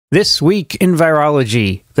This Week in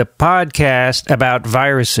Virology, the podcast about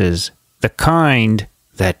viruses, the kind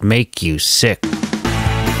that make you sick.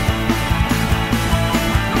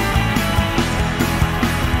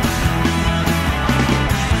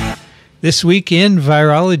 This Week in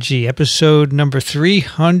Virology, episode number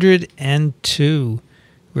 302,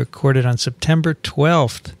 recorded on September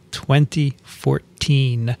 12th,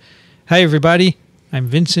 2014. Hi, everybody. I'm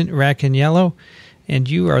Vincent Racaniello, and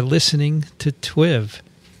you are listening to TWiV,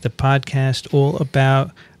 the podcast all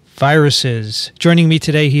about viruses. Joining me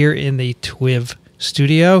today here in the TWiV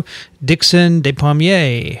studio, Dickson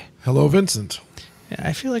Despommier. Hello, Vincent.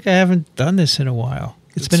 I feel like I haven't done this in a while.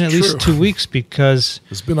 It's been at least 2 weeks because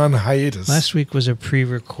it's been on hiatus. Last week was a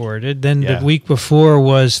pre-recorded. Then the week before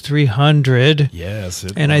was 300. Yes,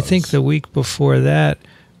 it and was. I think the week before that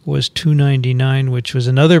was 299, which was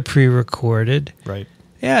another pre-recorded. Right.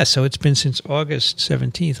 Yeah, so it's been since August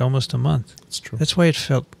 17th, almost a month. That's true. That's why it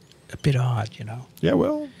felt a bit odd, you know. Yeah,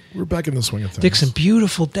 well, we're back in the swing of things. Dickson,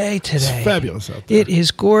 beautiful day today. It's fabulous out there. It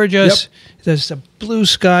is gorgeous. Yep. There's a blue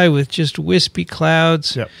sky with just wispy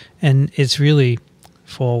clouds. Yep. And it's really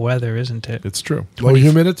fall weather, isn't it? It's true. Low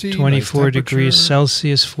humidity. 24 nice degrees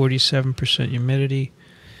Celsius, 47% humidity.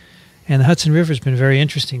 And the Hudson River's been very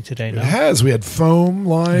interesting today. It no? has. We had foam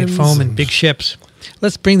lines. We had foam and big ships.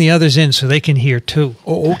 Let's bring the others in so they can hear too.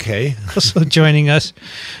 Oh, okay. Also joining us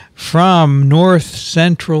from North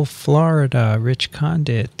Central Florida, Rich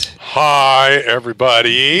Condit. Hi,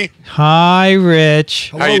 everybody. Hi, Rich.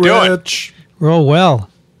 Hello, How you doing? Rich. We're all well.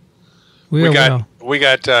 We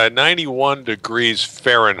got 91 degrees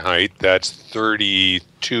Fahrenheit. That's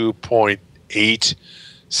 32.8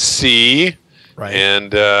 C. Right.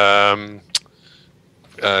 And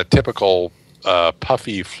typical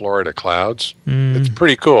puffy Florida clouds. It's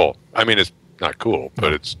pretty cool. I mean, it's not cool,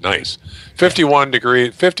 but it's nice.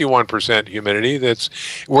 51% humidity. That's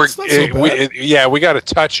not so bad. We got a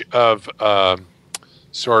touch of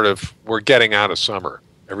we're getting out of summer.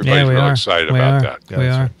 Everybody's real excited about that. We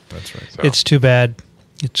are. That's right. So, it's too bad.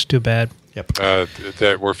 It's too bad. Yep.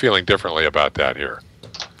 That we're feeling differently about that here.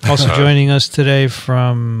 Also joining us today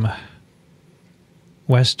from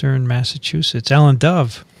Western Massachusetts, Alan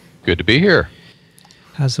Dove. Good to be here.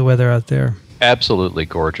 How's the weather out there? Absolutely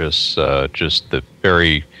gorgeous. Just the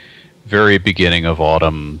very, very beginning of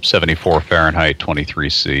autumn, 74 Fahrenheit, 23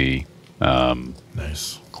 C.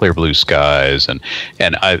 Nice. Clear blue skies. And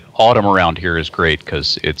autumn around here is great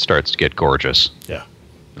because it starts to get gorgeous. Yeah.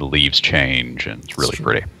 The leaves change, and it's really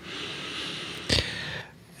pretty.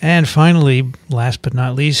 And finally, last but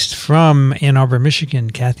not least, from Ann Arbor, Michigan,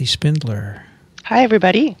 Kathy Spindler. Hi,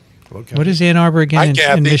 everybody. Okay. What is Ann Arbor again Hi, in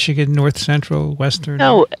Kathy. Michigan? North Central, Western?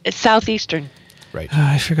 No, it's southeastern. Right.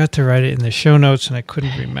 I forgot to write it in the show notes, and I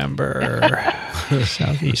couldn't remember.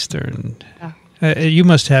 Southeastern. You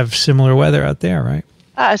must have similar weather out there, right?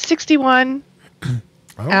 61,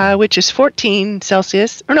 Oh. which is 14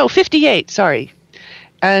 Celsius. Or no, 58, sorry.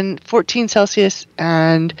 And 14 Celsius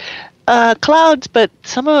and clouds, but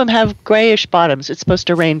some of them have grayish bottoms. It's supposed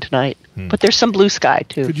to rain tonight. But there's some blue sky,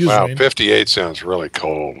 too. Could use Wow, rain. 58 sounds really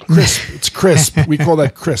cold. Crisp. It's crisp. We call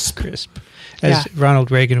that crisp. Crisp. As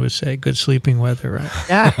Ronald Reagan would say, good sleeping weather, right?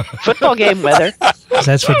 Yeah, football game weather. 'Cause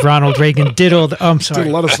that's what Ronald Reagan did all the... Oh, I'm Did sorry.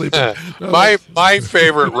 a lot of sleeping. My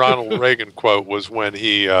favorite Ronald Reagan quote was when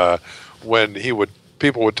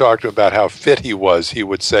people would talk to him about how fit he was. He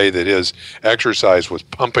would say that his exercise was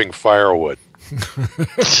pumping firewood.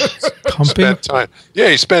 Pumping?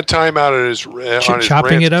 He spent time out at his on his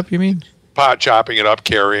Chopping ranch, it up, you mean? chopping it up,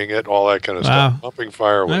 carrying it, all that kind of Wow. stuff. Pumping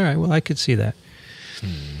firewood. All right, well, I could see that.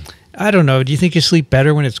 I don't know. Do you think you sleep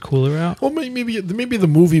better when it's cooler out? Well, maybe the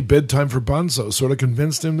movie Bedtime for Bonzo sort of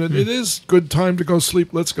convinced him that it is good time to go sleep.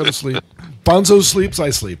 Let's go to sleep. Bonzo sleeps,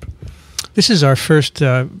 I sleep. This is our first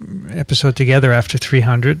episode together after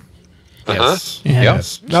 300. Yes. And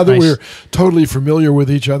Yes. Now that nice. we're totally familiar with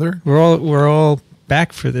each other, We're all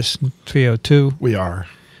back for this 302, we are.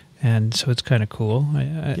 and so it's kind of cool.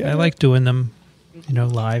 I Yeah. like doing them,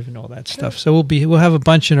 live and all that stuff. So we'll have a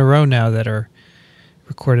bunch in a row now that are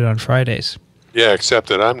recorded on Fridays. Yeah, except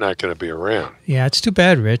that I'm not going to be around. Yeah, it's too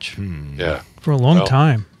bad, Rich. Yeah, For a long Well,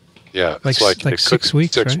 time. yeah. Like It's like, 6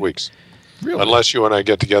 weeks, 6 right? weeks. Really? Unless you and I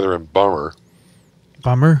get together in Bummer.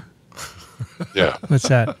 Bummer. Yeah, What's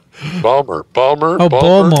that? Balmer. Oh,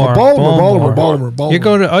 Baltimore. Baltimore.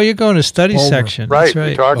 You're going to study Baltimore. section. Right, That's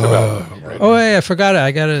we talked about it. Right? Oh, yeah, I forgot it.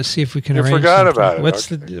 I got to see if we can You arrange forgot something. about it.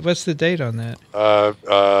 What's the date on that?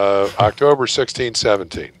 October 16,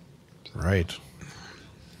 17. Right.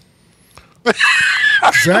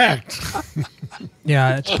 Exact.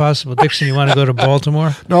 Yeah, it's possible. Dixon, you want to go to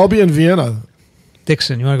Baltimore? No, I'll be in Vienna.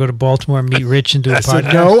 Dickson, you want to go to Baltimore and meet Rich and do a I podcast?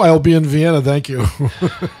 said, no, I'll be in Vienna, thank you.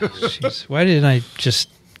 Jeez, why didn't I just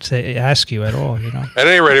ask you at all, you know? At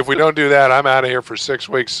any rate, if we don't do that, I'm out of here for 6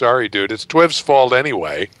 weeks. Sorry, dude. It's TWiV's fault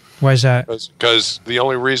anyway. Why is that? Because the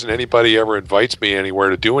only reason anybody ever invites me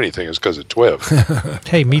anywhere to do anything is because of TWiV.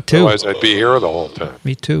 Hey, me too. Otherwise, I'd be here the whole time.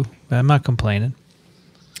 Me too. But I'm not complaining.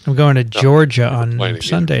 I'm going to Georgia on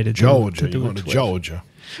Sunday to do Georgia. to do You a going to TWiV. Georgia.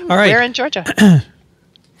 All right. Where in Georgia?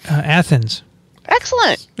 Athens.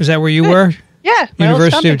 Excellent. Is that where you were? Yeah. my old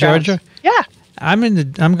University of stomping grounds. Georgia? Yeah.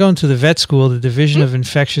 I'm going to the vet school, the Division of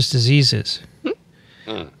Infectious Diseases.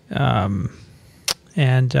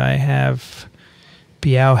 And I have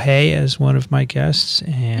Biao He as one of my guests,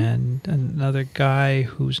 and another guy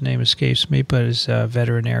whose name escapes me, but is a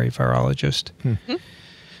veterinary virologist.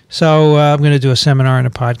 So I'm going to do a seminar and a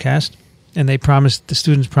podcast, and the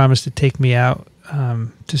students promised to take me out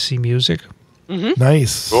to see music,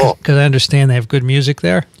 Nice. Cool. because I understand they have good music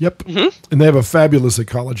there. Yep. And they have a fabulous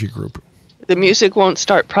ecology group. The music won't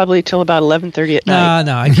start probably till about 11:30 at night.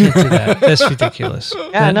 No, I can't do that. That's ridiculous.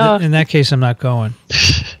 no. In that case, I'm not going.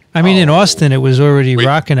 I mean, in Austin, it was already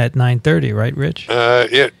rocking at 9:30, right, Rich?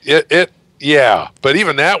 Yeah. But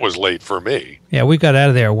even that was late for me. Yeah, we got out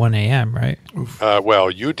of there at 1 a.m., right? Well,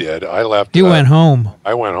 you did. I left. You went home.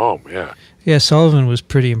 I went home, yeah. Yeah, Sullivan was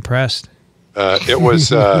pretty impressed. It was,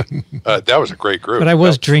 that was a great group. But I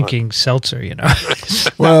was That drinking seltzer, you know.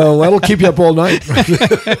 Well, that'll keep you up all night.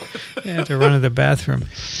 I had to run to the bathroom.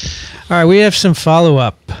 All right, we have some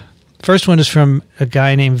follow-up. First one is from a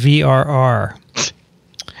guy named VRR.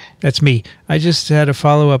 That's me. I just had a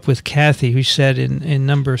follow-up with Kathy, who said in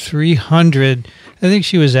number 300, I think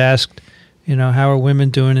she was asked, how are women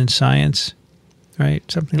doing in science? Right?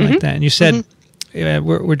 Something like that. And you said, yeah,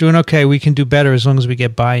 we're doing okay. We can do better as long as we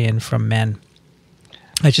get buy-in from men.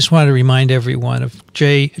 I just wanted to remind everyone of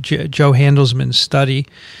Joe Handelsman's study,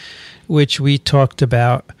 which we talked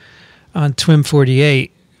about on TWiM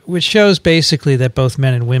 48, which shows basically that both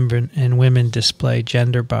men and women display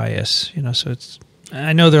gender bias. So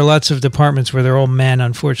I know there are lots of departments where they're all men,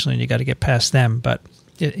 unfortunately, and you got to get past them. But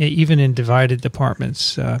even in divided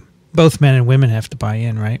departments, both men and women have to buy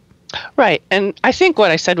in, right? Right. And I think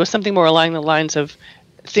what I said was something more along the lines of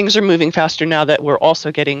things are moving faster now that we're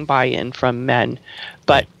also getting buy-in from men.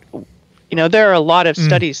 But, there are a lot of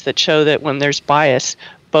studies that show that when there's bias,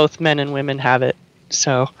 both men and women have it.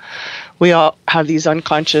 So we all have these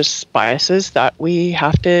unconscious biases that we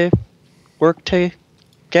have to work to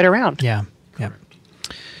get around. Yeah.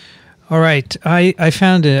 All right. I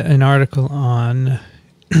found an article on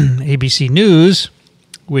ABC News,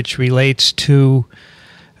 which relates to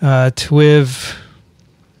TWiV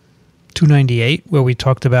 298, where we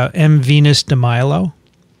talked about M. venus de Milo,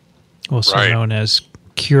 also known as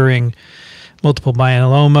curing multiple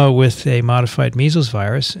myeloma with a modified measles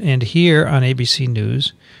virus. And here on ABC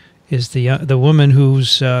News is the woman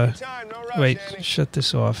who's wait, shut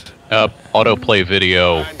this off. Autoplay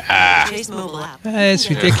video. It's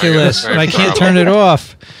ridiculous. I can't turn it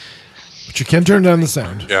off. But you can turn down the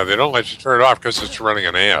sound. Yeah, they don't let you turn it off because it's running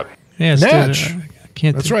an ad. Yeah, Natch.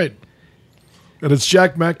 Can't. That's right. And it's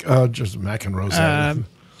just McEnroe's ad.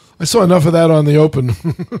 I saw enough of that on the open.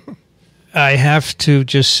 I have to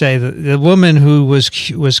just say that the woman who was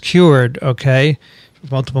cured,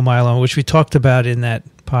 multiple myeloma, which we talked about in that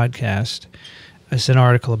podcast. It's an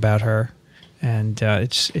article about her, and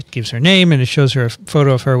it gives her name, and it shows her a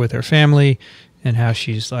photo of her with her family, and how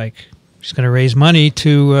she's going to raise money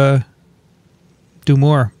to do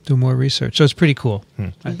more research. So it's pretty cool.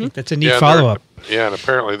 I think that's a neat follow-up. Yeah, and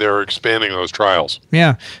apparently they're expanding those trials.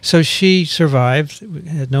 Yeah, so she survived,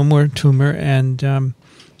 had no more tumor, and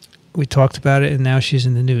we talked about it, and now she's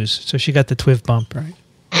in the news. So she got the TWiV bump, right?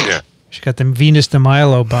 Yeah. She got the Venus de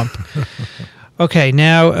Milo bump. Okay,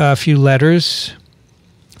 now a few letters.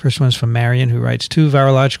 First one's from Marion, who writes 2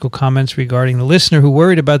 virological comments regarding the listener who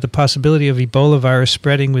worried about the possibility of Ebola virus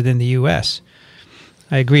spreading within the U.S.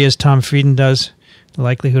 I agree, as Tom Frieden does. The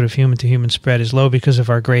likelihood of human-to-human spread is low because of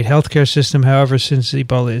our great healthcare system. However, since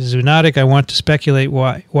Ebola is zoonotic, I want to speculate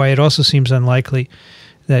why it also seems unlikely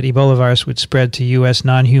that Ebola virus would spread to U.S.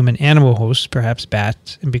 non-human animal hosts, perhaps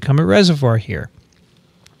bats, and become a reservoir here.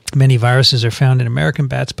 Many viruses are found in American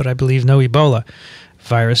bats, but I believe no Ebola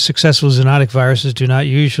virus. Successful zoonotic viruses do not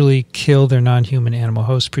usually kill their non-human animal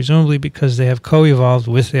hosts, presumably because they have co-evolved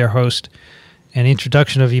with their host. An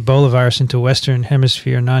introduction of Ebola virus into Western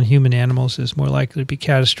Hemisphere non-human animals is more likely to be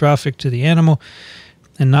catastrophic to the animal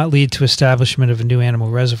and not lead to establishment of a new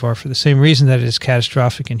animal reservoir. For the same reason that it is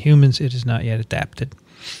catastrophic in humans, it is not yet adapted.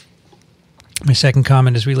 My second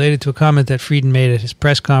comment is related to a comment that Frieden made at his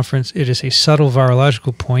press conference. It is a subtle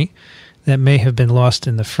virological point that may have been lost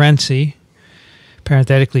in the frenzy.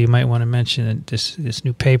 Parenthetically, you might want to mention this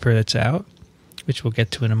new paper that's out, which we'll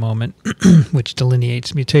get to in a moment, which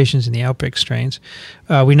delineates mutations in the outbreak strains.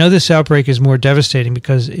 We know this outbreak is more devastating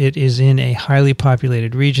because it is in a highly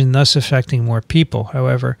populated region, thus affecting more people.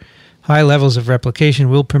 However, high levels of replication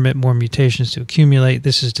will permit more mutations to accumulate.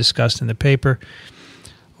 This is discussed in the paper.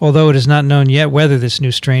 Although it is not known yet whether this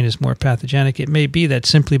new strain is more pathogenic, it may be that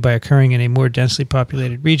simply by occurring in a more densely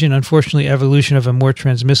populated region, unfortunately, evolution of a more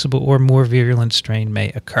transmissible or more virulent strain may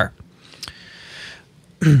occur.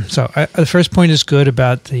 So the first point is good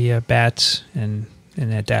about the bats and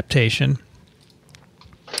adaptation.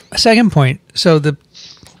 A second point, so the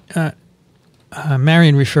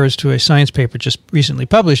Marion refers to a science paper just recently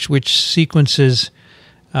published which sequences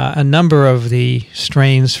a number of the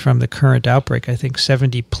strains from the current outbreak, I think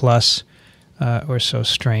 70 plus or so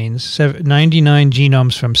strains, 99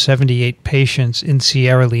 genomes from 78 patients in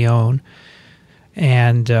Sierra Leone,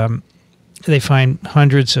 and they find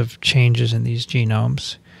hundreds of changes in these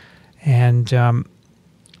genomes. And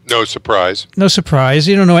no surprise. No surprise.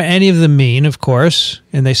 You don't know what any of them mean, of course.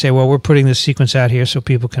 And they say, well, we're putting this sequence out here so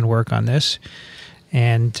people can work on this.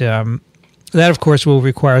 And that, of course, will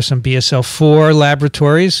require some BSL-4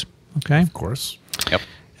 laboratories. Okay. Of course. Yep.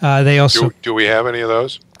 They also Do we have any of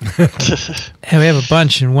those? we have a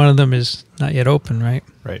bunch, and one of them is not yet open, right?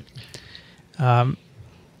 Right.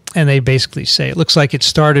 And they basically say it looks like it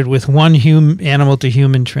started with one animal to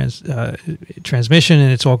human transmission,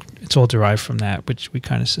 and it's all derived from that, which we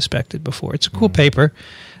kind of suspected before. It's a cool paper,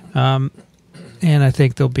 and I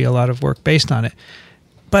think there'll be a lot of work based on it.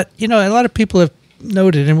 But a lot of people have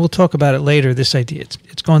noted, and we'll talk about it later, this idea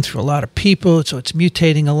it's going through a lot of people, so it's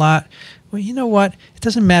mutating a lot. Well, you know what? It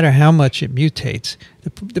doesn't matter how much it mutates.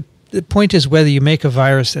 The point is whether you make a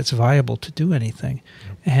virus that's viable to do anything.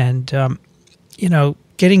 And,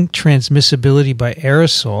 getting transmissibility by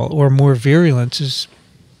aerosol or more virulence is,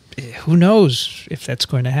 who knows if that's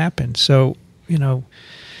going to happen. So,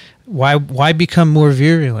 why become more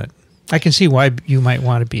virulent? I can see why you might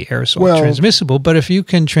want to be aerosol transmissible, but if you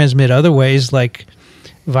can transmit other ways, like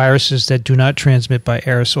viruses that do not transmit by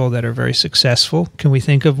aerosol that are very successful, can we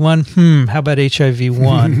think of one? How about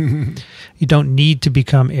HIV-1? You don't need to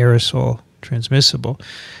become aerosol transmissible.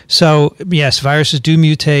 So, yes, viruses do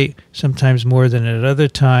mutate, sometimes more than at other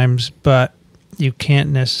times, but you can't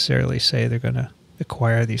necessarily say they're going to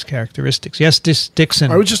acquire these characteristics. Yes,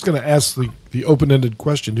 Dickson. I was just going to ask the open-ended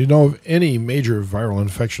question. Do you know of any major viral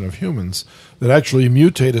infection of humans that actually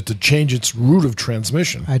mutated to change its route of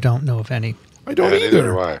transmission? I don't know of any. I don't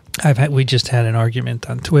either. Why? We just had an argument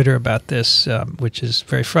on Twitter about this, which is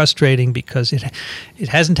very frustrating because it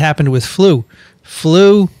hasn't happened with flu.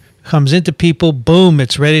 Flu comes into people, boom,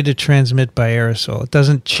 it's ready to transmit by aerosol. It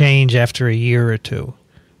doesn't change after a year or two.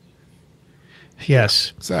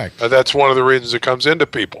 Yes. Exactly. That's one of the reasons it comes into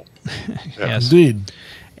people. Yes. Indeed.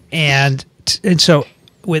 And so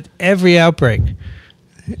with every outbreak,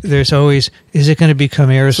 there's always, is it going to become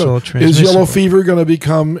aerosol transmissible? Is yellow fever going to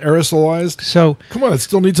become aerosolized? So come on, it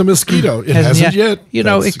still needs a mosquito. It hasn't yet.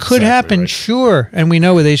 It could happen, sure. And we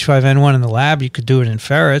know with H5N1 in the lab, you could do it in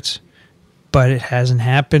ferrets. But it hasn't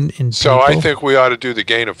happened in people. So I think we ought to do the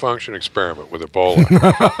gain-of-function experiment with Ebola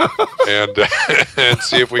and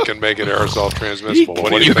see if we can make it aerosol transmissible. What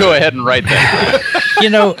do you think? Go ahead and write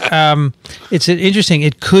that. It's interesting.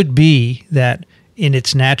 It could be that in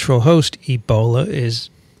its natural host, Ebola is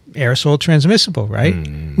aerosol transmissible, right?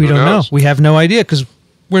 We don't know. We have no idea because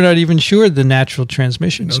we're not even sure the natural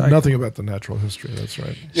transmission cycle. Nothing about the natural history. That's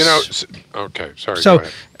right. Okay, sorry. So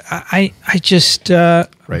I just, the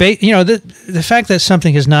fact that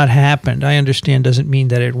something has not happened, I understand doesn't mean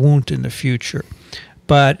that it won't in the future.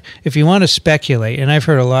 But if you want to speculate, and I've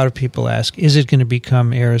heard a lot of people ask, is it going to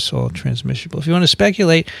become aerosol transmissible? If you want to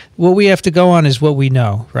speculate, what we have to go on is what we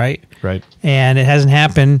know, right? Right. And it hasn't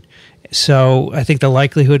happened, so I think the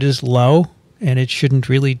likelihood is low, and it shouldn't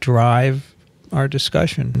really drive our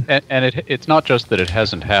discussion. And it's not just that it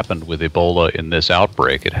hasn't happened with Ebola in this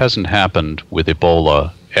outbreak. It hasn't happened with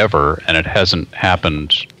Ebola ever, and it hasn't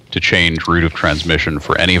happened to change route of transmission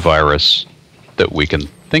for any virus that we can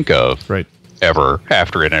think of ever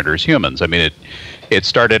after it enters humans. I mean, it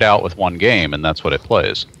started out with one game, and that's what it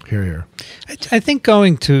plays. Here. I think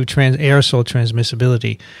going to aerosol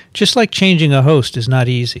transmissibility, just like changing a host, is not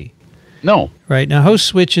easy. No. Right? Now, host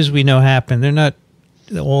switches we know happen. They're not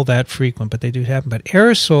all that frequent, but they do happen. But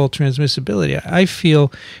aerosol transmissibility, I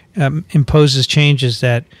feel, imposes changes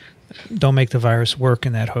that don't make the virus work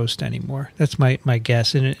in that host anymore. That's my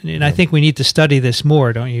guess, and I think we need to study this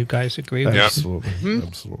more. Don't you guys agree? With Absolutely, Mm-hmm.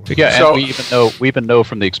 absolutely. Yeah, So- and we even know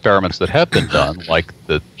from the experiments that have been done, like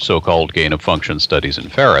the so-called gain-of-function studies in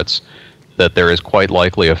ferrets, that there is quite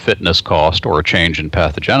likely a fitness cost or a change in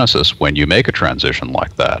pathogenesis when you make a transition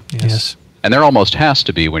like that. Yes. And there almost has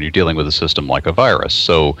to be when you're dealing with a system like a virus.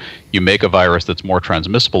 So you make a virus that's more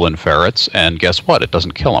transmissible in ferrets, and guess what? It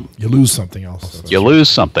doesn't kill them. You lose something else. You lose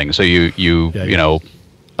something. So you know,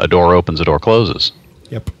 a door opens, a door closes.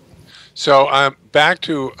 Yep. So back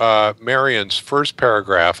to Marion's first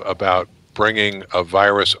paragraph about bringing a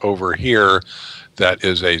virus over here that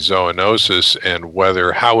is a zoonosis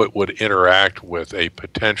and how it would interact with a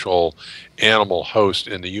potential animal host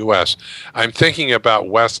in the U.S. I'm thinking about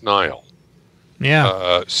West Nile.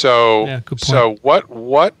 Yeah. Good point. So what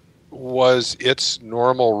was its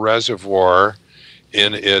normal reservoir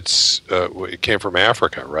in its? It came from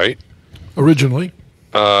Africa, right? Originally,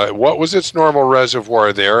 What was its normal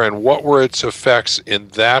reservoir there, and what were its effects in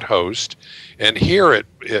that host? And here it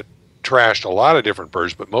trashed a lot of different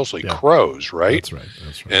birds, but mostly crows, right? That's right.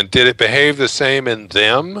 That's right. And did it behave the same in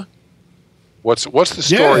them? What's the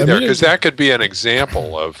story there? Because that could be an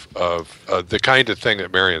example of the kind of thing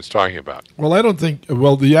that Marion's talking about. Well, I don't think.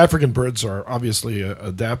 Well, the African birds are obviously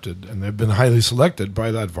adapted, and they've been highly selected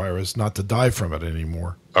by that virus not to die from it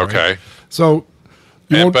anymore. right? Okay. So,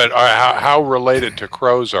 But how related to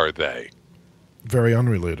crows are they? very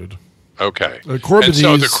unrelated. Okay. The Corvides- And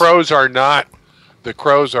so the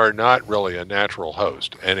crows are not really a natural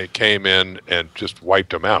host, and it came in and just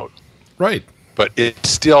wiped them out. Right. But it's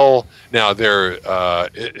still now there.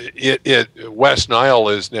 West Nile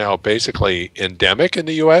is now basically endemic in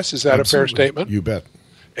the U.S. Is that a fair Absolutely. statement? You bet.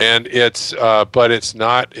 And it's, but it's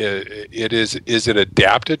not. It is. Is it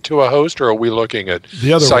adapted to a host, or are we looking at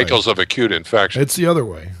The other cycles of acute infection? It's the other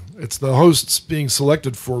way. It's the hosts being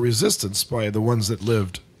selected for resistance by the ones that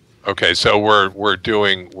lived. Okay, so we're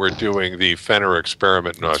doing the Fenner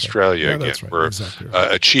experiment in Australia Yeah, again. that's right. We're Exactly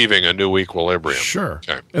right. achieving a new equilibrium. Sure.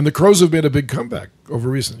 Okay. And the crows have made a big comeback over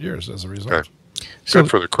recent years as a result. Okay. So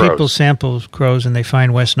Good for the crows. people sample crows and they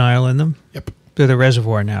find West Nile in them. Yep. They're the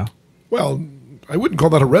reservoir now. Well, I wouldn't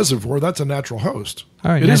call that a reservoir. That's a natural host.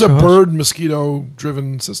 All right, It is a natural host. bird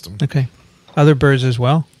mosquito-driven system. Okay. Other birds as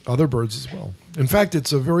well. Other birds as well. In fact,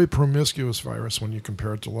 it's a very promiscuous virus when you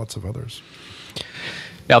compare it to lots of others.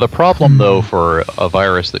 Now, the problem, though, for a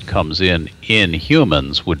virus that comes in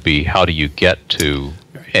humans would be how do you get to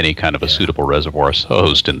any kind of a suitable reservoir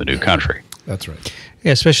host in the new country? That's right.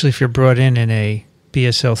 Yeah, especially if you're brought in a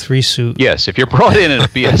BSL-3 suit. Yes, if you're brought in a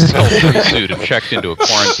BSL-3 suit and checked into a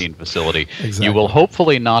quarantine facility, Exactly. you will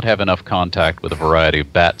hopefully not have enough contact with a variety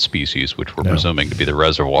of bat species, which we're presuming to be the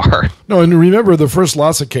reservoir. No, and remember the first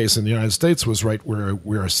Lassa case in the United States was right where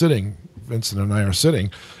we are sitting. Vincent and I are sitting,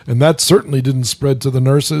 and that certainly didn't spread to the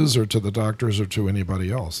nurses or to the doctors or to anybody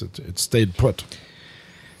else. It stayed put.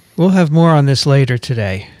 We'll have more on this later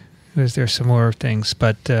today, because there's some more things.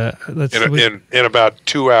 But let's. In about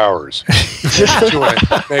 2 hours,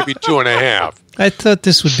 maybe 2.5. I thought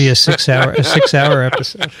this would be a 6-hour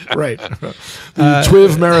episode. Right. The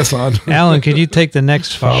TWiV marathon. Alan, could you take the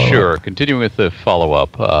next follow-up? Sure. Continuing with the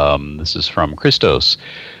follow-up, this is from Christos,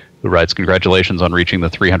 who writes, "Congratulations on reaching the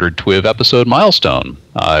 300 TWiV episode milestone.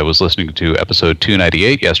 I was listening to episode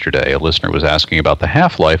 298 yesterday. A listener was asking about the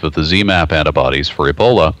half-life of the ZMapp antibodies for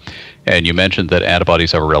Ebola, and you mentioned that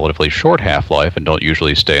antibodies have a relatively short half-life and don't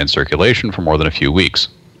usually stay in circulation for more than a few weeks.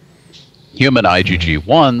 Human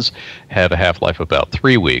IgG1s have a half-life of about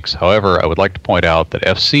 3 weeks. However, I would like to point out that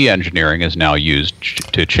FC engineering is now used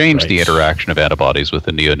to change the interaction of antibodies with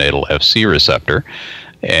the neonatal FC receptor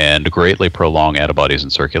and greatly prolong antibodies in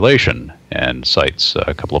circulation," and cites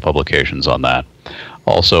a couple of publications on that.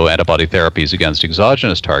 Also, antibody therapies against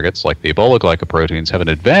exogenous targets like the Ebola glycoproteins have an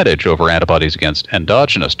advantage over antibodies against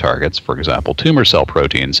endogenous targets, for example, tumor cell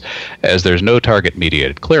proteins, as there's no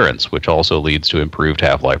target-mediated clearance, which also leads to improved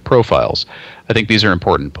half-life profiles. I think these are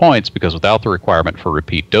important points because without the requirement for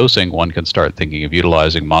repeat dosing, one can start thinking of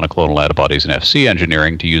utilizing monoclonal antibodies in FC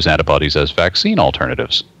engineering to use antibodies as vaccine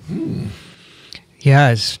alternatives.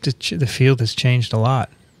 Yeah, the field has changed a lot.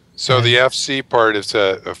 So the FC part is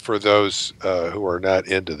for those who are not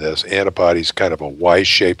into this. Antibodies, kind of a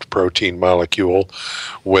Y-shaped protein molecule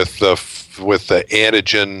with the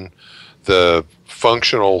antigen, the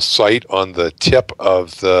functional site on the tip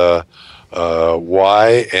of the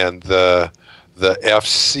Y, and the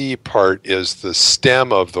FC part is the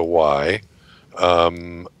stem of the Y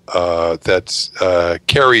that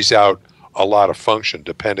carries out a lot of function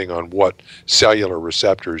depending on what cellular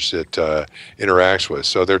receptors it interacts with.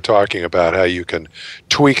 So they're talking about how you can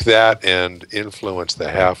tweak that and influence the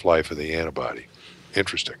half-life of the antibody.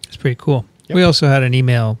 Interesting. It's pretty cool. Yep. We also had an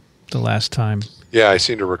email the last time, Yeah, I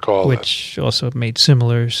seem to recall which also made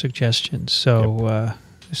similar suggestions. So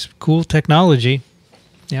it's cool technology.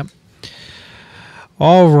 Yep.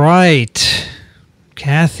 All right.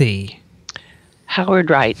 Kathy. Howard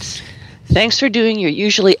writes, thanks for doing your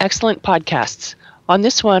usually excellent podcasts. On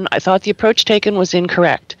this one, I thought the approach taken was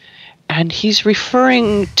incorrect. And he's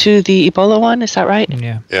referring to the Ebola one, is that right?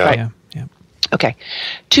 Yeah. Yeah. Right. Yeah. Okay.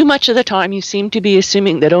 Too much of the time, you seem to be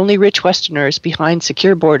assuming that only rich Westerners behind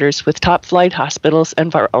secure borders with top-flight hospitals and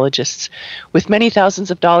virologists, with many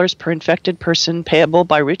thousands of dollars per infected person payable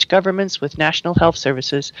by rich governments with national health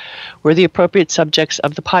services, were the appropriate subjects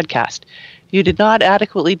of the podcast. You did not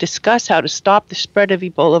adequately discuss how to stop the spread of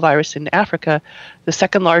Ebola virus in Africa, the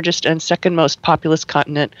second largest and second most populous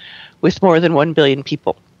continent, with more than 1 billion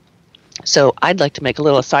people. So I'd like to make a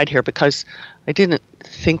little aside here because I didn't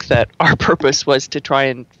think that our purpose was to try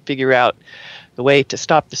and figure out the way to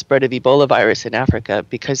stop the spread of Ebola virus in Africa,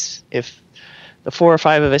 because if the 4 or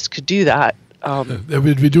 5 of us could do that,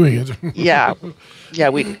 we'd be doing it.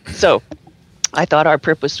 So I thought our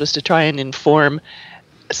purpose was to try and inform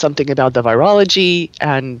something about the virology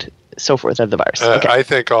and so forth of the virus. Okay. I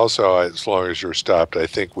think also, as long as you're stopped, I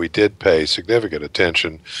think we did pay significant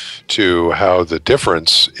attention to how the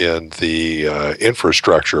difference in the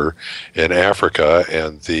infrastructure in Africa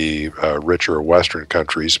and the richer Western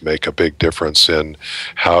countries make a big difference in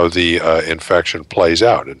how the infection plays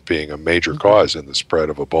out and being a major cause in the spread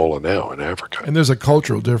of Ebola now in Africa. And there's a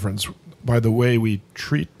cultural difference by the way we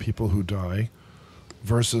treat people who die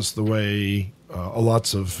versus the way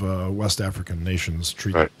lots of West African nations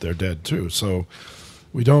treat their dead too. So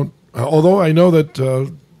we don't, although I know that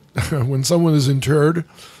when someone is interred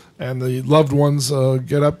and the loved ones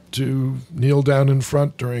get up to kneel down in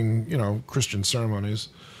front during, Christian ceremonies,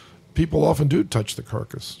 people often do touch the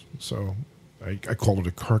carcass. So I call it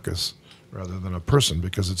a carcass rather than a person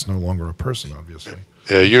because it's no longer a person, obviously.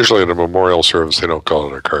 Yeah, usually in a memorial service, they don't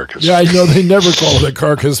call it a carcass. Yeah, I know they never call it a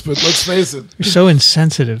carcass, but let's face it. You're so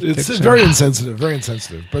insensitive. It's Dickson. very insensitive, very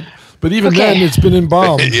insensitive. But even then, it's been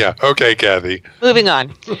embalmed. Yeah, okay, Kathy. Moving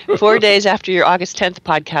on. 4 days after your August 10th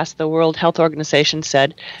podcast, the World Health Organization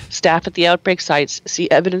said staff at the outbreak sites see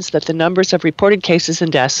evidence that the numbers of reported cases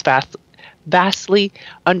and deaths vastly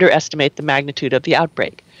underestimate the magnitude of the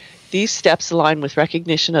outbreak. These steps align with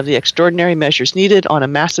recognition of the extraordinary measures needed on a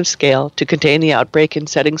massive scale to contain the outbreak in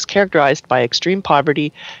settings characterized by extreme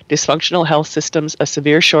poverty, dysfunctional health systems, a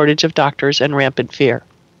severe shortage of doctors, and rampant fear.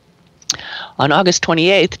 On August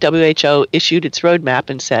 28th, WHO issued its roadmap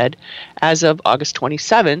and said, as of August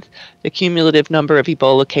 27th, the cumulative number of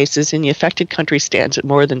Ebola cases in the affected countries stands at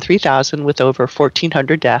more than 3,000 with over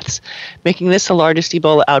 1,400 deaths, making this the largest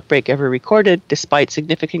Ebola outbreak ever recorded, despite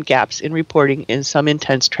significant gaps in reporting in some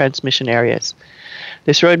intense transmission areas.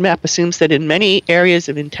 This roadmap assumes that in many areas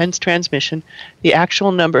of intense transmission, the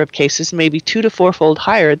actual number of cases may be 2 to 4-fold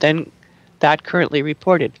higher than that currently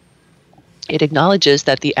reported. It acknowledges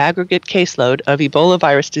that the aggregate caseload of Ebola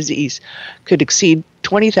virus disease could exceed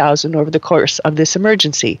 20,000 over the course of this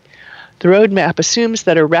emergency. The roadmap assumes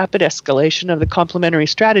that a rapid escalation of the complementary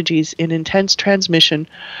strategies in intense transmission,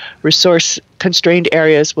 resource-constrained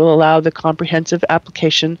areas will allow the comprehensive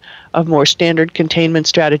application of more standard containment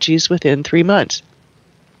strategies within 3 months.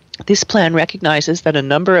 This plan recognizes that a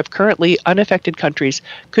number of currently unaffected countries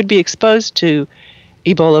could be exposed to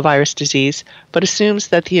Ebola virus disease, but assumes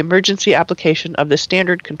that the emergency application of the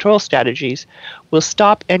standard control strategies will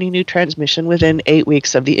stop any new transmission within 8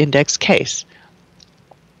 weeks of the index case.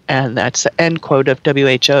 And that's the end quote of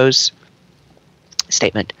WHO's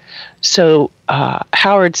statement. So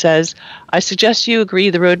Howard says, I suggest you agree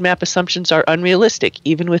the roadmap assumptions are unrealistic,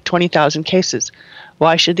 even with 20,000 cases.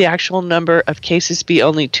 Why should the actual number of cases be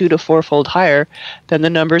only 2 to 4-fold higher than the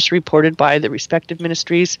numbers reported by the respective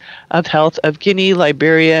ministries of health of Guinea,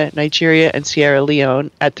 Liberia, Nigeria, and Sierra Leone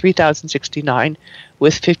at 3,069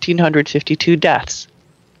 with 1,552 deaths?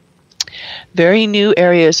 Very large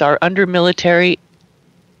areas are under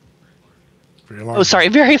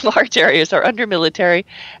military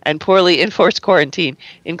and poorly enforced quarantine,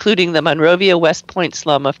 including the Monrovia West Point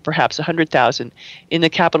slum of perhaps 100,000 in the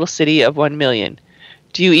capital city of 1 million.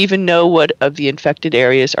 Do you even know what of the infected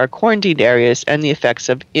areas are quarantined areas and the effects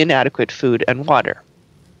of inadequate food and water?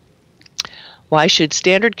 Why should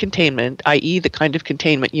standard containment, i.e. the kind of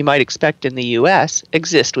containment you might expect in the U.S.,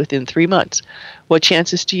 exist within 3 months? What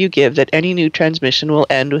chances do you give that any new transmission will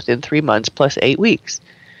end within 3 months plus 8 weeks?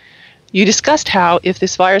 You discussed how, if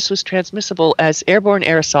this virus was transmissible as airborne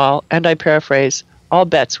aerosol, and I paraphrase, all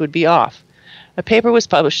bets would be off. A paper was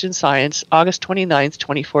published in Science August 29,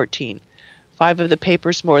 2014. 5 of the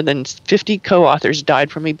paper's more than 50 co-authors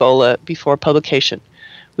died from Ebola before publication.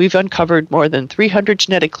 We've uncovered more than 300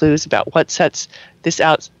 genetic clues about what sets this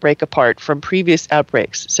outbreak apart from previous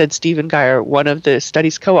outbreaks, said Stephen Geyer, one of the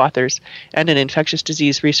study's co-authors and an infectious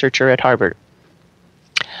disease researcher at Harvard.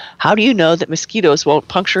 How do you know that mosquitoes won't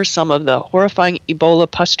puncture some of the horrifying Ebola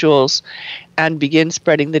pustules and begin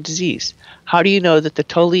spreading the disease? How do you know that the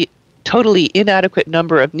totally inadequate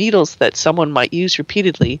number of needles that someone might use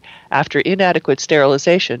repeatedly after inadequate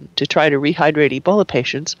sterilization to try to rehydrate Ebola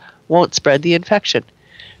patients won't spread the infection?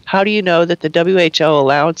 How do you know that the WHO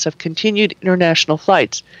allowance of continued international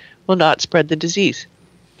flights will not spread the disease?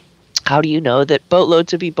 How do you know that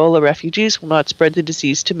boatloads of Ebola refugees will not spread the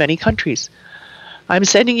disease to many countries? I'm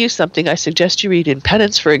sending you something I suggest you read in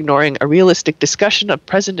penance for ignoring a realistic discussion of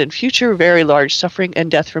present and future very large suffering and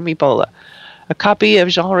death from Ebola. A copy of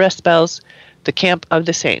Jean Respel's The Camp of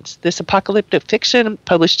the Saints. This apocalyptic fiction,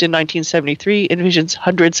 published in 1973, envisions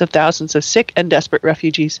hundreds of thousands of sick and desperate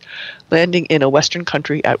refugees landing in a Western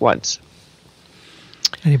country at once.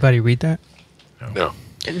 Anybody read that? No.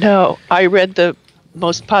 No, I read the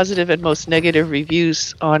most positive and most negative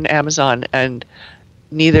reviews on Amazon, and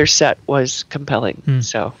neither set was compelling.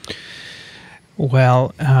 So,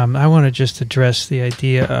 well, I want to just address the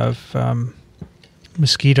idea of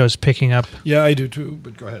mosquitoes picking up. Yeah, I do too.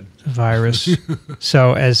 But go ahead. The virus.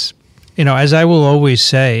 So, as you know, as I will always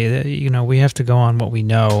say, you know, we have to go on what we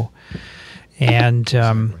know, and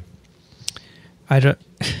I don't.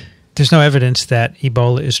 There's no evidence that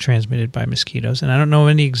Ebola is transmitted by mosquitoes, and I don't know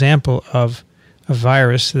any example of a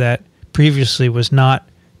virus that previously was not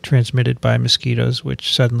transmitted by mosquitoes,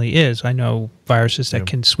 which suddenly is. I know viruses that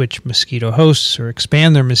can switch mosquito hosts or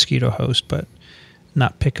expand their mosquito host, but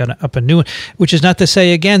not pick up a new one, which is not to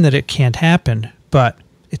say, again, that it can't happen, but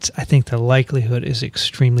I think the likelihood is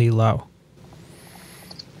extremely low.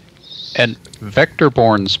 And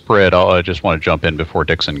vector-borne spread, I just want to jump in before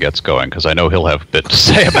Dickson gets going, because I know he'll have a bit to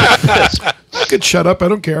say about this. I could shut up. I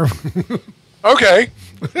don't care. Okay.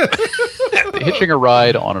 Hitching a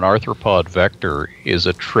ride on an arthropod vector is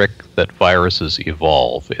a trick that viruses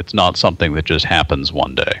evolve. It's not something that just happens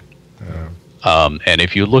one day. And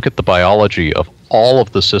if you look at the biology of all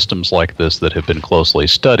of the systems like this that have been closely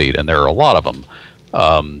studied, and there are a lot of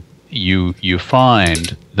them, you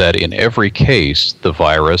find that in every case, the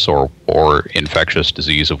virus or infectious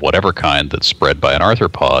disease of whatever kind that's spread by an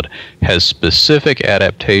arthropod has specific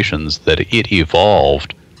adaptations that it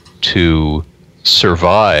evolved to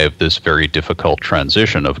survive this very difficult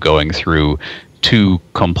transition of going through two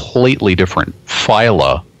completely different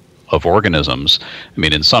phyla of organisms. I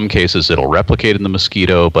mean, in some cases it'll replicate in the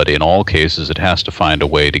mosquito, but in all cases it has to find a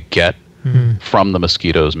way to get from the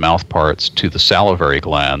mosquito's mouth parts to the salivary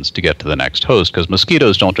glands to get to the next host, because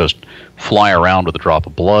mosquitoes don't just fly around with a drop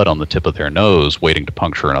of blood on the tip of their nose waiting to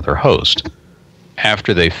puncture another host.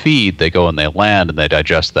 After they feed, they go and they land and they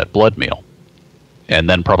digest that blood meal, and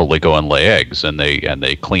then probably go and lay eggs, and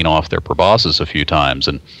they clean off their proboscis a few times,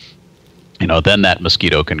 and then that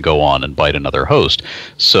mosquito can go on and bite another host.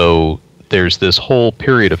 So there's this whole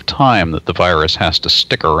period of time that the virus has to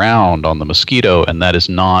stick around on the mosquito, and that is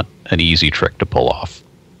not an easy trick to pull off.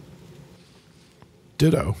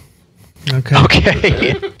 Ditto.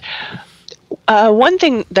 Okay. One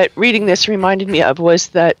thing that reading this reminded me of was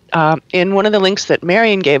that in one of the links that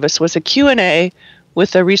Marion gave us was a Q&A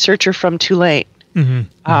with a researcher from Tulane.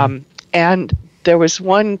 And there was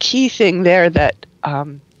one key thing there that,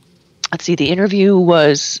 the interview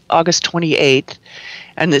was August 28th,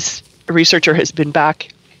 and this researcher has been back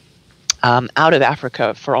out of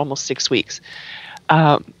Africa for almost 6 weeks.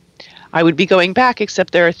 I would be going back,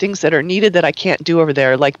 except there are things that are needed that I can't do over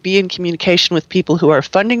there, like be in communication with people who are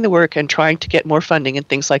funding the work and trying to get more funding and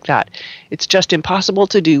things like that. It's just impossible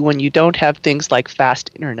to do when you don't have things like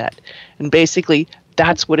fast internet. And basically,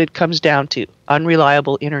 that's what it comes down to,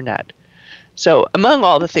 unreliable internet. So among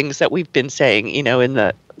all the things that we've been saying, in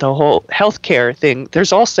the whole healthcare thing,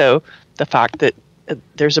 there's also the fact that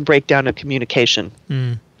there's a breakdown of communication.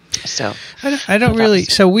 So I don't really.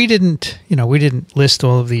 So we didn't list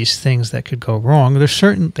all of these things that could go wrong. There's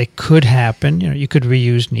certain they could happen. You could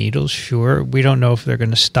reuse needles. Sure, we don't know if they're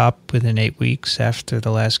going to stop within 8 weeks after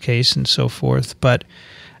the last case and so forth. But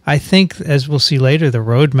I think, as we'll see later, the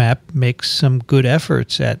roadmap makes some good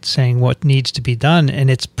efforts at saying what needs to be done, and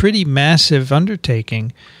it's pretty massive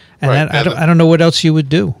undertaking. And right. I don't know what else you would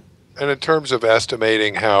do. And in terms of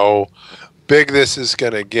estimating how big this is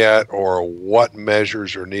going to get or what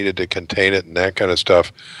measures are needed to contain it and that kind of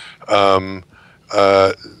stuff,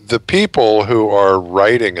 the people who are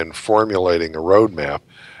writing and formulating a roadmap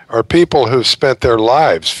are people who've spent their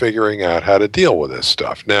lives figuring out how to deal with this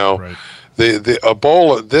stuff. Now, the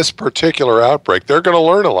Ebola, this particular outbreak, they're going to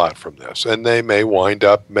learn a lot from this, and they may wind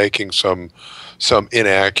up making some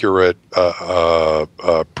inaccurate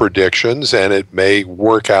predictions, and it may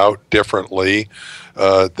work out differently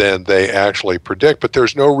than they actually predict. But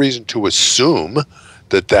there's no reason to assume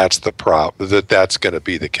that that's that's going to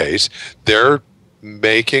be the case. They're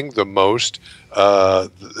making the most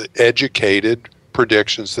educated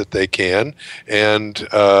predictions that they can, and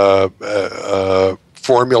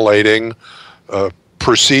formulating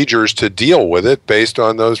procedures to deal with it based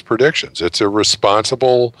on those predictions. It's a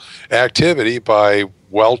responsible activity by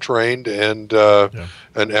well-trained and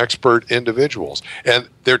expert individuals. And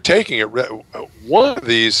they're taking it. One of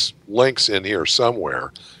these links in here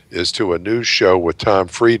somewhere is to a news show with Tom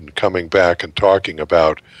Frieden coming back and talking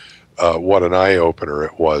about what an eye-opener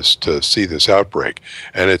it was to see this outbreak.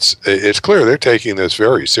 And it's clear they're taking this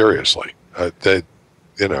very seriously.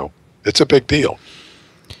 It's a big deal.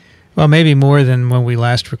 Well, maybe more than when we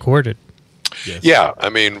last recorded. Yes. Yeah, I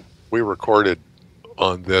mean, we recorded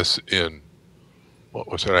on this in, what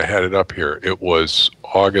was it? I had it up here. It was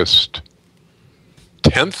August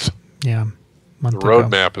 10th. Yeah, month The ago.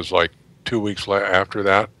 roadmap is like 2 weeks after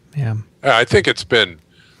that. Yeah. I think it's been,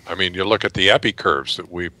 I mean, you look at the epi curves that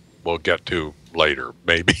we will get to later,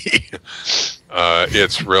 maybe.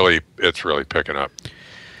 It's really picking up.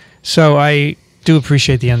 So I do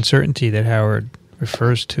appreciate the uncertainty that Howard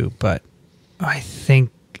refers to, but I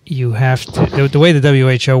think you have to, the way the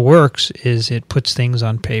WHO works is it puts things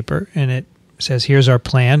on paper and it says, here's our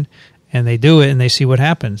plan, and they do it and they see what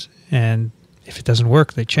happens. And if it doesn't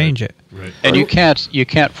work, they change it. Right. And you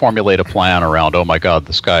can't formulate a plan around, oh my God,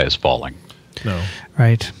 the sky is falling. No.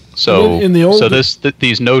 Right. So In the old-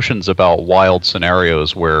 these notions about wild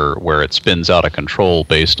scenarios where it spins out of control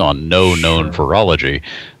based on no known virology,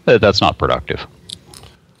 that's not productive.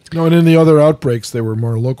 No, and in the other outbreaks, they were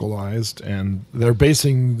more localized, and they're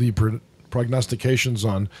basing the prognostications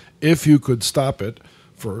on if you could stop it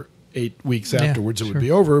for 8 weeks afterwards, it would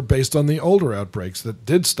be over, based on the older outbreaks that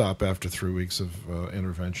did stop after 3 weeks of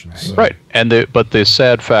intervention. So. Right, but the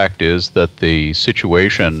sad fact is that the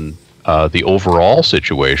situation, the overall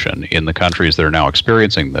situation in the countries that are now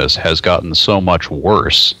experiencing this has gotten so much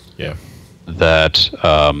worse that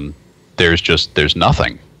there's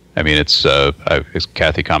nothing. I mean, it's as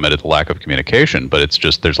Kathy commented, the lack of communication, but it's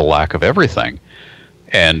just there's a lack of everything.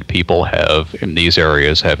 And people in these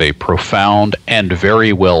areas have a profound and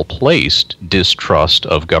very well-placed distrust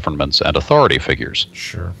of governments and authority figures.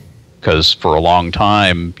 Sure. Because for a long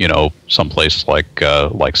time, some place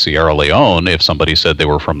like Sierra Leone, if somebody said they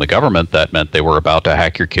were from the government, that meant they were about to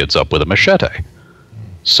hack your kids up with a machete.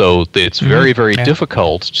 So it's very, very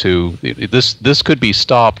difficult to... This could be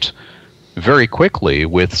stopped very quickly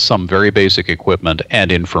with some very basic equipment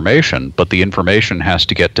and information, but the information has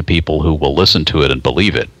to get to people who will listen to it and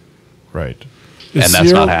believe it. Right. And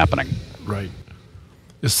that's not happening. Right.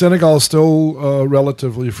 Is Senegal still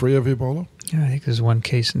relatively free of Ebola? Yeah, I think there's one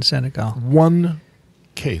case in Senegal. One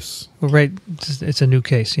case. Well, right, it's a new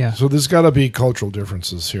case, yeah. So there's got to be cultural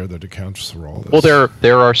differences here that accounts for all this. Well,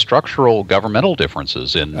 there are structural governmental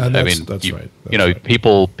differences in. That's right.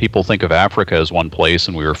 People think of Africa as one place,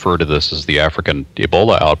 and we refer to this as the African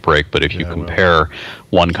Ebola outbreak. But if you compare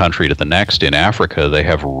one country to the next in Africa, they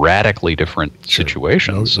have radically different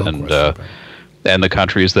situations, No and question. and the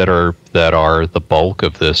countries that are the bulk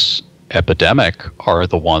of this epidemic are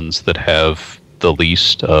the ones that have the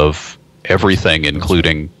least of everything,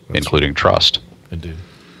 including trust. Indeed.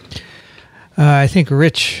 I think,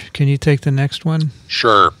 Rich, can you take the next one?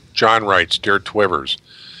 Sure. John writes, Dear TWiVers,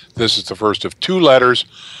 this is the first of 2 letters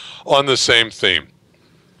on the same theme.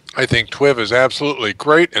 I think TWiV is absolutely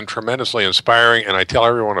great and tremendously inspiring, and I tell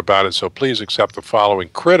everyone about it, so please accept the following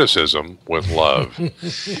criticism with love.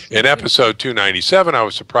 In episode 297, I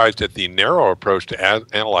was surprised at the narrow approach to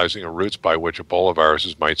analyzing the routes by which Ebola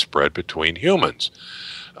viruses might spread between humans.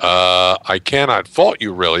 I cannot fault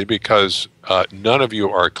you, really, because none of you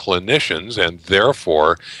are clinicians, and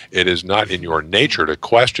therefore it is not in your nature to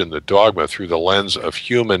question the dogma through the lens of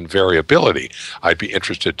human variability. I'd be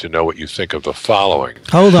interested to know what you think of the following.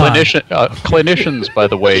 Hold on. Clinicians, by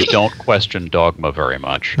the way, don't question dogma very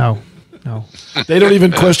much. No. They don't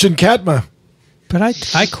even question Katma. But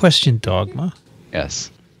I question dogma. Yes.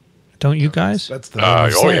 Don't you guys? That's the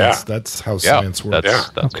science. yeah. That's how science works. That's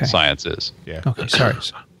Okay. what science is. Yeah. Okay, sorry.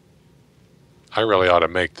 I really ought to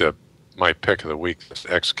make the my pick of the week, this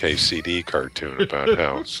XKCD cartoon about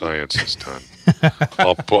how science is done.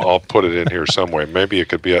 I'll put it in here some way. Maybe it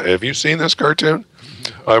could be. Have you seen this cartoon?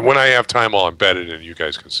 When I have time, I'll embed it and you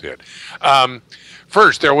guys can see it.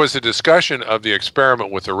 First, there was a discussion of the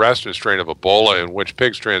experiment with the resistant strain of Ebola in which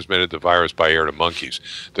pigs transmitted the virus by air to monkeys.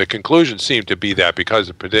 The conclusion seemed to be that because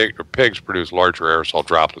the pigs produce larger aerosol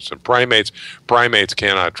droplets than primates, primates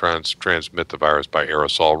cannot transmit the virus by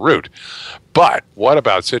aerosol route. But what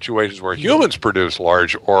about situations where humans produce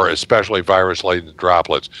large or especially virus-laden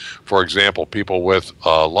droplets? For example, people with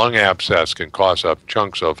lung abscess can cough up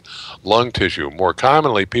chunks of lung tissue. More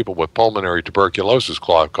commonly, people with pulmonary tuberculosis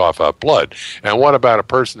cough up blood. And what about a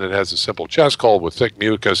person that has a simple chest cold with thick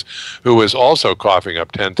mucus who is also coughing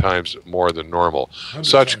up 10 times more than normal?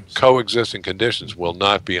 Such coexisting conditions will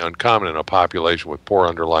not be uncommon in a population with poor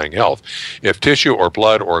underlying health. If tissue or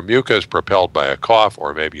blood or mucus propelled by a cough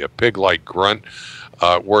or maybe a pig-like grunt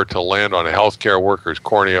were to land on a healthcare worker's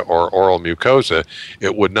cornea or oral mucosa,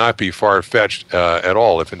 it would not be far-fetched at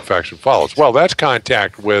all if infection follows. Well, that's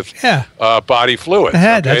contact with body fluids.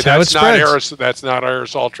 That's how it spreads. That's not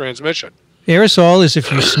aerosol transmission. Aerosol is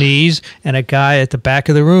if you sneeze and a guy at the back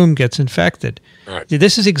of the room gets infected. Right.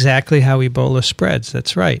 This is exactly how Ebola spreads.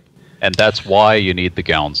 That's right. And that's why you need the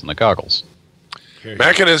gowns and the goggles.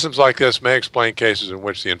 Mechanisms like this may explain cases in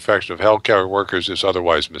which the infection of healthcare workers is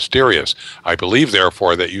otherwise mysterious. I believe,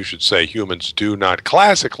 therefore, that you should say humans do not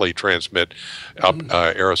classically transmit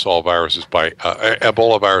aerosol viruses by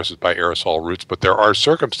Ebola viruses by aerosol routes, but there are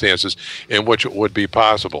circumstances in which it would be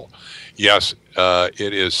possible. Yes,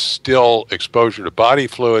 it is still exposure to body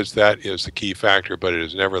fluids that is the key factor, but it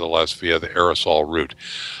is nevertheless via the aerosol route.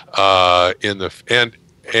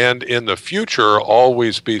 And in the future,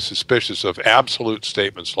 always be suspicious of absolute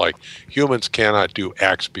statements like humans cannot do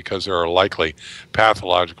X because there are likely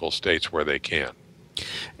pathological states where they can.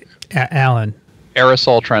 Alan.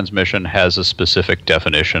 Aerosol transmission has a specific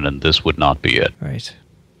definition, and this would not be it. Right.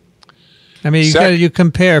 I mean, you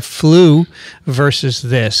compare flu versus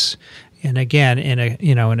this, and again,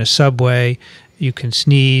 in a subway, you can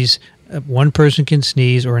sneeze. One person can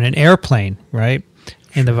sneeze, or in an airplane, right?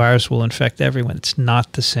 And the virus will infect everyone. It's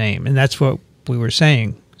not the same. And that's what we were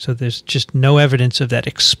saying. So there's just no evidence of that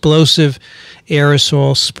explosive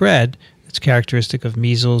aerosol spread that's characteristic of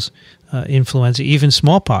measles, influenza, even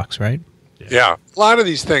smallpox, right? Yeah. A lot of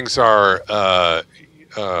these things are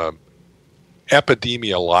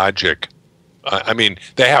epidemiologic. I mean,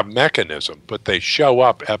 they have mechanism, but they show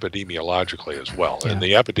up epidemiologically as well. Yeah. And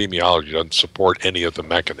the epidemiology doesn't support any of the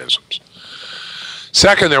mechanisms.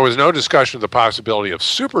 Second, there was no discussion of the possibility of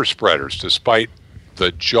super spreaders, despite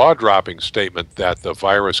the jaw-dropping statement that the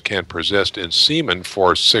virus can persist in semen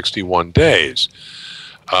for 61 days.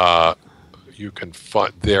 There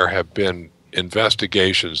have been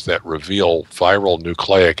investigations that reveal viral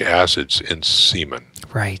nucleic acids in semen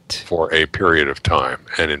for a period of time.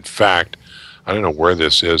 And in fact, I don't know where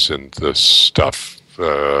this is in this stuff,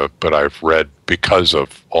 but I've read because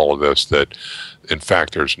of all of this that, in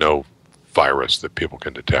fact, there's no virus that people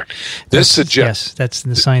can detect. Yes, that's in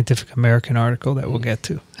the Scientific American article that we'll get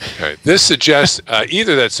to. Okay. This suggests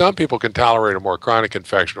either that some people can tolerate a more chronic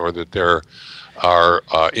infection, or that there are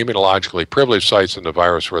immunologically privileged sites in the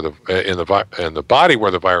virus where in the body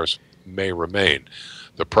where the virus may remain.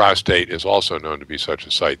 The prostate is also known to be such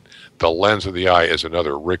a site. The lens of the eye is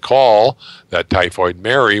another. Recall that Typhoid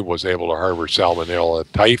Mary was able to harbor Salmonella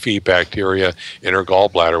typhi bacteria in her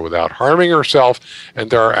gallbladder without harming herself,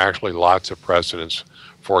 and there are actually lots of precedents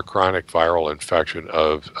for chronic viral infection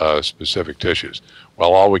of specific tissues.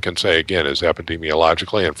 Well, all we can say, again, is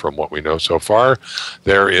epidemiologically, and from what we know so far,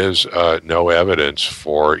 there is no evidence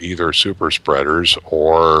for either super spreaders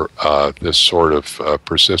or this sort of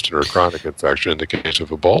persistent or chronic infection in the case of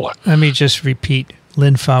Ebola. Let me just repeat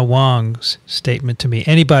Lin-Fa Wang's statement to me.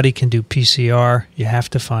 Anybody can do PCR. You have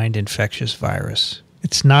to find infectious virus.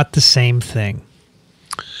 It's not the same thing.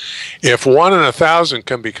 If 1 in 1,000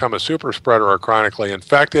 can become a super spreader or chronically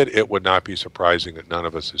infected, it would not be surprising that none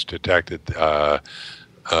of us is detected.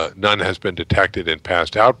 None has been detected in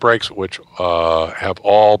past outbreaks, which have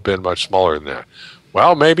all been much smaller than that.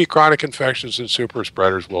 Well, maybe chronic infections and super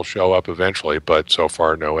spreaders will show up eventually, but so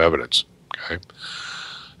far no evidence. Okay.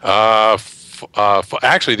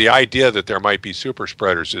 Actually, the idea that there might be super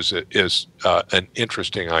spreaders is an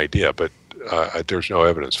interesting idea, but there's no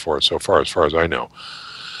evidence for it so far as I know.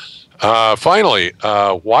 Finally,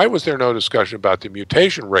 why was there no discussion about the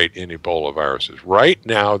mutation rate in Ebola viruses? Right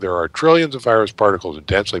now, there are trillions of virus particles in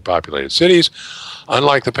densely populated cities.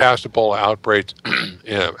 Unlike the past Ebola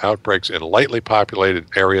outbreaks in lightly populated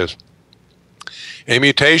areas, a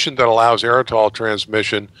mutation that allows aerosol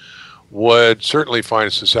transmission would certainly find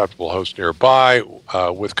a susceptible host nearby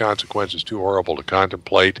with consequences too horrible to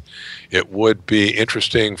contemplate. It would be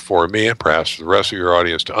interesting for me and perhaps for the rest of your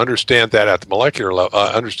audience to understand that at the molecular level,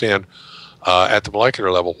 at the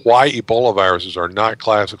molecular level, why Ebola viruses are not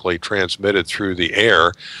classically transmitted through the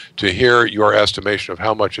air, to hear your estimation of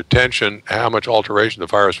how much attention, how much alteration the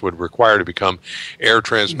virus would require to become air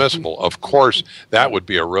transmissible. Of course, that would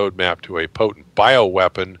be a roadmap to a potent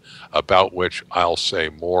bioweapon, about which I'll say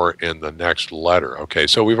more in the next letter. Okay,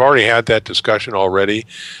 so we've already had that discussion already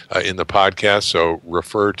in the podcast, so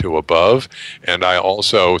refer to above. And I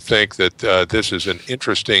also think that this is an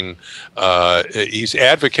interesting, he's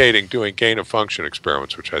advocating doing gain-of-function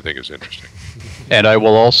experiments, which I think is interesting. And I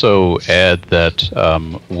will also add that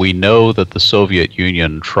we know that the Soviet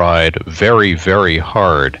Union tried very, very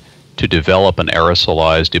hard to develop an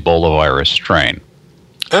aerosolized Ebola virus strain.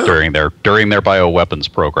 During their bioweapons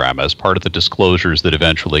program, as part of the disclosures that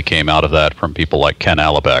eventually came out of that from people like Ken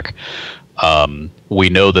Alabek. We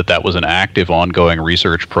know that that was an active, ongoing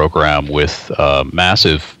research program with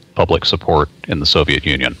massive public support in the Soviet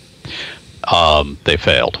Union. They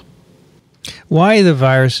failed. Why the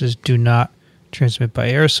viruses do not transmit by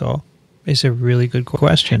aerosol is a really good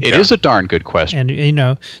question. It is a darn good question.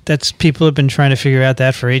 And, that's people have been trying to figure out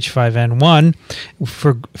that for H5N1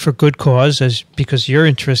 for good cause, because your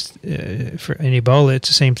interest in Ebola, it's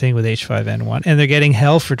the same thing with H5N1. And they're getting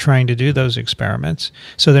hell for trying to do those experiments.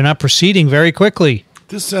 So they're not proceeding very quickly.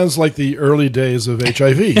 This sounds like the early days of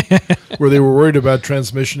HIV, where they were worried about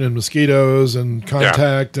transmission in mosquitoes and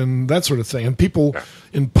contact and that sort of thing. And people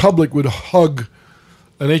in public would hug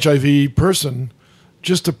an HIV person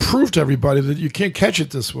just to prove to everybody that you can't catch it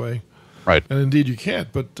this way. Right. And indeed you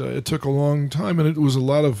can't, but it took a long time, and it was a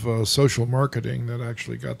lot of social marketing that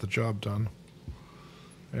actually got the job done.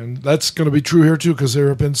 And that's going to be true here, too, because there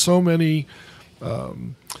have been so many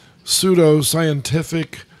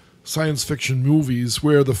pseudo-scientific science fiction movies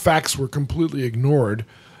where the facts were completely ignored,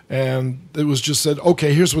 and it was just said,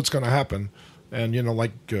 okay, here's what's going to happen. And,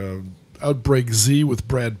 like Outbreak Z with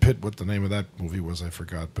Brad Pitt, what the name of that movie was, I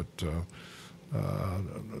forgot, but...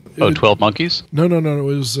 12 Monkeys? No. It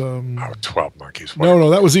was... 12 Monkeys. No,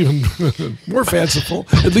 that was even more fanciful.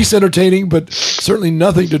 At least entertaining, but certainly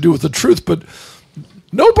nothing to do with the truth. But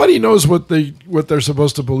nobody knows what they're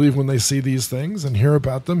supposed to believe when they see these things and hear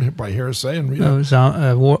about them by hearsay and read. It was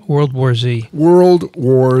World War Z. World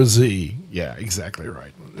War Z. Yeah, exactly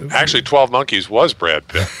right. Actually, 12 Monkeys was Brad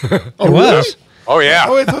Pitt. It was? Oh, yeah.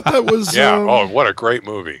 Oh, I thought that was... what a great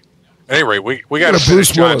movie. Anyway, we got to finish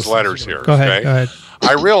John's letters here. Go ahead.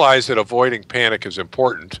 I realize that avoiding panic is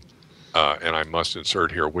important, and I must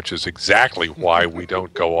insert here, which is exactly why we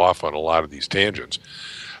don't go off on a lot of these tangents,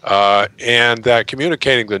 and that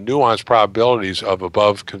communicating the nuanced probabilities of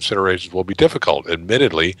above considerations will be difficult.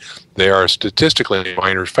 Admittedly, they are statistically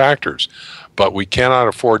minor factors, but we cannot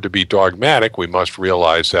afford to be dogmatic. We must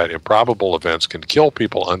realize that improbable events can kill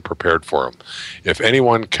people unprepared for them. If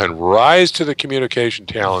anyone can rise to the communication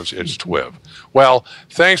challenge, it's TWiV. Well,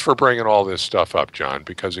 thanks for bringing all this stuff up, John,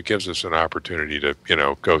 because it gives us an opportunity to,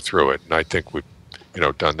 go through it. And I think we've,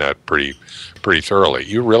 done that pretty thoroughly.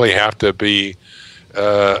 You really have to be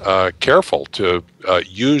careful to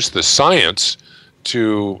use the science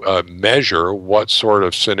to measure what sort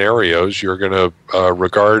of scenarios you're going to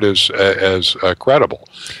regard as credible.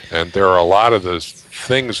 And there are a lot of the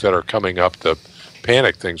things that are coming up, the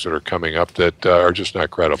panic things that are coming up, that are just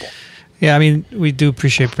not credible. Yeah, I mean, we do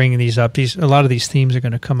appreciate bringing these up. A lot of these themes are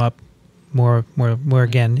going to come up more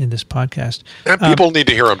again in this podcast. And people need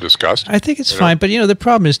to hear them discussed. I think it's fine, but the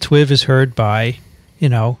problem is TWiV is heard by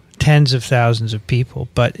tens of thousands of people,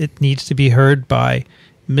 but it needs to be heard by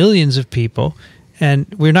millions of people. And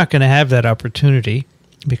we're not going to have that opportunity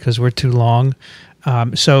because we're too long.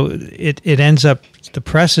 So it ends up the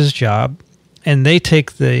press's job, and they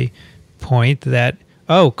take the point that,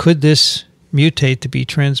 could this mutate to be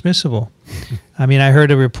transmissible? I mean, I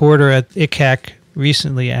heard a reporter at ICAC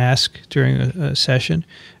recently ask during a session,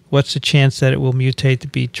 what's the chance that it will mutate to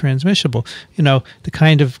be transmissible? The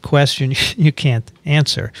kind of question you can't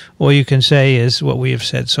answer. All you can say is what we have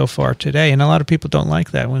said so far today, and a lot of people don't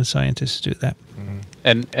like that when scientists do that.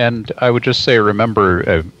 And I would just say,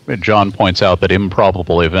 remember, John points out that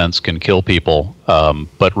improbable events can kill people,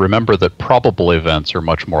 but remember that probable events are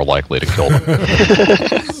much more likely to kill them.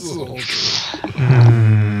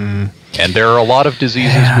 And there are a lot of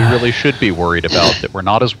diseases we really should be worried about that we're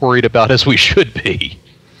not as worried about as we should be.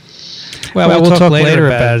 Well, we'll talk later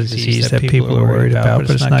about a disease that people are worried about, but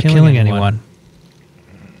it's not killing anyone.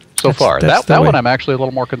 so far. That's That one I'm actually a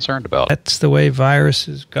little more concerned about. That's the way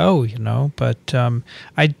viruses go, But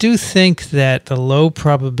I do think that the low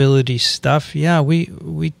probability stuff,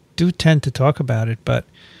 we do tend to talk about it. But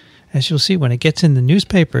as you'll see, when it gets in the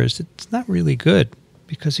newspapers, it's not really good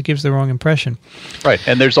because it gives the wrong impression. Right,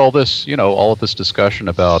 and there's all this, all of this discussion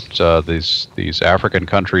about these African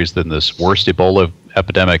countries, then this worst Ebola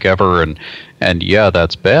epidemic ever, and yeah,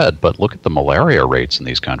 that's bad. But look at the malaria rates in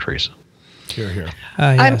these countries. Here.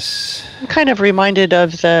 Yes. I'm kind of reminded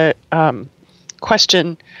of the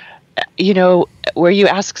question, where you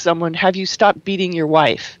ask someone, "Have you stopped beating your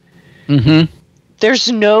wife?" Mm-hmm.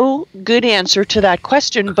 There's no good answer to that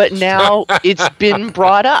question, but now it's been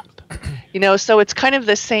brought up. So it's kind of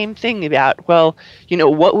the same thing about,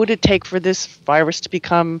 what would it take for this virus to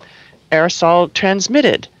become aerosol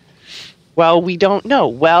transmitted? Well, we don't know.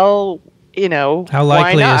 Well, how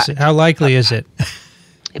likely is it? How likely is it?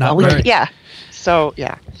 Not very. Yeah. So,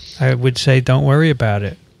 yeah. I would say don't worry about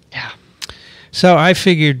it. Yeah. So I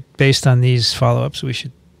figured based on these follow-ups, we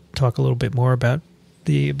should talk a little bit more about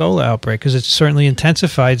the Ebola outbreak because it's certainly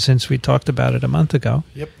intensified since we talked about it a month ago.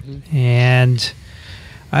 Yep. And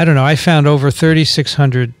I don't know, I found over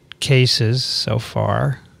 3,600 cases so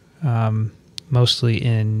far, mostly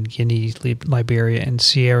in Guinea, Liberia, and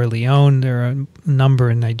Sierra Leone. There are a number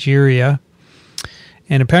in Nigeria.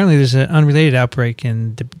 And apparently there's an unrelated outbreak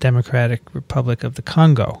in the Democratic Republic of the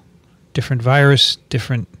Congo. Different virus,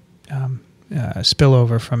 different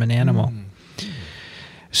spillover from an animal.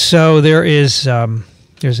 So there's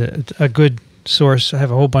a good source. I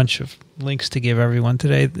have a whole bunch of links to give everyone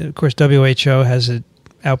today. Of course, WHO has an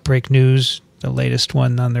outbreak news. The latest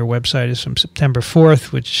one on their website is from September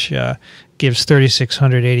 4th, which gives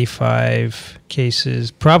 3,685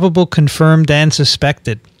 cases, probable, confirmed, and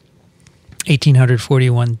suspected.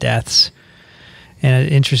 1,841 deaths. And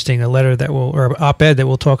interesting, a letter or op-ed that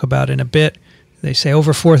we'll talk about in a bit, they say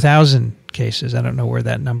over 4,000 cases. I don't know where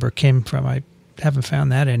that number came from. I haven't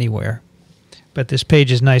found that anywhere. But this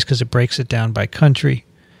page is nice because it breaks it down by country.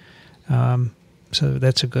 So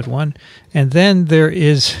that's a good one. And then there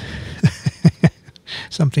is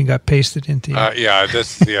something got pasted into you. Yeah,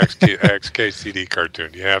 this is the XKCD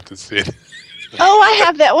cartoon. You have to see it. Oh, I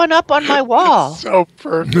have that one up on my wall. So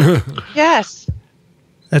perfect. Yes.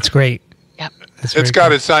 That's great. Yep. It's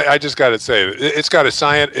got I just got to say, it's got a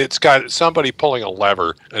science. It's got somebody pulling a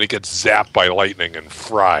lever, and it gets zapped by lightning and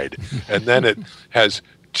fried, and then it has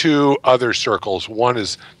two other circles. One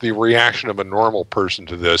is the reaction of a normal person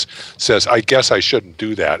to this. Says, "I guess I shouldn't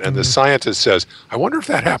do that," and the scientist says, "I wonder if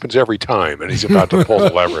that happens every time." And he's about to pull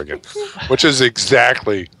the lever again, which is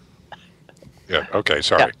exactly. Yeah. Okay.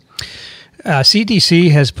 Sorry. Yeah. CDC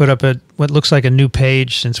has put up what looks like a new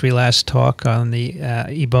page since we last talked on the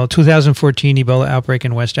Ebola 2014 Ebola outbreak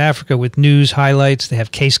in West Africa with news highlights. They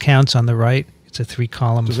have case counts on the right. It's a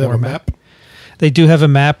 3-column format. Does it have a map? They do have a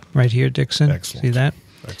map right here, Dickson. Excellent. See that?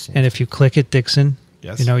 Excellent. And if you click it, Dickson,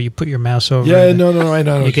 yes. You put your mouse over. Yeah, it. no, I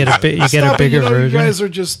know. You get a bigger version. You guys are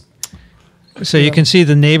just. So you can see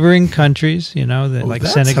the neighboring countries. Like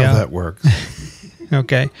that's Senegal. How that works.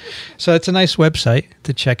 Okay, so it's a nice website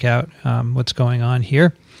to check out what's going on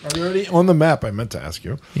here. Are there any on the map? I meant to ask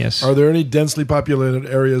you. Yes. Are there any densely populated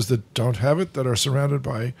areas that don't have it that are surrounded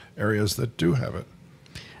by areas that do have it?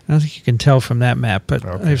 I don't think you can tell from that map, but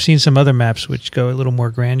Okay. I've seen some other maps which go a little more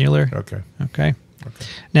granular. Okay.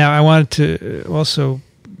 Now, I wanted to also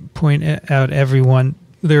point out everyone,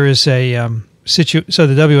 there is a so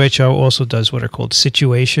the WHO also does what are called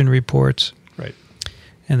situation reports. Right.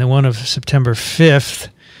 And the one of September 5th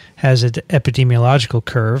has an epidemiological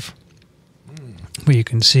curve where you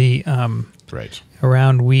can see Right.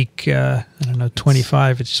 around week,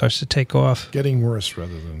 25, it starts to take off. Getting worse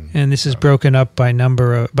rather than. And this is broken up by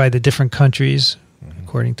by the different countries,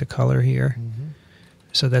 according to color here.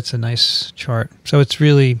 So that's a nice chart. So it's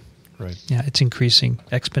really, it's increasing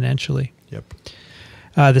exponentially. Yep.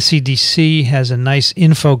 The CDC has a nice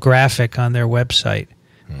infographic on their website,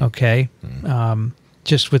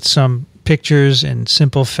 just with some pictures and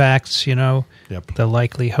simple facts, the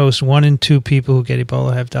likely host. 1 in 2 people who get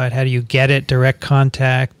Ebola have died. How do you get it? Direct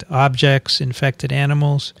contact, objects, infected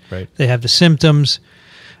animals. Right. They have the symptoms,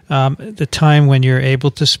 the time when you're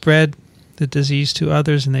able to spread the disease to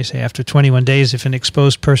others, and they say after 21 days, if an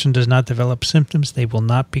exposed person does not develop symptoms, they will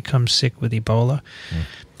not become sick with Ebola.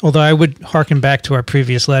 Although I would hearken back to our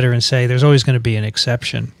previous letter and say there's always going to be an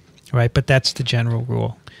exception, right? But that's the general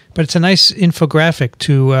rule. But it's a nice infographic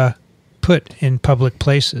to put in public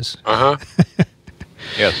places.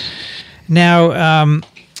 Yes. Now,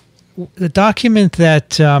 the document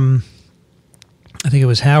that I think it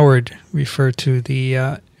was Howard referred to,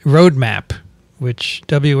 the roadmap, which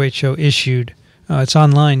WHO issued. It's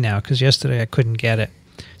online now because yesterday I couldn't get it.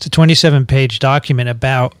 It's a 27-page document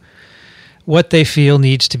about what they feel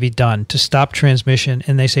needs to be done to stop transmission,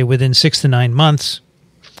 and they say within 6 to 9 months,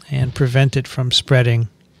 and prevent it from spreading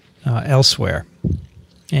elsewhere.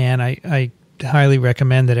 And I highly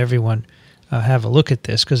recommend that everyone have a look at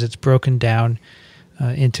this because it's broken down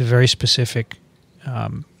into very specific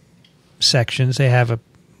sections. They have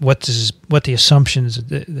what the assumptions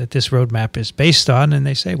that this roadmap is based on, and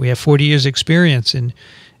they say we have 40 years experience in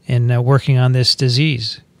working on this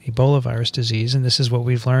disease, Ebola virus disease, and this is what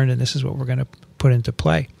we've learned, and this is what we're going to put into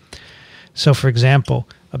play. So, for example,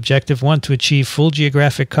 Objective 1, to achieve full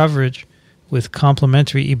geographic coverage with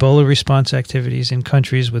complementary Ebola response activities in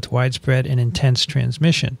countries with widespread and intense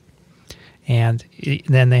transmission. And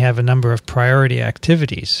then they have a number of priority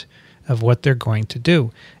activities of what they're going to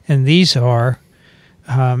do. And these are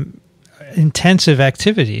intensive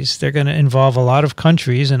activities. They're going to involve a lot of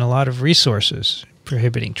countries and a lot of resources,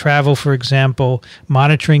 prohibiting travel, for example,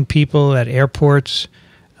 monitoring people at airports,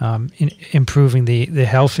 improving the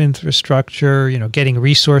health infrastructure, getting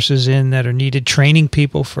resources in that are needed, training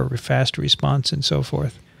people for fast response and so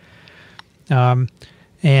forth.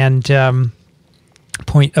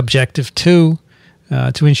 Point Objective 2,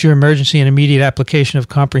 to ensure emergency and immediate application of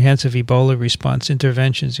comprehensive Ebola response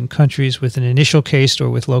interventions in countries with an initial case or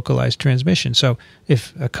with localized transmission. So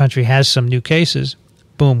if a country has some new cases,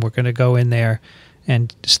 boom, we're going to go in there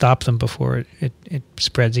and stop them before it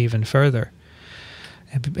spreads even further.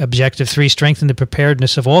 Objective 3, strengthen the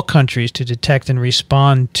preparedness of all countries to detect and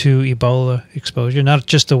respond to Ebola exposure, not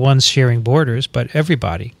just the ones sharing borders, but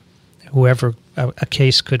everybody, whoever a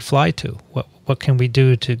case could fly to. What can we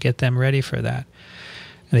do to get them ready for that?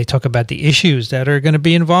 And they talk about the issues that are going to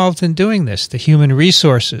be involved in doing this, the human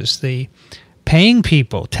resources, the paying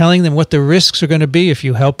people, telling them what the risks are going to be if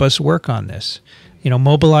you help us work on this.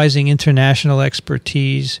 Mobilizing international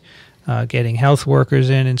expertise, getting health workers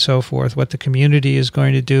in and so forth, what the community is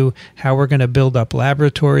going to do, how we're going to build up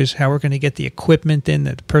laboratories, how we're going to get the equipment in,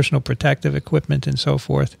 the personal protective equipment and so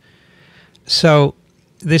forth. So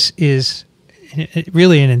this is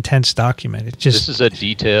really an intense document. This is a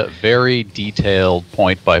very detailed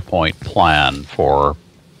point-by-point plan for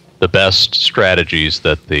the best strategies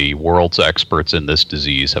that the world's experts in this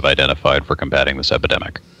disease have identified for combating this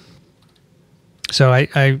epidemic. So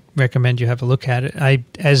I recommend you have a look at it.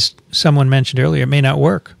 As someone mentioned earlier, it may not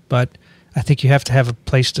work, but I think you have to have a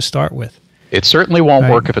place to start with. It certainly won't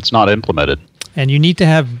work if it's not implemented. And you need to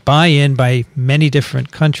have buy-in by many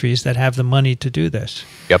different countries that have the money to do this.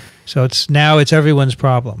 Yep. So it's everyone's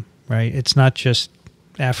problem, right? It's not just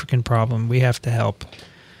African problem. We have to help.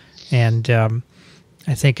 And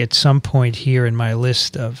I think at some point here in my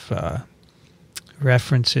list of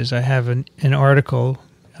references, I have an article.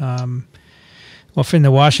 From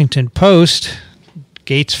the Washington Post,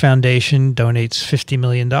 Gates Foundation donates $50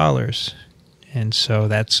 million. And so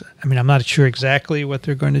I'm not sure exactly what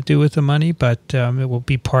they're going to do with the money, but it will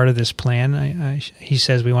be part of this plan. He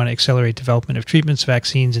says we want to accelerate development of treatments,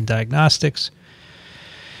 vaccines, and diagnostics.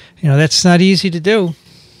 That's not easy to do.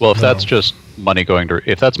 Well, if that's just money going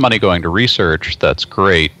to research, that's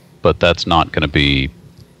great, but that's not going to be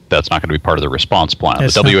part of the response plan.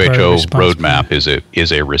 The WHO roadmap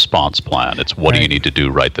is a response plan. It's what do you need to do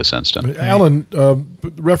right this instant. Alan,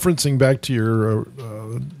 referencing back to your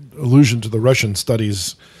allusion to the Russian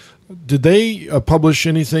studies, did they publish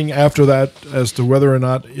anything after that as to whether or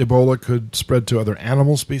not Ebola could spread to other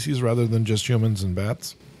animal species rather than just humans and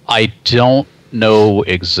bats? I don't know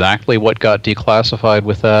exactly what got declassified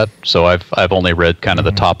with that, so I've only read kind of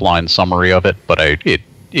the top line summary of it, but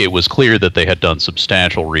it was clear that they had done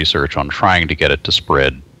substantial research on trying to get it to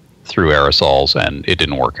spread through aerosols, and it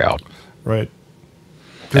didn't work out. Right.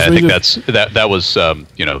 And I think that was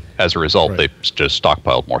as a result, they just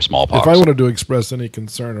stockpiled more smallpox. If I wanted to express any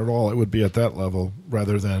concern at all, it would be at that level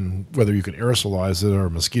rather than whether you could aerosolize it or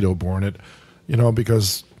mosquito-borne it,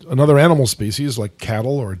 because another animal species like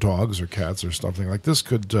cattle or dogs or cats or something like this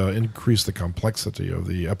could increase the complexity of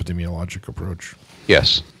the epidemiologic approach.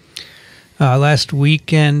 Yes. Last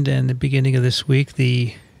weekend and the beginning of this week,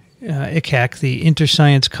 the ICAC, the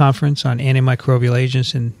Interscience Conference on Antimicrobial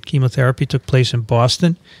Agents and Chemotherapy, took place in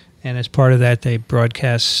Boston. And as part of that, they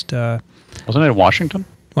broadcast... Wasn't it in Washington?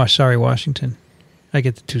 Washington. I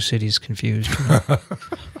get the two cities confused.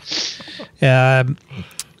 And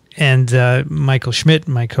Michael Schmidt,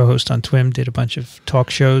 my co-host on TWiV, did a bunch of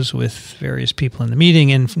talk shows with various people in the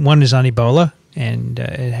meeting. And one is on Ebola. And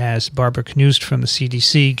it has Barbara Knust from the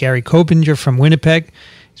CDC, Gary Kobinger from Winnipeg.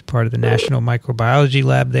 He's He's part of the National Microbiology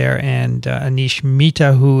Lab there, and Anish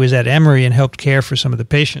Mehta, who is at Emory and helped care for some of the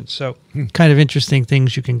patients. So kind of interesting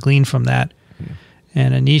things you can glean from that.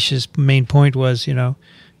 And Anish's main point was,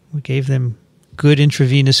 we gave them good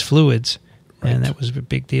intravenous fluids, and that was a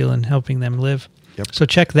big deal in helping them live. Yep. So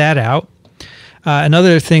check that out.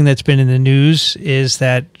 Another thing that's been in the news is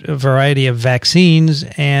that a variety of vaccines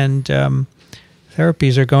and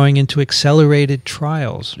therapies are going into accelerated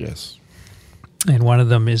trials. Yes. And one of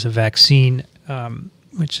them is a vaccine,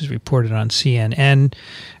 which is reported on CNN,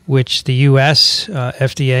 which the U.S.,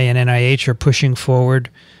 FDA, and NIH are pushing forward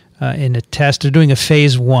in a test. They're doing a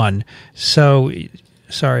phase 1. So,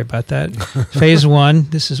 sorry about that. Phase 1.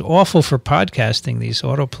 This is awful for podcasting, these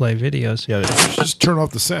autoplay videos. Yeah, just turn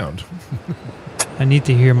off the sound. I need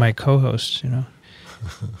to hear my co-hosts,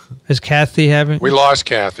 Is Kathy having... We lost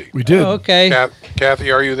Kathy. We did. Oh, okay. Kathy,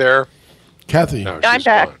 are you there? Kathy. No, I'm she's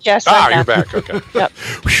back. gone. Yes, I'm you're back. back. Okay. Yep.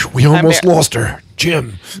 We almost here. lost her.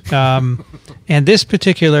 Jim. And this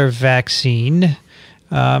particular vaccine,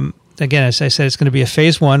 again, as I said, it's going to be a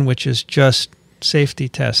phase 1, which is just safety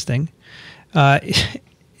testing. The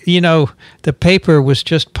paper was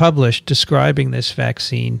just published describing this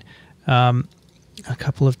vaccine a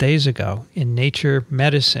couple of days ago in Nature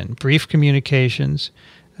Medicine, Brief Communications,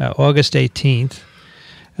 August 18th.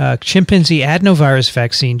 Chimpanzee adenovirus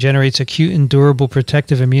vaccine generates acute and durable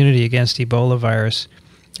protective immunity against Ebola virus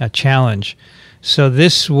challenge. So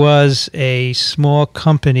this was a small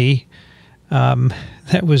company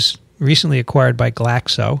that was recently acquired by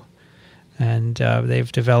Glaxo, and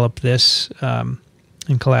they've developed this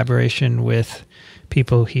in collaboration with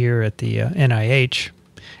people here at the NIH.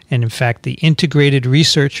 And in fact, the Integrated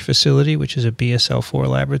Research Facility, which is a BSL-4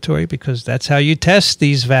 laboratory, because that's how you test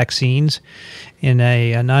these vaccines in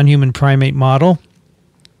a non-human primate model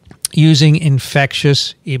using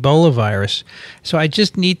infectious Ebola virus. So I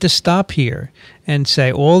just need to stop here and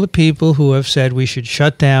say all the people who have said we should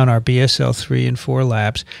shut down our BSL-3 and 4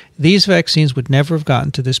 labs, these vaccines would never have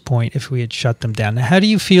gotten to this point if we had shut them down. Now, how do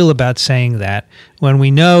you feel about saying that when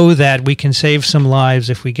we know that we can save some lives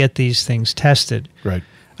if we get these things tested? Right.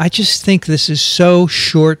 I just think this is so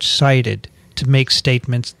short-sighted to make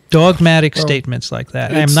statements, dogmatic statements like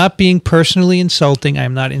that. I'm not being personally insulting.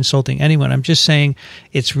 I'm not insulting anyone. I'm just saying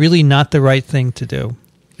it's really not the right thing to do.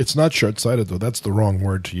 It's not short-sighted, though. That's the wrong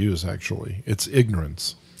word to use, actually. It's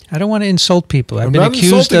ignorance. I don't want to insult people. I've I'm been not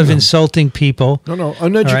accused of them. insulting people. No,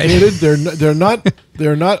 uneducated.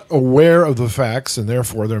 They're not aware of the facts, and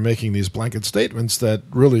therefore they're making these blanket statements that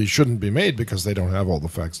really shouldn't be made because they don't have all the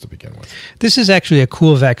facts to begin with. This is actually a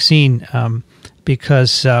cool vaccine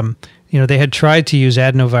because they had tried to use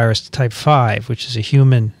adenovirus type 5, which is a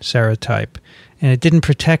human serotype, and it didn't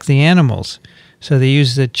protect the animals. So they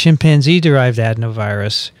used the chimpanzee-derived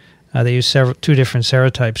adenovirus. They used two different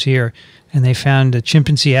serotypes here, and they found the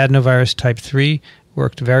chimpanzee adenovirus type 3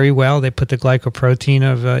 worked very well. They put the glycoprotein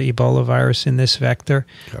of Ebola virus in this vector.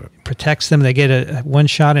 Got it. It protects them. They get a one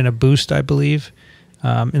shot and a boost, I believe.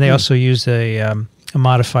 And they also used a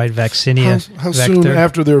modified vaccinia How vector. soon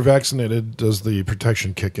after they're vaccinated does the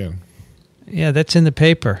protection kick in? Yeah, that's in the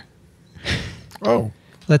paper. Oh,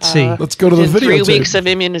 Let's see. let's go to the video. 3 weeks of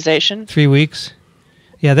immunization. 3 weeks.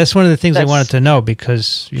 Yeah, that's one of the things I That's- wanted to know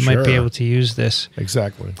because you might be Sure. able to use this.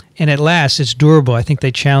 Exactly. And it lasts. It's durable. I think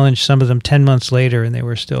they challenged some of them 10 months later, and they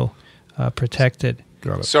were still protected.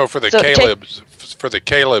 Got it. So for the So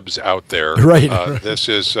Calebs out there, Right. this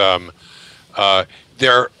is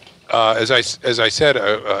there. As I said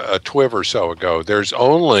a TWiV or so ago, there's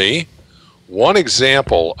only one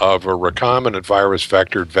example of a recombinant virus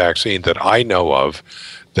vectored vaccine that I know of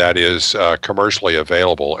that is commercially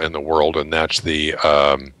available in the world, and that's the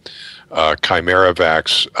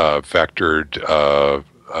Chimeravax vectored.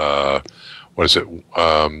 What is it?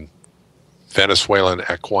 Venezuelan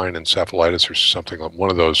equine encephalitis or something like one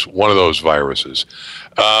of those viruses.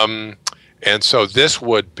 And so this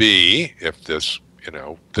would be, if this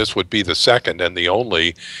would be the second and the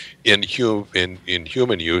only in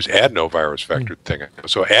human use adenovirus vectored thing.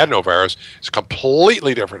 So adenovirus is a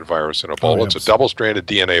completely different virus than Ebola. It's a double-stranded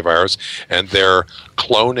DNA virus, and they're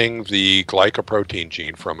cloning the glycoprotein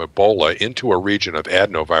gene from Ebola into a region of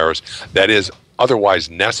adenovirus that is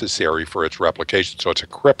otherwise necessary for its replication. So it's a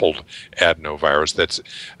crippled adenovirus that's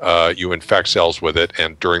you infect cells with it,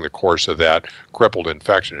 and during the course of that crippled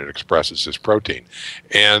infection, it expresses this protein.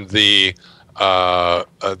 And the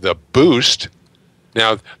boost.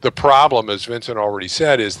 Now, the problem, as Vincent already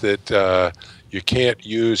said, is that you can't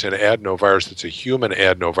use an adenovirus that's a human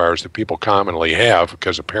adenovirus that people commonly have,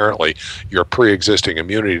 because apparently your pre-existing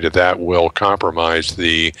immunity to that will compromise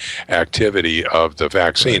the activity of the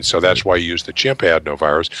vaccine. So that's why you use the chimp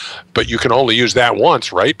adenovirus. But you can only use that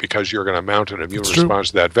once, right? Because you're going to mount an immune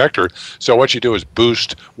response to that vector. So what you do is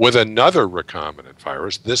boost with another recombinant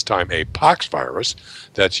virus, this time a pox virus,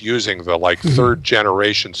 that's using the third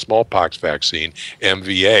generation smallpox vaccine,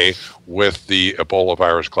 MVA, with the Ebola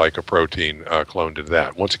virus glycoprotein cloned into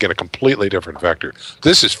that. Once again, a completely different vector.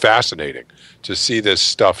 This is fascinating to see this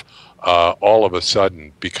stuff all of a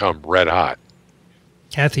sudden become red hot.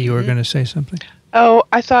 Kathy, you were going to say something? Oh,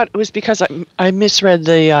 I thought it was because I misread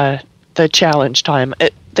the challenge time.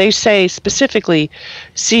 They say specifically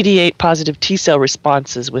CD8 positive T cell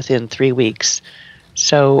responses within 3 weeks.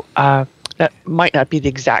 So that might not be the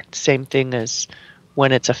exact same thing as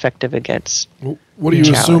when it's effective against. Well, what are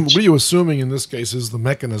you assuming in this case is the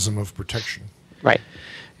mechanism of protection? Right.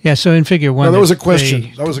 Yeah. So in Figure 1, that was a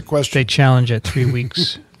question. They challenge at 3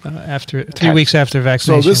 weeks after 3 weeks after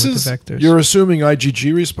vaccination. So this with is the vectors. You're assuming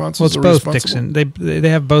IgG responses. Well, it's both, Dickson. They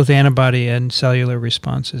have both antibody and cellular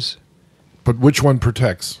responses. But which one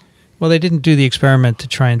protects? Well, they didn't do the experiment to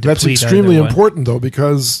try and deplete That's extremely either one. important, though,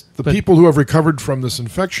 because the people who have recovered from this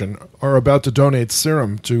infection are about to donate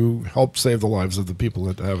serum to help save the lives of the people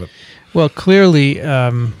that have it. Well, clearly...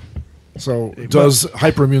 so does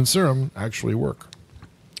hyperimmune serum actually work?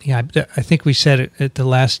 Yeah, I think we said it at the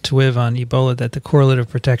last TWiV on Ebola that the correlative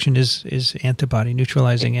protection is antibody,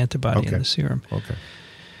 neutralizing antibody in the serum. Okay.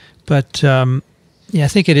 But, I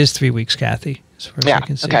think it is 3 weeks, Kathy, as far as I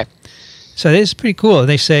can see. Okay. So it is pretty cool.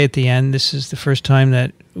 They say at the end, this is the first time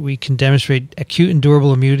that we can demonstrate acute and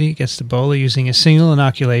durable immunity against Ebola using a single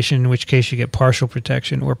inoculation, in which case you get partial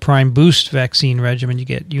protection, or prime boost vaccine regimen, you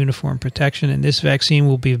get uniform protection. And this vaccine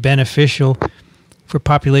will be beneficial for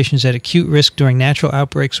populations at acute risk during natural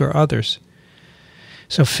outbreaks or others.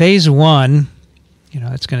 So phase 1,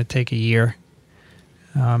 it's going to take a year.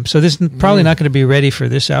 So this is probably not going to be ready for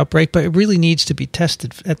this outbreak, but it really needs to be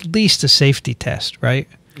tested, at least a safety test, right?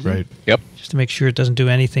 Right. Yep. Just to make sure it doesn't do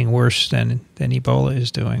anything worse than Ebola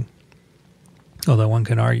is doing. Although one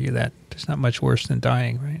can argue that it's not much worse than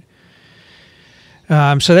dying,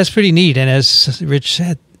 right? So that's pretty neat. And as Rich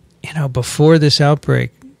said, before this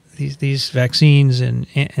outbreak, these vaccines and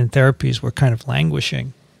therapies were kind of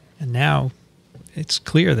languishing, and now it's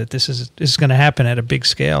clear that this is going to happen at a big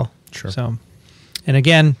scale. Sure. So, and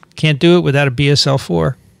again, can't do it without a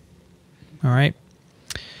BSL-4. All right.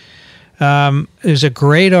 There's a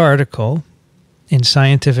great article in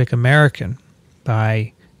Scientific American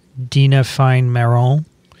by Dina Fine-Maron.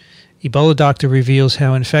 Ebola doctor reveals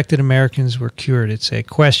how infected Americans were cured. It's a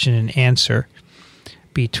question and answer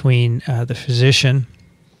between the physician,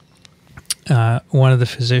 one of the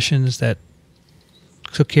physicians that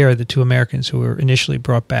took care of the 2 Americans who were initially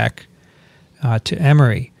brought back to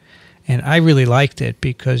Emory. And I really liked it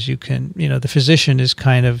because you can, the physician is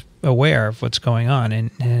kind of aware of what's going on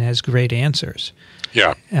and has great answers.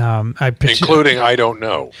 Yeah. Including I don't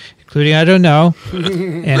know. Including I don't know,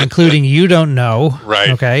 and including you don't know.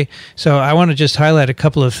 Right. Okay. So I want to just highlight a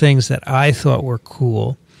couple of things that I thought were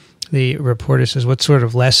cool. The reporter says, what sort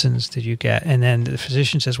of lessons did you get? And then the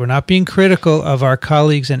physician says, we're not being critical of our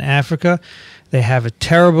colleagues in Africa. They have a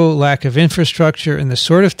terrible lack of infrastructure, and the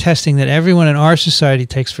sort of testing that everyone in our society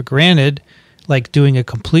takes for granted, like doing a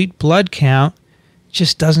complete blood count,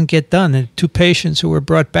 just doesn't get done. The 2 patients who were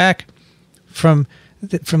brought back from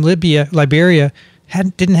Liberia,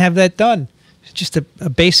 didn't have that done. It's just a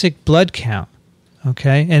basic blood count,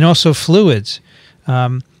 okay? And also fluids.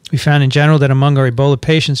 We found in general that among our Ebola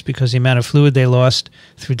patients, because the amount of fluid they lost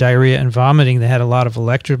through diarrhea and vomiting, they had a lot of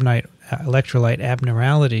electrolyte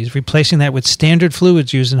abnormalities. Replacing that with standard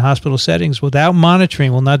fluids used in hospital settings without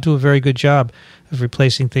monitoring will not do a very good job of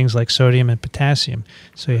replacing things like sodium and potassium.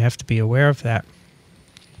 So you have to be aware of that.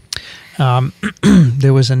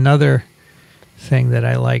 There was another thing that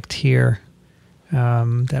I liked here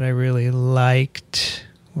that I really liked.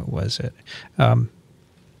 What was it?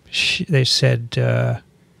 They said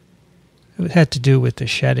it had to do with the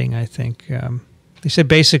shedding, I think. They said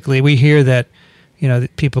basically we hear that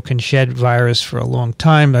that people can shed virus for a long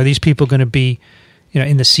time. Are these people going to be,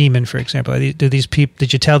 in the semen, for example?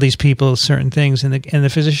 Did you tell these people certain things? And the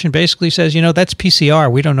physician basically says, that's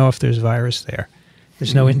PCR. We don't know if there's virus there.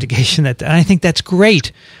 There's no indication that. And I think that's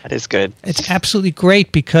great. That is good. It's absolutely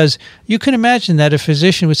great because you can imagine that a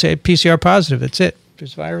physician would say PCR positive. That's it.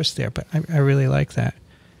 There's virus there. But I really like that.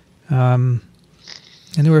 And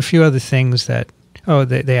there were a few other things that.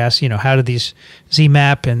 They asked, how do these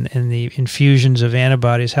ZMAP and the infusions of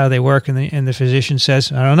antibodies, how they work, and the physician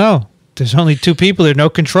says, I don't know. there's only 2 people. There are no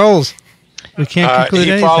controls. We can't conclude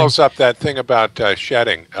anything. He follows up that thing about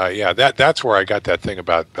shedding. That's where I got that thing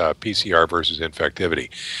about PCR versus infectivity.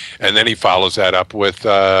 And then he follows that up with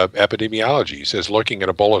epidemiology. He says, looking at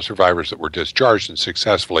Ebola survivors that were discharged and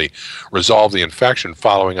successfully resolved the infection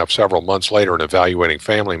following up several months later and evaluating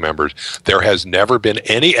family members, there has never been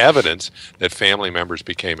any evidence that family members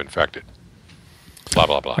became infected. Blah,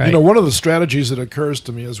 blah, blah. Right. One of the strategies that occurs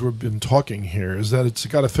to me as we've been talking here is that it's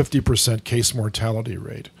got a 50% case mortality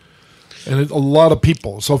rate. And a lot of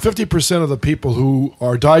people, so 50% of the people who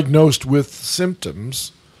are diagnosed with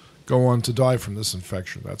symptoms go on to die from this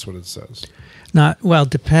infection. That's what it says.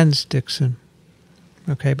 Depends, Dickson.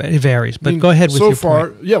 Okay, but it varies. But go ahead with your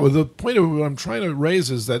point. Yeah, well, the point of what I'm trying to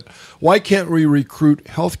raise is that why can't we recruit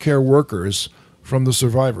healthcare workers from the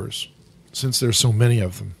survivors, since there's so many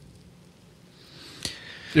of them?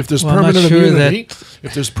 If there's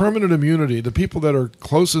permanent immunity, the people that are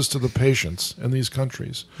closest to the patients in these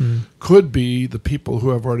countries could be the people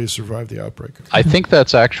who have already survived the outbreak. I think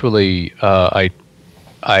that's actually, I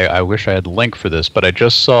wish I had a link for this, but I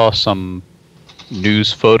just saw some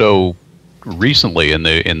news photo recently in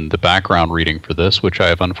the background reading for this, which I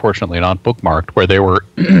have unfortunately not bookmarked, where they were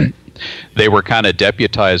they were kind of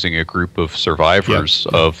deputizing a group of survivors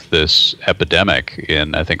of this epidemic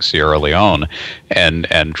in, I think, Sierra Leone, and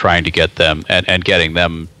trying to get them and getting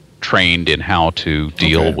them trained in how to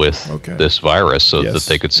deal with this virus so that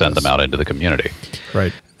they could send them out into the community.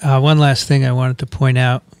 Right. One last thing I wanted to point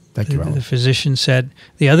out. The physician said,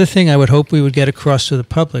 the other thing I would hope we would get across to the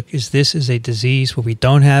public is this is a disease where we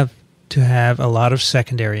don't have to have a lot of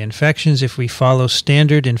secondary infections if we follow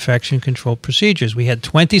standard infection control procedures. We had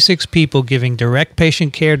 26 people giving direct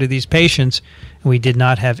patient care to these patients, and we did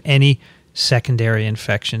not have any secondary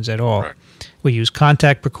infections at all. Right. We use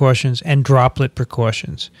contact precautions and droplet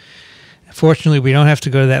precautions. Fortunately, we don't have to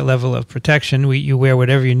go to that level of protection. You wear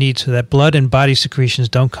whatever you need so that blood and body secretions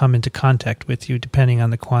don't come into contact with you depending on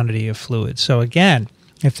the quantity of fluid. So again,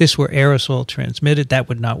 if this were aerosol transmitted, that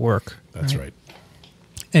would not work. That's right.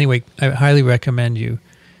 Anyway, I highly recommend you.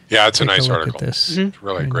 Yeah, it's a nice article. At this. It's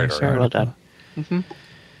really a great article. Well done.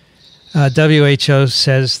 WHO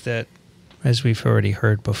says that, as we've already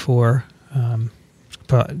heard before,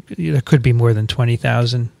 there could be more than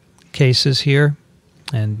 20,000 cases here.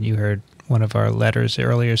 And you heard one of our letters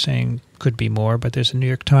earlier saying could be more, but there's a New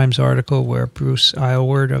York Times article where Bruce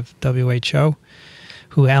Aylward of WHO,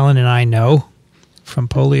 who Alan and I know from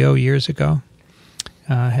polio years ago,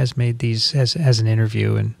 has made these as an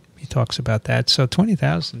interview, and he talks about that. So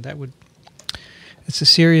 20,000, it's a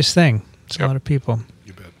serious thing. It's a lot of people.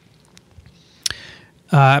 You bet.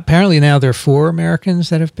 Apparently now there are 4 Americans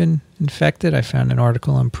that have been infected. I found an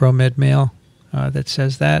article on ProMed Mail that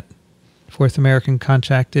says that. 4th American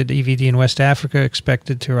contracted EVD in West Africa,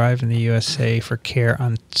 expected to arrive in the USA for care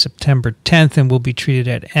on September 10th and will be treated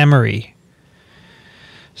at Emory.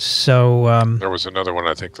 So there was another one.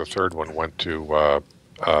 I think the third one went to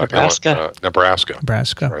Nebraska. Nebraska.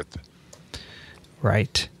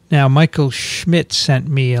 Right. Now, Michael Schmidt sent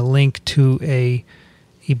me a link to a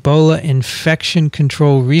Ebola infection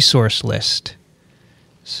control resource list.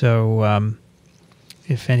 So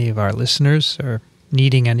if any of our listeners are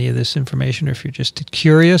needing any of this information, or if you're just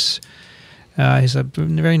curious, there's a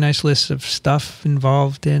very nice list of stuff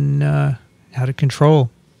involved in how to control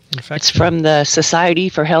infection. It's from the Society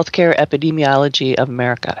for Healthcare Epidemiology of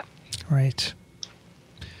America. Right.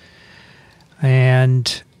 And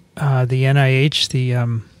the NIH,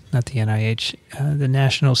 the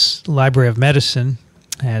National Library of Medicine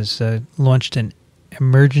has launched an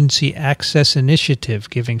emergency access initiative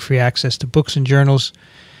giving free access to books and journals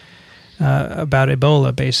about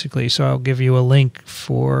Ebola, basically. So I'll give you a link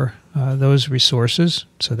for those resources.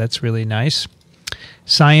 So that's really nice.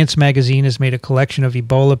 Science Magazine has made a collection of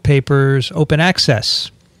Ebola papers, open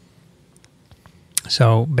access.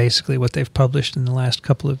 So basically what they've published in the last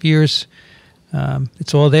couple of years,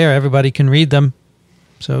 it's all there. Everybody can read them.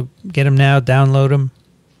 So get them now, download them,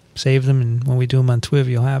 save them, and when we do them on TWiV,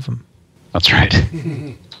 you'll have them. That's right.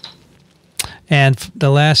 And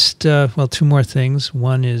the last, 2 more things.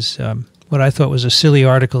 One is what I thought was a silly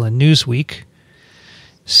article in Newsweek.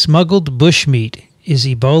 Smuggled bushmeat is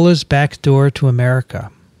Ebola's backdoor to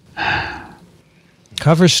America.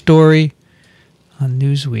 Cover story on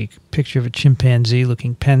Newsweek. Picture of a chimpanzee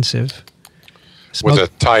looking pensive. With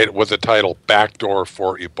the title "Backdoor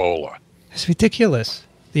for Ebola." It's ridiculous.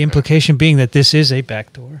 The implication being that this is a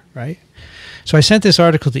backdoor, right? So I sent this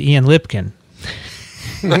article to Ian Lipkin.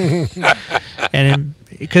 And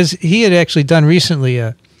because he had actually done recently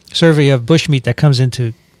a survey of bushmeat that comes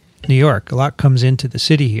into New York. A lot comes into the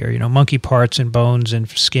city here, monkey parts and bones and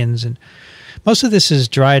skins. And most of this is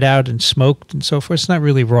dried out and smoked and so forth. It's not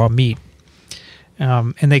really raw meat.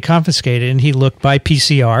 And they confiscated it, and he looked by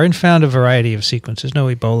PCR and found a variety of sequences, no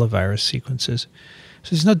Ebola virus sequences.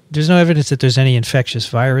 So there's no evidence that there's any infectious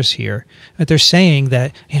virus here. But they're saying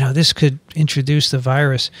that, this could introduce the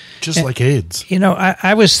virus. Just like AIDS.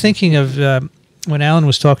 I was thinking of when Alan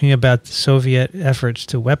was talking about the Soviet efforts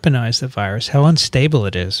to weaponize the virus, how unstable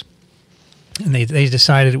it is. And they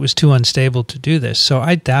decided it was too unstable to do this. So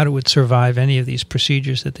I doubt it would survive any of these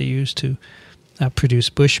procedures that they use to produce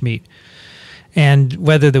bushmeat. And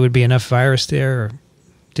whether there would be enough virus there or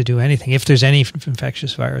to do anything, if there's any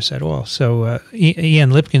infectious virus at all. So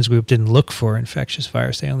Ian Lipkin's group didn't look for infectious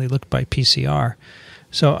virus. They only looked by PCR.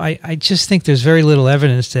 So I just think there's very little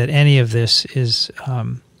evidence that any of this is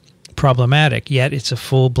problematic, yet it's a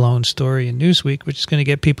full-blown story in Newsweek, which is going to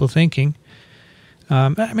get people thinking.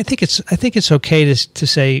 I think it's okay to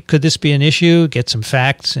say, could this be an issue, get some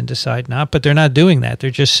facts, and decide not. But they're not doing that. They're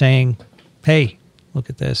just saying, hey, look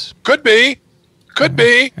at this. Could be.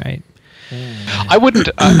 Right.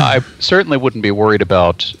 I certainly wouldn't be worried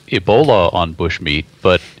about Ebola on bushmeat,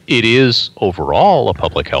 but it is overall a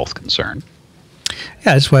public health concern.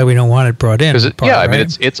 Yeah, that's why we don't want it brought in. I mean,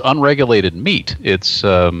 it's unregulated meat. It's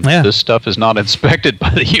This stuff is not inspected by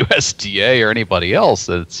the USDA or anybody else.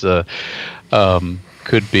 It's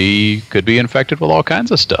could be infected with all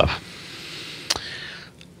kinds of stuff,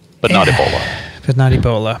 but not Ebola. But not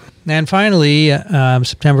Ebola. And finally,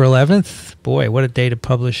 September 11th. Boy, what a day to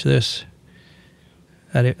publish this.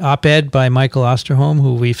 An op-ed by Michael Osterholm,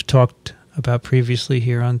 who we've talked about previously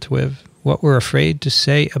here on TWiV. What we're afraid to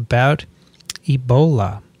say about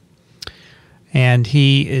Ebola. And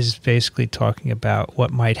he is basically talking about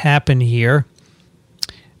what might happen here.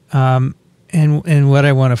 And what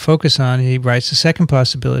I want to focus on, he writes, the second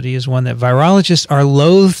possibility is one that virologists are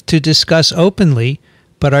loath to discuss openly,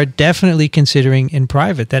 but are definitely considering in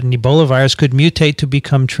private, that an Ebola virus could mutate to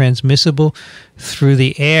become transmissible through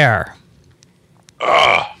the air.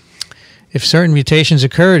 If certain mutations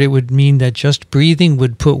occurred, it would mean that just breathing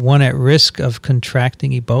would put one at risk of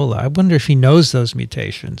contracting Ebola. I wonder if he knows those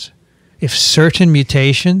mutations. If certain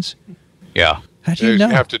mutations? Yeah. How do you know?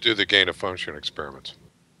 You have to do the gain-of-function experiments.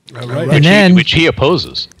 Right. Which he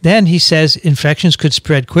opposes. Then he says infections could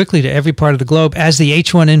spread quickly to every part of the globe, as the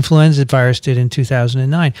H1 influenza virus did in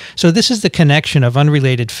 2009. So this is the connection of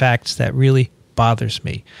unrelated facts that really bothers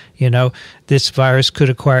me. This virus could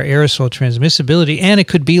acquire aerosol transmissibility, and it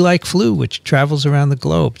could be like flu, which travels around the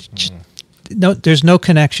globe. There's no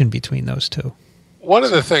connection between those two. One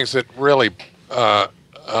of the things that really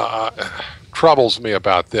troubles me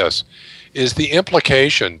about this is the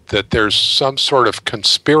implication that there's some sort of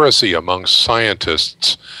conspiracy among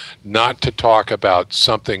scientists not to talk about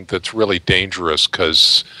something that's really dangerous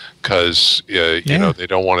because they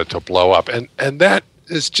don't want it to blow up, and that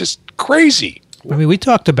is just crazy. I mean, we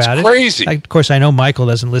talked about it. Crazy. Of course, I know Michael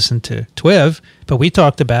doesn't listen to TWiV, but we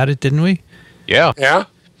talked about it, didn't we? Yeah. Yeah.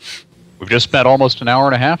 We've just spent almost an hour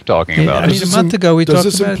and a half talking about it. A month ago we talked about it.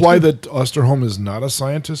 Does this imply that Osterholm is not a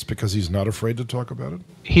scientist because he's not afraid to talk about it?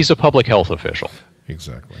 He's a public health official.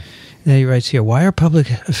 Exactly. Now he writes here, why are public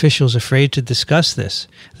officials afraid to discuss this?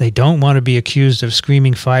 They don't want to be accused of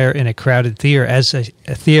screaming fire in a crowded theater,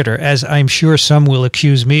 as I'm sure some will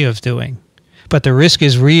accuse me of doing. But the risk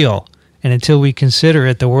is real, and until we consider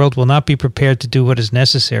it, the world will not be prepared to do what is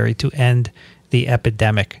necessary to end the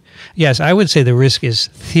epidemic. Yes, I would say the risk is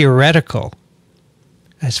theoretical.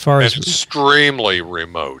 As far as extremely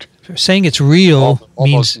remote. Saying it's real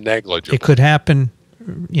almost means negligible. It could happen,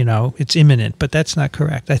 it's imminent, but that's not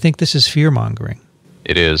correct. I think this is fear-mongering.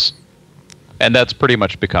 It is. And that's pretty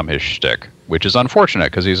much become his shtick, which is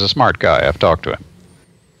unfortunate because he's a smart guy. I've talked to him.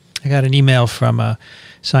 I got an email from a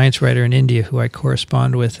science writer in India who I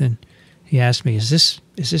correspond with, and he asked me, is this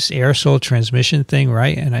aerosol transmission thing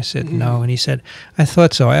right? And I said, no. And he said, I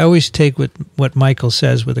thought so. I always take what Michael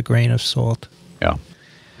says with a grain of salt. Yeah.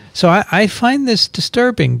 So I find this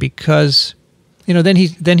disturbing because, then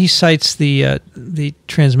he cites the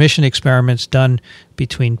transmission experiments done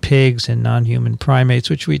between pigs and non-human primates,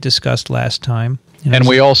 which we discussed last time. And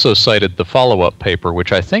we also cited the follow-up paper,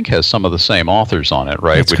 which I think has some of the same authors on it,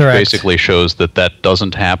 right? That's which correct. Basically shows that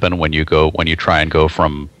doesn't happen when you try and go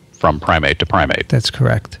from primate to primate. That's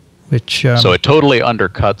correct. Which so it totally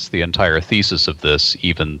undercuts the entire thesis of this,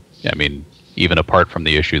 even apart from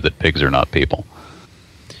the issue that pigs are not people.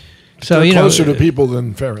 So they're closer to people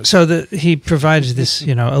than ferrets. So he provides this,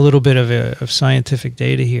 a little bit of scientific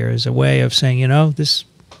data here as a way of saying, this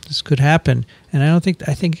could happen, and I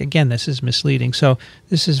think again this is misleading. So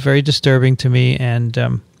this is very disturbing to me,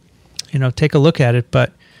 and take a look at it.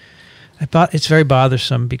 But it's very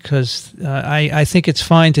bothersome because I think it's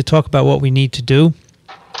fine to talk about what we need to do,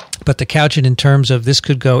 but to couch it in terms of this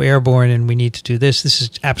could go airborne and we need to do this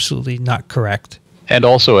is absolutely not correct. And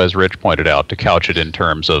also, as Rich pointed out, to couch it in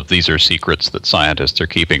terms of these are secrets that scientists are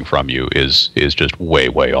keeping from you is just way,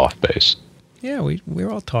 way off base. Yeah, we're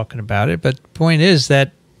all talking about it, but the point is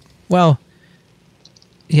that, well,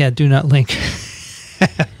 yeah, do not link.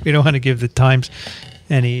 We don't want to give the Times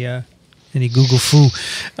any Google foo.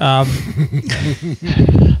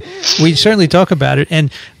 We certainly talk about it,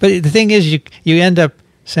 but the thing is, you end up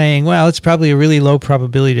saying, well, it's probably a really low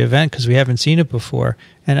probability event because we haven't seen it before.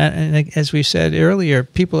 And as we said earlier,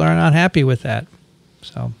 people are not happy with that.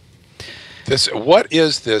 So, what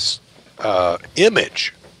is this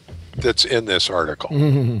image that's in this article?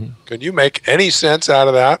 Can you make any sense out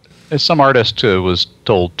of that? Some artist was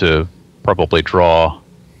told to probably draw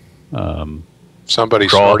somebody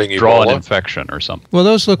starting Ebola? Draw an infection or something. Well,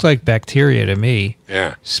 those look like bacteria to me.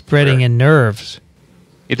 Yeah, spreading in nerves.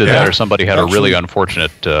 Either that or somebody had a really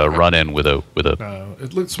unfortunate run-in with a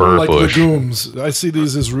it looks more like bush. Legumes. I see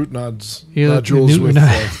these as root nodules with...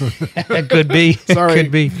 That could be. Sorry. Could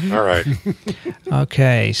be. All right.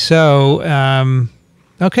 Okay, so,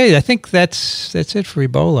 I think that's it for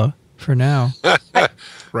Ebola for now.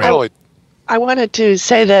 Right. I wanted to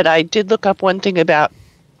say that I did look up one thing about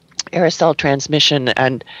aerosol transmission,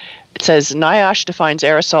 and it says NIOSH defines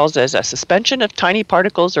aerosols as a suspension of tiny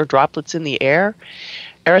particles or droplets in the air.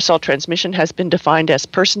 Aerosol transmission has been defined as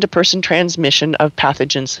person-to-person transmission of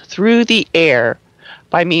pathogens through the air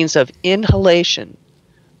by means of inhalation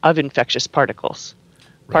of infectious particles.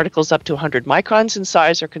 Right. Particles up to 100 microns in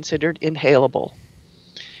size are considered inhalable.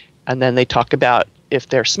 And then they talk about if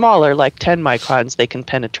they're smaller, like 10 microns, they can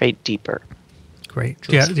penetrate deeper. Great.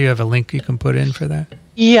 Do you have a link you can put in for that?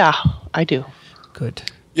 Yeah, I do. Good.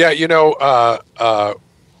 Yeah,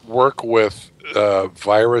 work with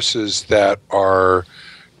viruses that are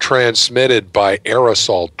transmitted by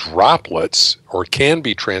aerosol droplets, or can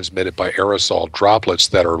be transmitted by aerosol droplets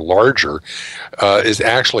that are larger, is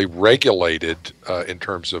actually regulated in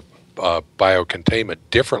terms of biocontainment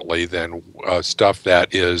differently than stuff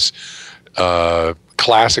that is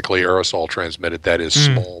classically aerosol transmitted, that is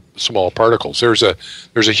small particles. There's a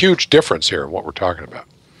huge difference here in what we're talking about.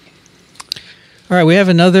 All right, we have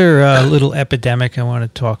another little epidemic I want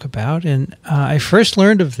to talk about, and I first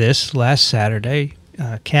learned of this last Saturday.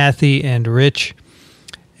 Kathy and Rich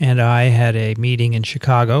and I had a meeting in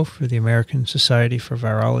Chicago for the American Society for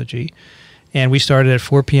Virology, and we started at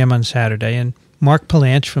 4 p.m. on Saturday, and Mark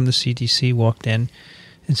Palanch from the CDC walked in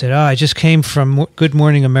and said, I just came from Good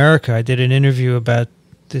Morning America. I did an interview about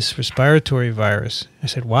this respiratory virus. I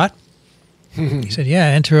said, what? He said,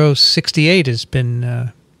 yeah, Entero 68 has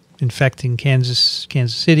been infecting Kansas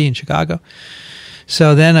City and Chicago.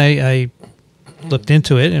 So then I looked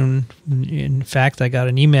into it, and in fact, I got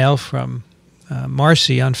an email from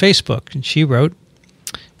Marcy on Facebook, and she wrote,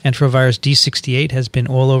 Enterovirus D68 has been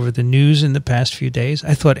all over the news in the past few days.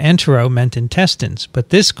 I thought entero meant intestines, but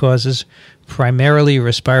this causes primarily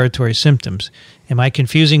respiratory symptoms. Am I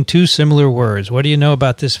confusing two similar words? What do you know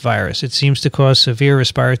about this virus? It seems to cause severe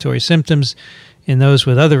respiratory symptoms in those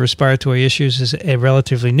with other respiratory issues. Is it a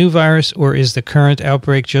relatively new virus, or is the current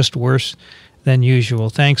outbreak just worse than usual?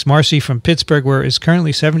 Thanks, Marcy from Pittsburgh, where it is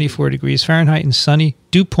currently 74 degrees Fahrenheit and sunny,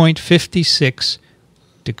 dew point 56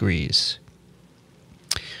 degrees.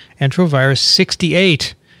 Enterovirus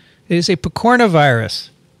 68. It is a picornavirus.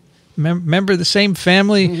 Remember the same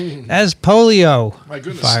family as polio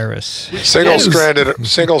virus.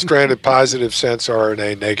 Single-stranded positive sense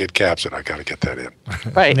RNA naked capsid. I got to get that in.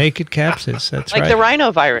 Right. Naked capsids, that's like right. Like the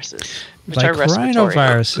rhinoviruses, which are respiratory.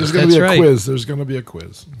 Rhinoviruses, There's going to be a quiz. There's going to be a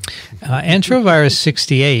quiz. Enterovirus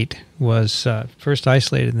 68 was first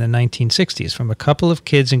isolated in the 1960s from a couple of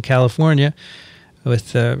kids in California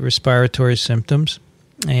with respiratory symptoms.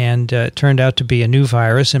 And it turned out to be a new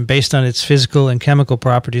virus, and based on its physical and chemical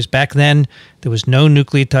properties, back then there was no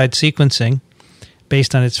nucleotide sequencing.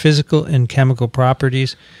 Based on its physical and chemical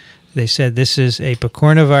properties, they said this is a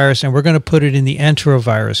picornavirus, and we're going to put it in the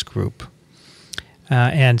enterovirus group.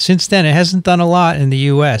 And since then, it hasn't done a lot in the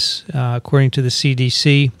U.S. According to the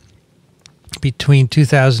CDC, between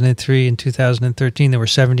 2003 and 2013, there were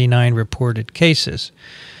 79 reported cases.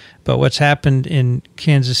 But what's happened in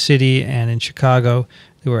Kansas City and in Chicago,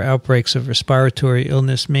 there were outbreaks of respiratory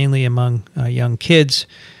illness, mainly among young kids.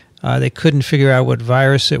 They couldn't figure out what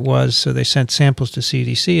virus it was, so they sent samples to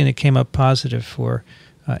CDC, and it came up positive for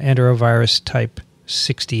enterovirus type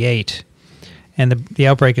 68. And the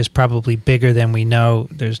outbreak is probably bigger than we know.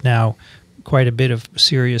 There's now quite a bit of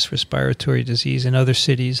serious respiratory disease in other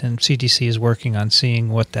cities, and CDC is working on seeing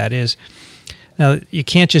what that is. Now, you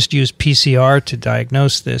can't just use PCR to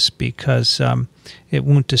diagnose this because it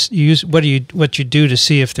won't use what you do to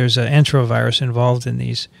see if there's an enterovirus involved in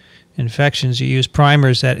these infections. You use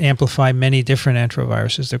primers that amplify many different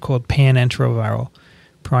enteroviruses. They're called pan-enteroviral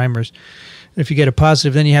primers. If you get a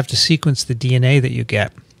positive, then you have to sequence the DNA that you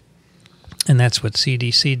get. And that's what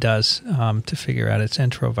CDC does to figure out it's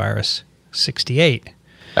enterovirus 68.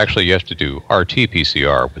 Actually, you have to do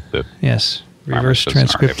RT-PCR with the... Yes, reverse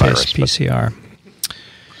transcriptase PCR.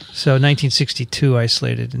 So 1962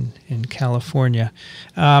 isolated in California.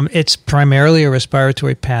 It's primarily a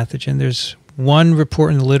respiratory pathogen. There's one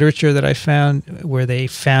report in the literature that I found where they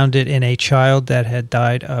found it in a child that had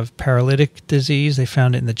died of paralytic disease. They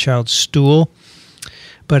found it in the child's stool,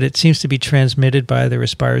 but it seems to be transmitted by the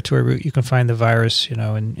respiratory route. You can find the virus,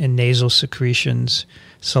 in nasal secretions,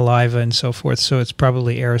 saliva, and so forth. So it's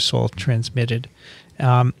probably aerosol transmitted,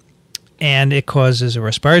 and it causes a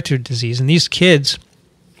respiratory disease. And these kids,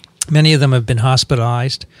 many of them have been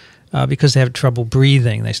hospitalized because they have trouble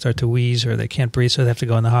breathing. They start to wheeze or they can't breathe, so they have to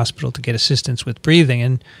go in the hospital to get assistance with breathing.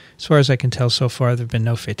 And as far as I can tell so far, there have been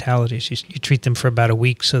no fatalities. You treat them for about a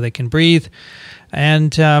week so they can breathe,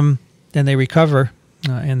 and then they recover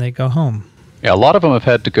and they go home. Yeah, a lot of them have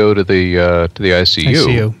had to go to the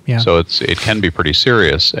ICU. Yeah. So it can be pretty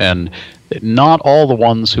serious. And not all the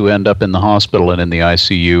ones who end up in the hospital and in the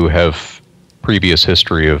ICU have previous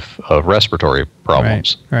history of respiratory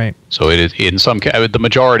problems. Right. So it is, in some cases, the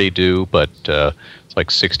majority do, but it's like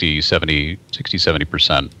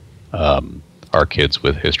 70% are kids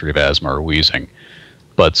with history of asthma or wheezing.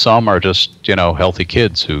 But some are just, healthy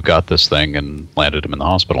kids who got this thing and landed them in the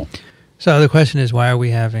hospital. So the question is, why are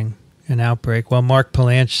we having an outbreak? Well, Mark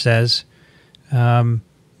Palanch says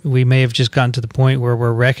we may have just gotten to the point where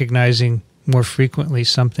we're recognizing more frequently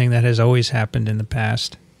something that has always happened in the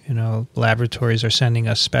past. Laboratories are sending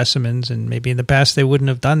us specimens, and maybe in the past they wouldn't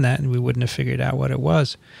have done that, and we wouldn't have figured out what it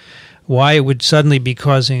was. Why it would suddenly be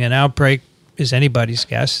causing an outbreak is anybody's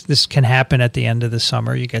guess. This can happen at the end of the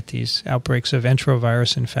summer. You get these outbreaks of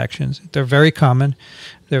enterovirus infections. They're very common.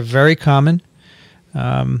 So,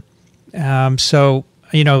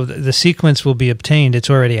 the sequence will be obtained. It's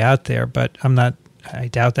already out there, but I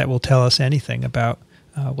doubt that will tell us anything about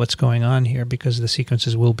what's going on here, because the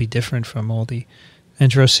sequences will be different from all the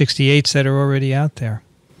Entero 68s that are already out there.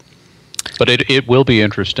 But it will be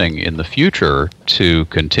interesting in the future to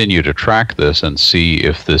continue to track this and see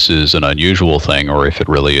if this is an unusual thing or if it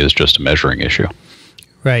really is just a measuring issue.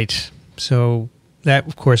 Right. So that,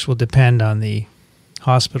 of course, will depend on the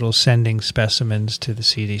hospital sending specimens to the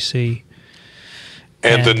CDC.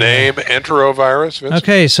 And the name enterovirus, Vincent?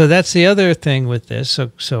 Okay, so that's the other thing with this.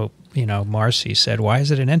 So Marcy said, why is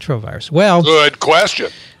it an enterovirus? Well, good question.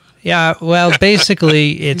 Yeah, well,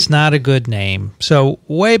 basically, it's not a good name. So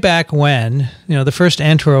way back when, the first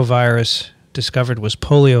enterovirus discovered was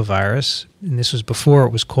poliovirus, and this was before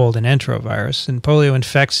it was called an enterovirus. And polio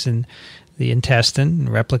infects in the intestine and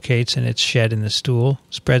replicates in its shed in the stool,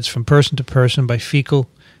 spreads from person to person by fecal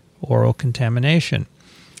oral contamination.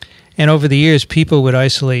 And over the years, people would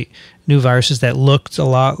isolate new viruses that looked a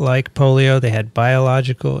lot like polio. They had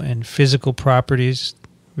biological and physical properties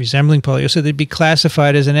resembling polio, so they'd be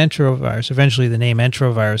classified as an enterovirus. Eventually, the name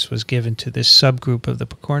enterovirus was given to this subgroup of the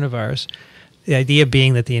picornavirus, the idea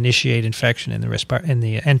being that they initiate infection in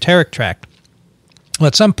the enteric tract. Well,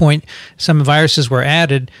 at some point, some viruses were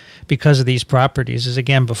added because of these properties, as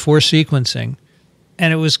again, before sequencing,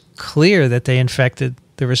 and it was clear that they infected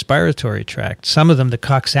the respiratory tract. Some of them, the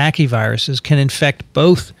Coxsackie viruses, can infect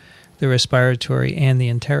both the respiratory and the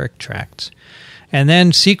enteric tracts. And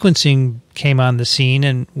then sequencing came on the scene,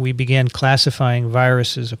 and we began classifying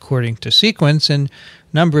viruses according to sequence. And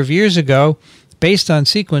a number of years ago, based on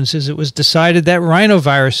sequences, it was decided that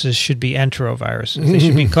rhinoviruses should be enteroviruses. They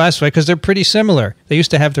should be classified because they're pretty similar. They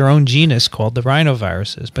used to have their own genus called the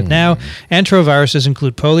rhinoviruses. But now enteroviruses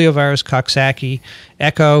include poliovirus, Coxsackie,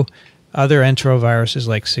 Echo, other enteroviruses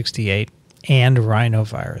like 68, and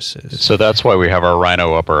rhinoviruses. So that's why we have our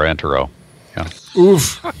rhino up our entero. Yeah.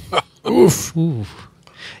 Oof. Oof. Oof.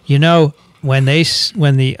 When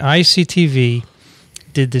the ICTV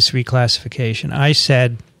did this reclassification, I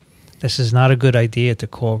said, this is not a good idea to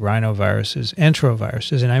call rhinoviruses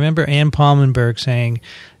enteroviruses. And I remember Ann Palmenberg saying,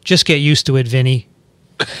 just get used to it, Vinny.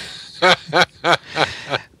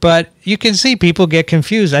 But you can see people get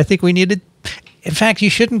confused. I think we needed... In fact, you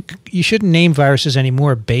shouldn't name viruses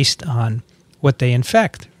anymore based on what they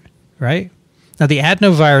infect, right? Now, the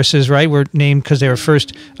adenoviruses, right, were named because they were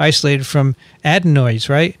first isolated from adenoids,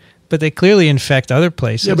 right? but they clearly infect other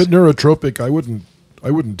places. Yeah, but neurotropic, I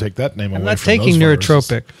wouldn't take that name away I'm not from taking those viruses.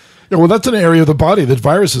 neurotropic. Yeah, well, that's an area of the body that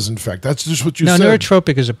viruses infect. That's just what you said. No,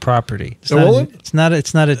 neurotropic is a property. It's not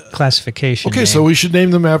a classification. Okay, name. so we should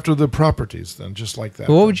name them after the properties then, just like that.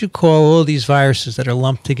 Well, what would you call all these viruses that are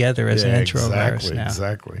lumped together as an enterovirus now?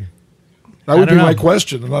 Exactly. That would be my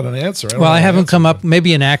question, not an answer. I haven't come up.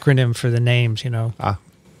 Maybe an acronym for the names.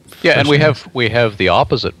 Yeah, and we have the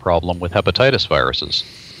opposite problem with hepatitis viruses.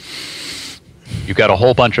 You've got a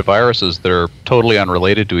whole bunch of viruses that are totally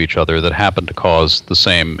unrelated to each other that happen to cause the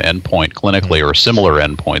same endpoint clinically or similar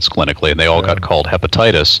endpoints clinically, and they all got called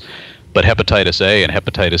hepatitis. But hepatitis A and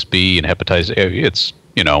hepatitis B and hepatitis A, it's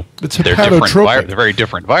they're different. They're very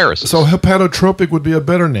different viruses. So hepatotropic would be a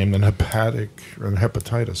better name than hepatic or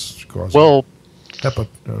hepatitis cause. Well,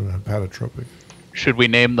 hepatotropic. Should we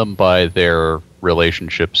name them by their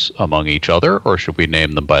relationships among each other, or should we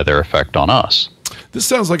name them by their effect on us? This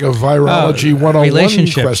sounds like a virology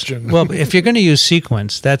 101 question. Well, if you're going to use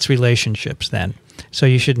sequence, that's relationships then. So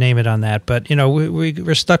you should name it on that. But,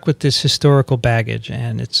 we're stuck with this historical baggage,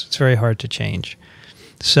 and it's very hard to change.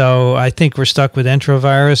 So I think we're stuck with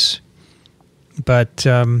enterovirus. But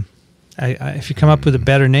if you come up with a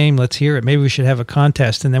better name, let's hear it. Maybe we should have a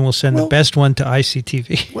contest, and then we'll send the best one to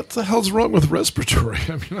ICTV. What the hell's wrong with respiratory?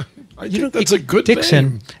 I mean, I think that's a good Dickson,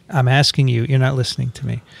 name. I'm asking you. You're not listening to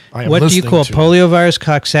me. I am what do you call listening to poliovirus,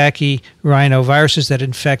 Coxsackie, rhino viruses that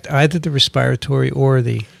infect either the respiratory or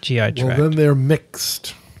the GI tract? Well, then they're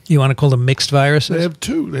mixed. You want to call them mixed viruses? They have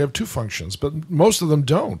two functions, but most of them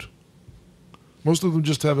don't. Most of them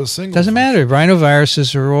just have a single. Doesn't matter.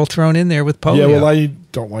 Rhinoviruses are all thrown in there with polio. Yeah, well, I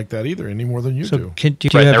don't like that either any more than you do.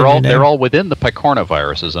 They're all within the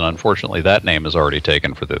picornaviruses, and unfortunately, that name is already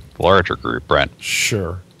taken for the larger group, Brent.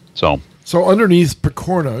 Sure. So underneath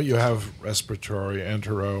picorna, you have respiratory,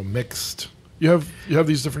 entero, mixed. You have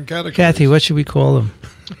these different categories. Kathy, what should we call them?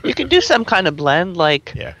 You could do some kind of blend,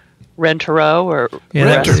 like Rentero or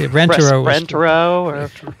Rentero or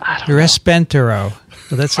Respentero.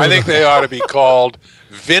 Well, I think they ought to be called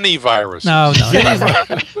Vinny viruses. No,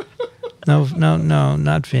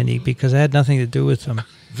 not Vinny, because it had nothing to do with them.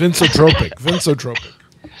 Vinsotropic.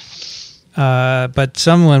 But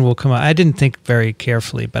someone will come up. I didn't think very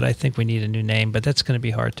carefully, but I think we need a new name, but that's going to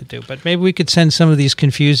be hard to do. But maybe we could send some of these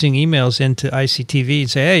confusing emails into ICTV and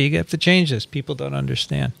say, hey, you have to change this. People don't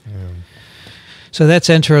understand. Yeah. So that's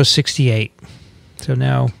Entero 68. So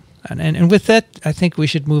now, and with that, I think we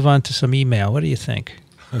should move on to some email. What do you think?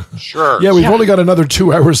 Sure. Yeah, we've only got another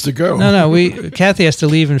 2 hours to go. No, Kathy has to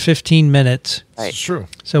leave in 15 minutes. Right. It's true.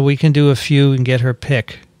 So we can do a few and get her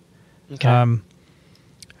pick. Okay. All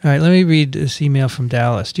right, let me read this email from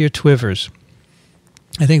Dallas. Dear TWiVers,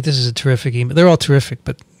 I think this is a terrific email. They're all terrific,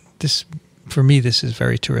 but for me, this is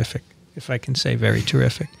very terrific, if I can say very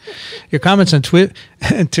terrific. Your comments on TWiV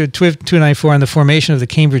 294 on the formation of the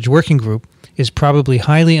Cambridge Working Group is probably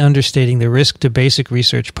highly understating the risk to basic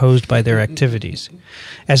research posed by their activities.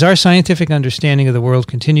 As our scientific understanding of the world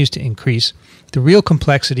continues to increase, the real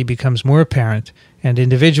complexity becomes more apparent, and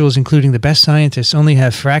individuals, including the best scientists, only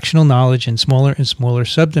have fractional knowledge in smaller and smaller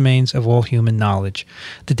subdomains of all human knowledge.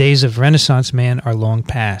 The days of Renaissance man are long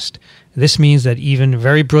past. This means that even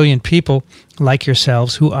very brilliant people, like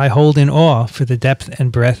yourselves, who I hold in awe for the depth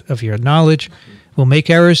and breadth of your knowledge, will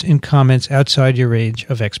make errors in comments outside your range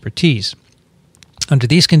of expertise. Under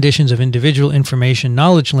these conditions of individual information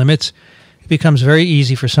knowledge limits, it becomes very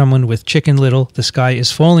easy for someone with Chicken Little, the sky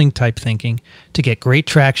is falling type thinking to get great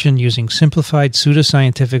traction using simplified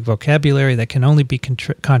pseudoscientific vocabulary that can only be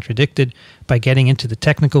contradicted by getting into the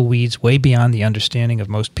technical weeds way beyond the understanding of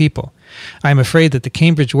most people. I am afraid that the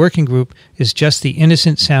Cambridge Working Group is just the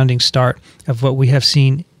innocent-sounding start of what we have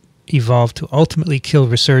seen evolve to ultimately kill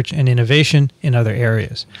research and innovation in other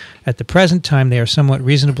areas. At the present time, they are somewhat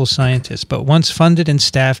reasonable scientists, but once funded and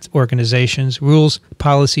staffed organizations, rules,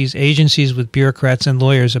 policies, agencies with bureaucrats and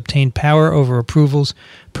lawyers obtain power over approvals,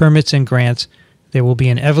 permits, and grants, there will be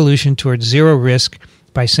an evolution towards zero risk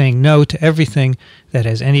by saying no to everything that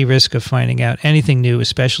has any risk of finding out anything new,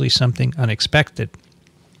 especially something unexpected.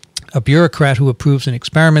 A bureaucrat who approves an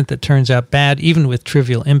experiment that turns out bad, even with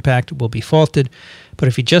trivial impact, will be faulted. But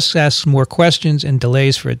if he just asks more questions and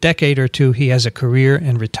delays for a decade or two, he has a career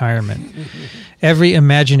and retirement. Every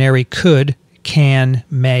imaginary could, can,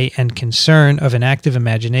 may, and concern of an active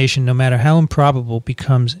imagination, no matter how improbable,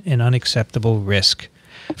 becomes an unacceptable risk.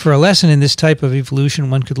 For a lesson in this type of evolution,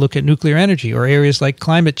 one could look at nuclear energy or areas like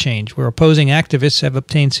climate change, where opposing activists have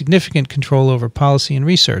obtained significant control over policy and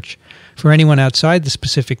research. For anyone outside the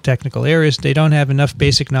specific technical areas, they don't have enough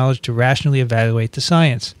basic knowledge to rationally evaluate the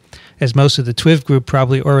science. As most of the TWiV group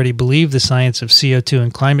probably already believe the science of CO2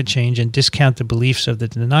 and climate change and discount the beliefs of the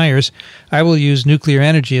deniers, I will use nuclear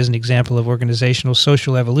energy as an example of organizational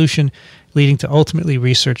social evolution, leading to ultimately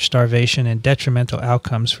research starvation and detrimental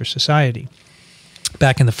outcomes for society.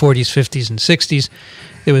 Back in the 40s, 50s, and 60s,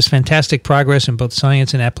 there was fantastic progress in both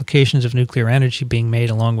science and applications of nuclear energy being made,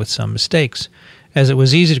 along with some mistakes. As it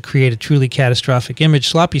was easy to create a truly catastrophic image,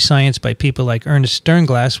 sloppy science by people like Ernest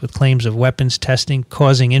Sternglass with claims of weapons testing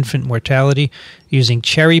causing infant mortality, using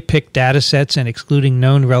cherry-picked data sets and excluding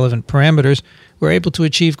known relevant parameters, were able to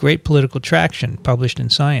achieve great political traction, published in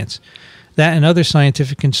Science. That and other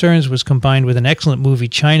scientific concerns was combined with an excellent movie,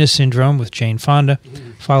 China Syndrome, with Jane Fonda,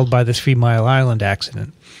 followed by the 3 Mile Island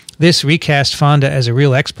accident. This recast Fonda as a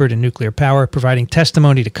real expert in nuclear power, providing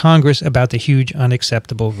testimony to Congress about the huge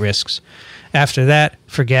unacceptable risks. After that,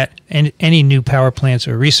 forget any new power plants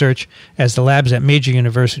or research, as the labs at major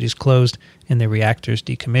universities closed and the reactors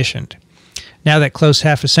decommissioned. Now that close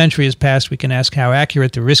half a century has passed, we can ask how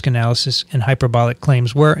accurate the risk analysis and hyperbolic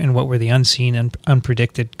claims were and what were the unseen and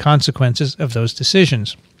unpredicted consequences of those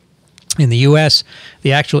decisions. In the U.S.,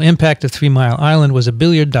 the actual impact of 3 Mile Island was a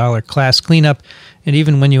billion-dollar class cleanup, and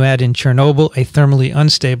even when you add in Chernobyl, a thermally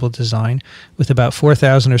unstable design, with about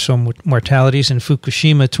 4,000 or so mortalities, and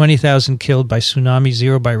Fukushima, 20,000 killed by tsunami,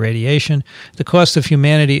 0 by radiation, the cost of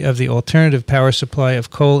humanity of the alternative power supply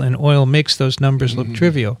of coal and oil makes those numbers look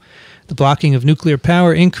trivial. The blocking of nuclear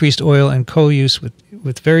power increased oil and coal use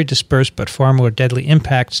with very dispersed but far more deadly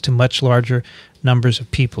impacts to much larger numbers of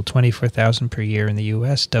people, 24,000 per year in the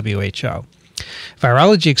U.S., WHO.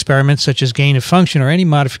 Virology experiments such as gain of function or any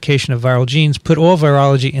modification of viral genes put all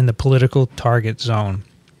virology in the political target zone.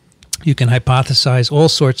 You can hypothesize all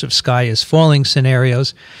sorts of sky is falling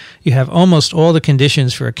scenarios. You have almost all the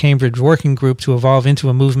conditions for a Cambridge working group to evolve into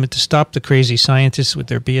a movement to stop the crazy scientists with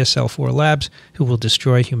their BSL-4 labs who will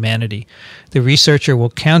destroy humanity. The researcher will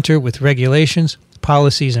counter with regulations,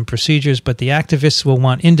 policies, and procedures, but the activists will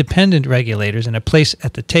want independent regulators and a place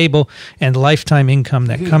at the table and lifetime income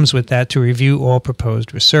that comes with that to review all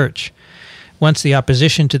proposed research. Once the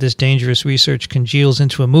opposition to this dangerous research congeals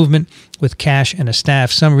into a movement with cash and a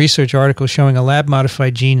staff, some research article showing a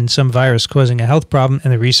lab-modified gene in some virus causing a health problem,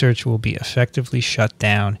 and the research will be effectively shut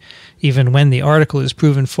down. Even when the article is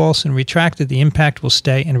proven false and retracted, the impact will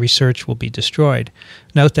stay and research will be destroyed.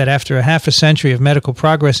 Note that after a half a century of medical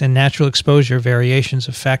progress and natural exposure variations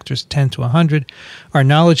of factors 10 to 100, our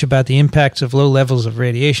knowledge about the impacts of low levels of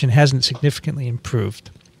radiation hasn't significantly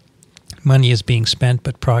improved. Money is being spent,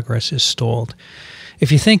 but progress is stalled.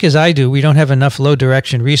 If you think, as I do, we don't have enough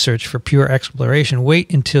low-direction research for pure exploration,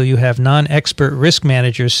 wait until you have non-expert risk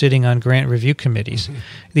managers sitting on grant review committees.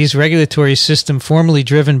 These regulatory systems, formerly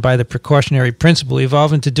driven by the precautionary principle,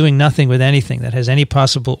 evolve into doing nothing with anything that has any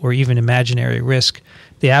possible or even imaginary risk.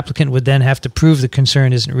 The applicant would then have to prove the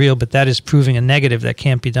concern isn't real, but that is proving a negative that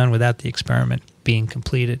can't be done without the experiment being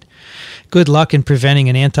completed. Good luck in preventing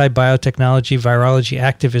an anti-biotechnology virology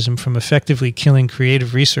activism from effectively killing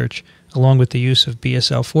creative research, along with the use of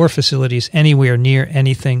BSL-4 facilities anywhere near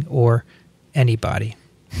anything or anybody.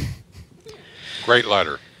 Great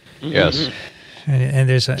letter. Yes. And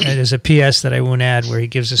there's a PS that I won't add where he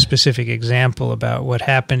gives a specific example about what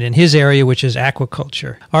happened in his area, which is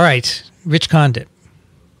aquaculture. All right, Rich Condit.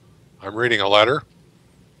 I'm reading a letter.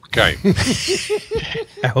 Okay.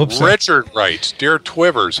 I hope so. Richard writes, "Dear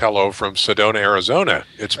TWiVers, hello from Sedona, Arizona.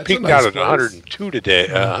 It's peaked out at 102 today,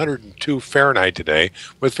 102 Fahrenheit today,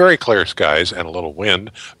 with very clear skies and a little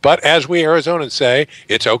wind. But as we Arizonans say,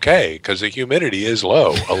 it's okay because the humidity is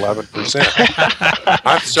low, 11%.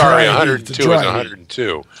 I'm sorry, 102 is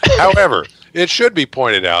 102. However, it should be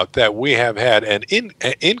pointed out that we have had an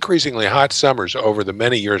increasingly hot summers over the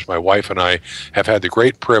many years my wife and I have had the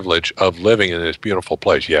great privilege of living in this beautiful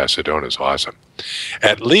place. Yeah, Sedona is awesome.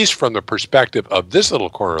 At least from the perspective of this little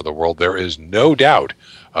corner of the world, there is no doubt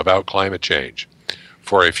about climate change.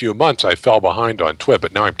 For a few months, I fell behind on TWiV,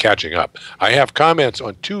 but now I'm catching up. I have comments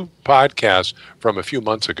on 2 podcasts from a few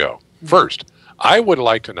months ago. First, I would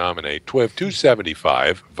like to nominate TWiV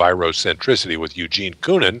 275, Virocentricity with Eugene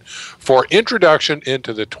Koonin, for introduction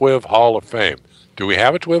into the TWiV Hall of Fame. Do we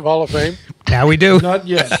have a TWiV Hall of Fame? Now we do. Not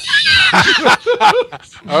yet.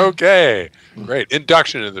 Okay, great.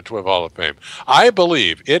 Induction in the TWiV Hall of Fame. I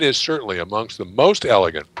believe it is certainly amongst the most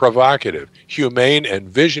elegant, provocative, humane, and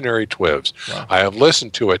visionary TWiVs. Wow. I have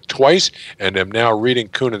listened to it twice and am now reading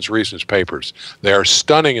Koonin's recent papers. They are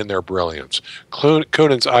stunning in their brilliance.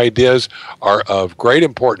 Koonin's ideas are of great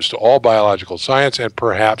importance to all biological science and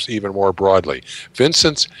perhaps even more broadly.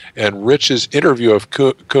 Vincent's and Rich's interview of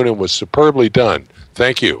Koonin was superbly done.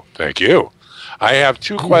 Thank you. Thank you. I have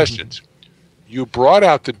 2 questions. You brought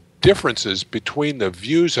out the differences between the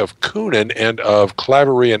views of Koonin and of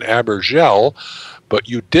Claverie and Abergel, but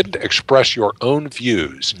you didn't express your own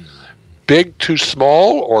views. Big to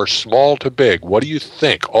small or small to big? What do you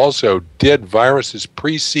think? Also, did viruses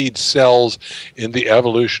precede cells in the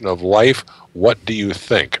evolution of life? What do you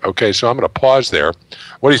think? Okay, so I'm going to pause there.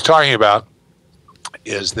 What he's talking about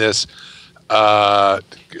is this,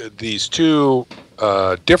 these two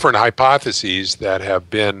different hypotheses that have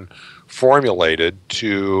been formulated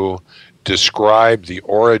to describe the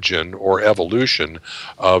origin or evolution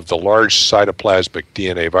of the large cytoplasmic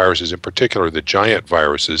DNA viruses, in particular the giant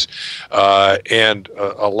viruses. And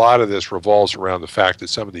a lot of this revolves around the fact that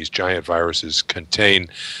some of these giant viruses contain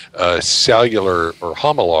cellular or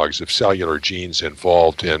homologs of cellular genes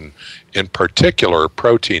involved in particular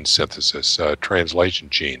protein synthesis, translation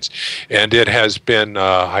genes. And it has been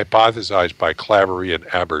hypothesized by Claverie and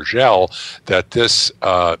Abergel that this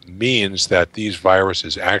means that these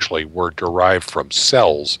viruses actually were derived from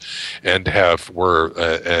cells and have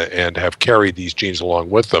carried these genes along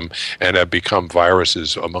with them and have become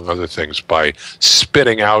viruses, among other things, by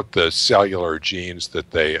spitting out the cellular genes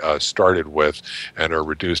that they started with and are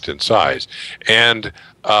reduced in size. And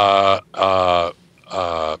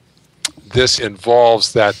this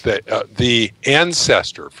involves that the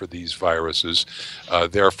ancestor for these viruses,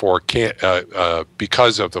 therefore, can't,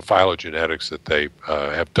 because of the phylogenetics that they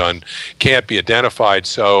have done, can't be identified.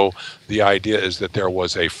 So the idea is that there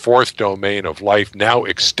was a fourth domain of life now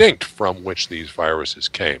extinct from which these viruses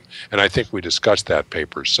came. And I think we discussed that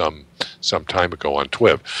paper some time ago on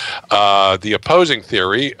TWiV. The opposing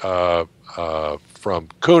theory from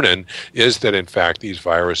Koonin is that, in fact, these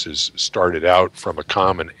viruses started out from a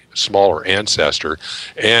common smaller ancestor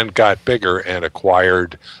and got bigger and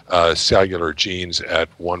acquired cellular genes at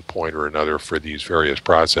one point or another for these various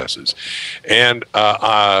processes. And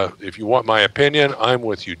if you want my opinion, I'm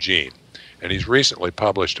with Eugene. And he's recently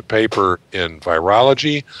published a paper in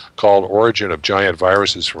Virology called Origin of Giant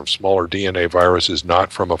Viruses from Smaller DNA Viruses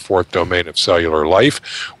Not from a Fourth Domain of Cellular Life,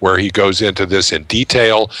 where he goes into this in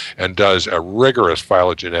detail and does a rigorous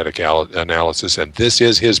phylogenetic analysis, and this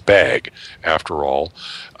is his bag, after all,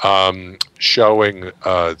 showing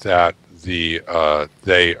that they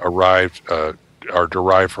are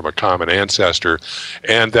derived from a common ancestor,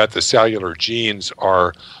 and that the cellular genes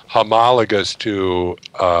are homologous to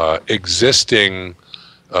existing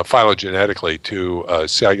phylogenetically to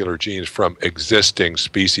cellular genes from existing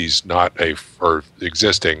species,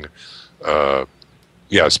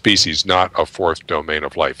 species not a fourth domain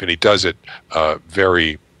of life. And he does it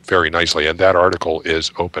very, very nicely. And that article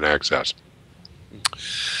is open access.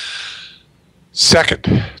 Second,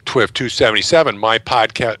 TWiV 277, my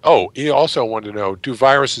podcast. Oh, he also wanted to know, do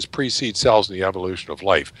viruses precede cells in the evolution of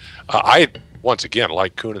life? I, once again,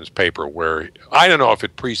 like Koonin's paper, where I don't know if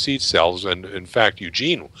it precedes cells, and in fact,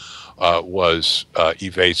 Eugene was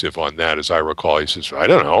evasive on that, as I recall. He says, I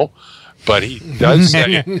don't know. But he does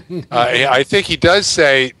say, I think he does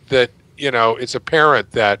say that, it's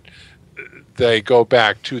apparent that they go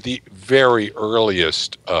back to the very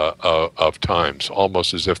earliest of times,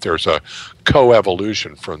 almost as if there's a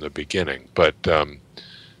coevolution from the beginning. But,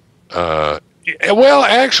 well,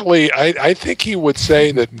 actually, I think he would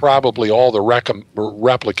say that probably all the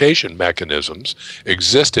replication mechanisms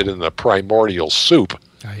existed in the primordial soup.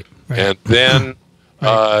 Right. And then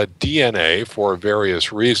DNA, for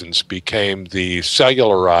various reasons, became the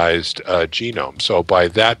cellularized genome. So by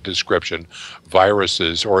that description,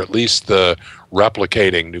 viruses, or at least the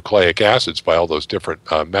replicating nucleic acids by all those different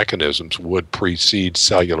mechanisms, would precede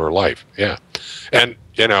cellular life. Yeah. And,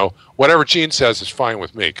 whatever Gene says is fine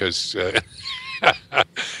with me, because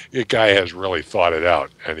the guy has really thought it out,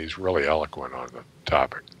 and he's really eloquent on the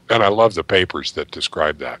topic. And I love the papers that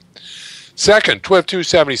describe that. Second, TWiV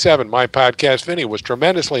 277, my podcast, Vinny, was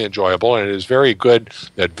tremendously enjoyable, and it is very good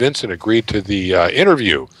that Vincent agreed to the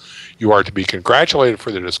interview. You are to be congratulated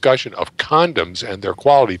for the discussion of condoms and their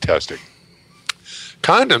quality testing.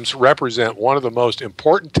 Condoms represent one of the most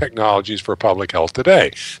important technologies for public health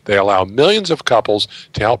today. They allow millions of couples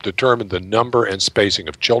to help determine the number and spacing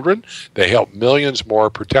of children. They help millions more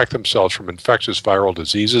protect themselves from infectious viral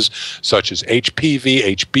diseases such as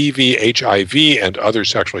HPV, HBV, HIV, and other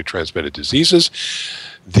sexually transmitted diseases.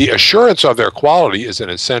 The assurance of their quality is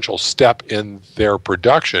an essential step in their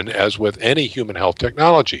production, as with any human health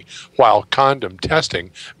technology. While condom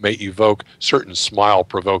testing may evoke certain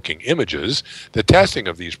smile-provoking images, the testing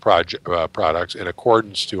of these products in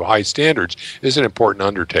accordance to high standards is an important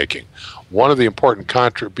undertaking. One of the important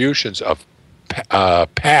contributions of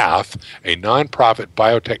Path, a nonprofit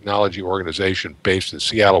biotechnology organization based in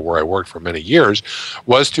Seattle, where I worked for many years,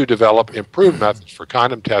 was to develop improved methods for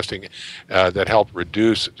condom testing that helped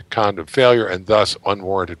reduce condom failure and thus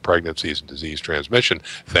unwarranted pregnancies and disease transmission.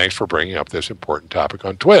 Thanks for bringing up this important topic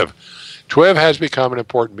on TWiV. TWiV has become an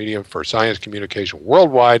important medium for science communication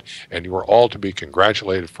worldwide, and you are all to be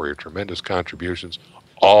congratulated for your tremendous contributions.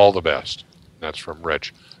 All the best. That's from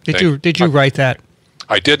Rich. Did you write that?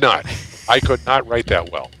 I did not. I could not write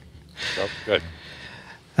that well. So, good.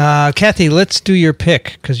 Kathy, let's do your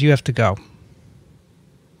pick because you have to go.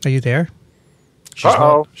 Are you there? She's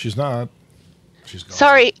not. She's gone.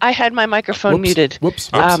 Sorry, I had my microphone muted. Whoops.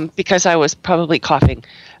 Because I was probably coughing.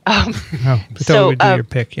 But so we do your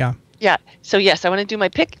pick, yeah. Yeah. So yes, I want to do my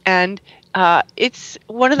pick, and it's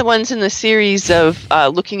one of the ones in the series of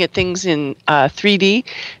looking at things in 3D.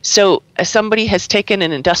 So somebody has taken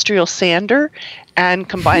an industrial sander and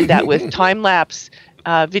combined that with time-lapse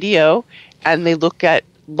video, and they look at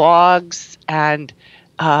logs and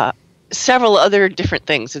several other different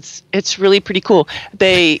things. It's really pretty cool.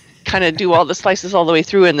 They kind of do all the slices all the way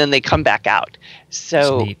through, and then they come back out.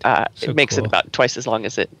 So it makes it about twice as long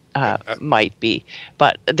as it might be.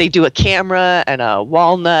 But they do a camera and a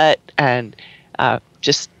walnut, and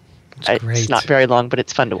it's not very long, but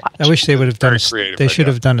it's fun to watch. I wish they would have done. They should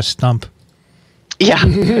have done a stump. Yeah,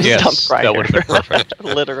 yes, stump grinder. that would have been perfect.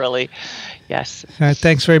 Literally, yes. All right,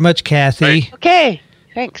 thanks very much, Kathy. Right. Okay,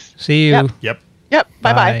 thanks. See you. Yep.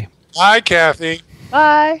 Bye-bye. Hi, Kathy.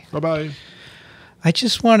 Bye. Bye-bye. I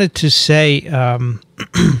just wanted to say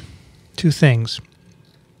two things.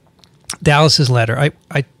 Dallas's letter.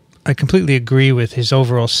 I completely agree with his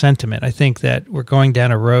overall sentiment. I think that we're going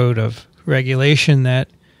down a road of regulation that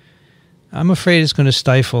I'm afraid is going to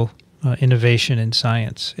stifle innovation in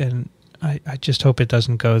science, and I just hope it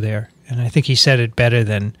doesn't go there. And I think he said it better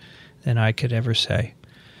than I could ever say.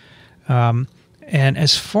 And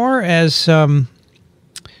as far as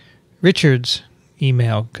Richard's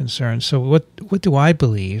email concerns, so what do I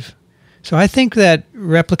believe? So I think that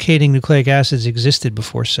replicating nucleic acids existed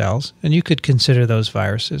before cells, and you could consider those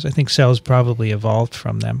viruses. I think cells probably evolved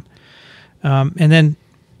from them. And then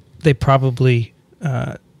they probably,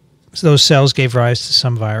 those cells gave rise to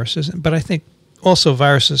some viruses. But I think also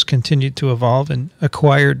viruses continued to evolve and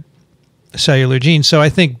acquired cellular genes. So I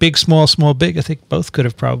think big, small, small, big, I think both could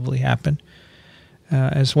have probably happened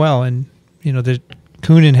as well. And,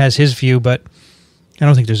 Kunin has his view, but I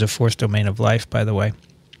don't think there's a fourth domain of life, by the way.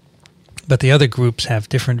 But the other groups have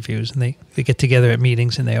different views, and they get together at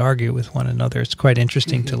meetings and they argue with one another. It's quite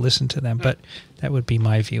interesting to listen to them, but that would be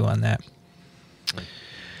my view on that.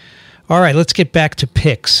 All right, let's get back to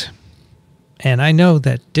picks. And I know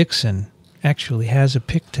that Dickson actually has a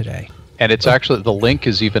pick today. And it's actually, the link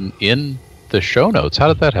is even in the show notes. How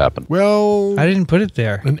did that happen? Well, I didn't put it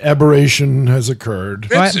there. an aberration has occurred.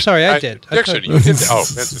 Oh, I'm sorry, I did. Dixon, you did. Oh,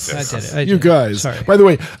 Vincent did. I did it. You guys. Sorry. By the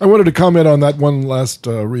way, I wanted to comment on that one last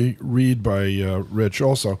read by Rich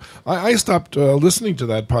also. I stopped listening to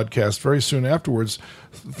that podcast very soon afterwards,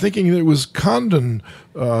 thinking that it was Condon,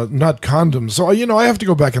 not condom. So, I have to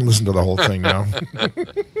go back and listen to the whole thing now.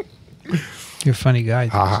 You're a funny guy.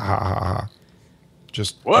 Ha, ha, ha, ha, ha.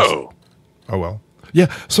 Whoa. Oh, well.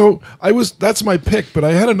 Yeah, so that's my pick, but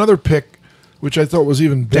I had another pick, which I thought was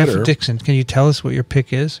even better. Dickson, can you tell us what your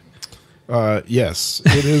pick is? Yes.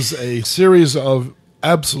 It is a series of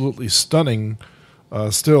absolutely stunning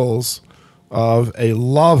stills of a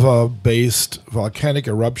lava-based volcanic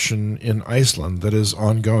eruption in Iceland that is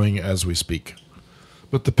ongoing as we speak.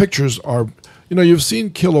 But the pictures are, you've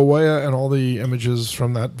seen Kilauea and all the images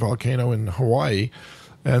from that volcano in Hawaii,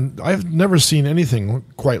 and I've never seen anything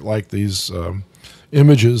quite like these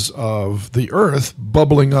images of the Earth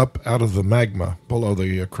bubbling up out of the magma below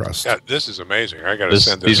the crust. Yeah, this is amazing. I got to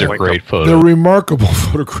send this. These are link great up. photos. They're remarkable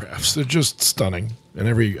photographs. They're just stunning in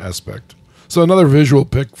every aspect. So another visual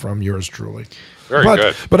pick from yours truly. Very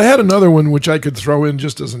good. But I had another one which I could throw in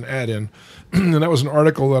just as an add-in, and that was an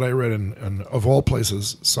article that I read in of all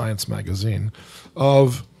places, Science Magazine,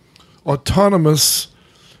 of autonomous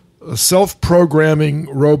self-programming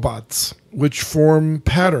robots which form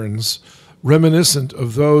patterns reminiscent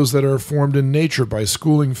of those that are formed in nature by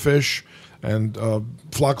schooling fish and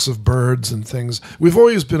flocks of birds and things. We've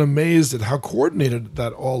always been amazed at how coordinated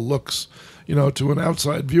that all looks, to an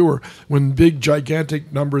outside viewer. When big,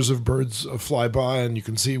 gigantic numbers of birds fly by and you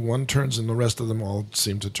can see one turns and the rest of them all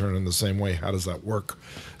seem to turn in the same way, how does that work?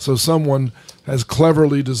 So someone has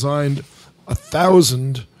cleverly designed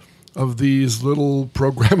 1,000 of these little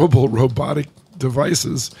programmable robotic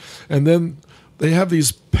devices, and then they have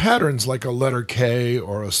these patterns like a letter K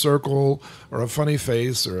or a circle or a funny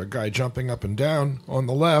face or a guy jumping up and down on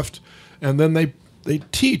the left. And then they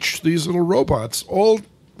teach these little robots all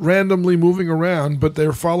randomly moving around, but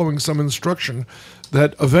they're following some instruction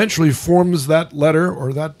that eventually forms that letter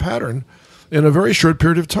or that pattern in a very short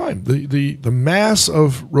period of time. The mass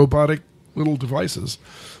of robotic little devices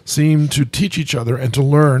seem to teach each other and to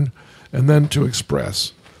learn and then to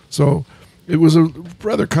express. So it was a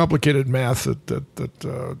rather complicated math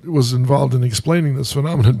that was involved in explaining this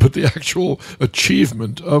phenomenon, but the actual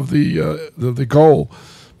achievement of the goal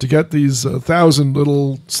to get these 1,000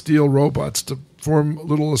 little steel robots to form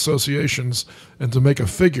little associations and to make a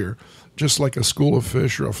figure, just like a school of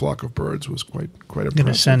fish or a flock of birds, was quite impressive. I'm going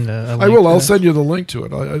to send a link. I will. I'll send you the link to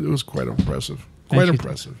it. It was quite impressive. Quite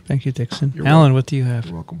impressive. Thank you, Dickson. You're Alan, welcome. what do you have?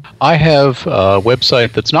 You're welcome. I have a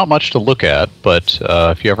website that's not much to look at, but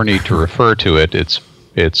if you ever need to refer to it,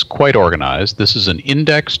 it's quite organized. This is an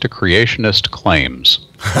index to creationist claims.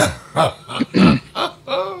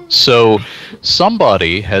 So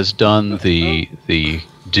somebody has done the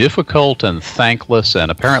difficult and thankless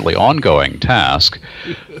and apparently ongoing task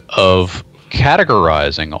of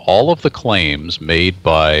categorizing all of the claims made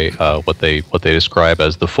by what they describe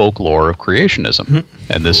as the folklore of creationism,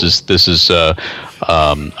 and this is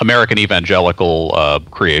American evangelical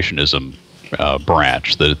creationism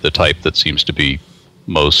branch, the type that seems to be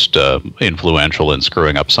most influential in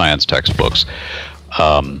screwing up science textbooks.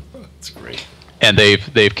 That's great. And they've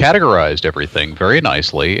categorized everything very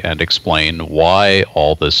nicely and explained why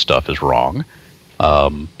all this stuff is wrong,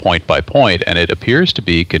 point by point, and it appears to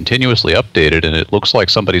be continuously updated, and it looks like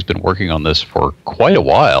somebody's been working on this for quite a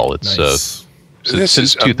while. It's Nice.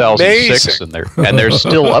 since 2006, and they're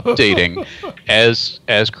still updating as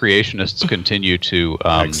creationists continue to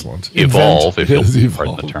Excellent. evolve, if you'll Yes,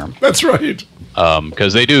 pardon the evolve. term, That's right.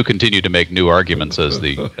 because they do continue to make new arguments as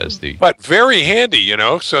the But very handy,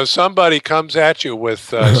 So somebody comes at you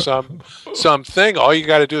with something. All you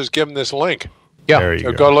got to do is give them this link. yeah. There you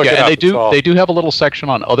So go. go look it Yeah, up. and It's all- they do have a little section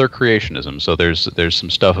on other creationism. So there's some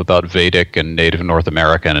stuff about Vedic and Native North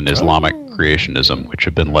American and Islamic creationism, which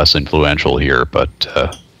have been less influential here. But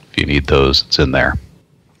if you need those, it's in there.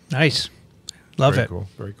 Nice. Love Very it. cool.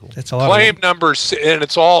 Very cool. That's a lot Claim of number, and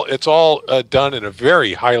it's all done in a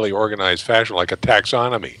very highly organized fashion, like a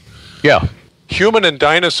taxonomy. Yeah. Human and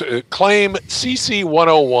dinosaur claim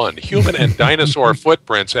CC101. Human and dinosaur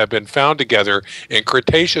footprints have been found together in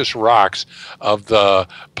Cretaceous rocks of the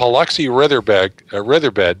Paluxy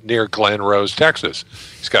riverbed near Glen Rose, Texas.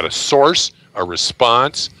 It's got a source, a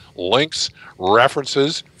response, links,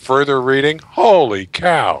 references, further reading. Holy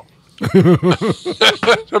cow!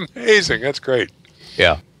 That's amazing. That's great.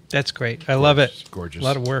 Yeah. That's great. I love it. Gorgeous. A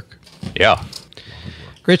lot of work. Yeah.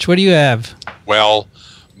 Rich, what do you have? Well,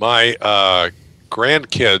 my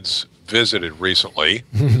grandkids visited recently,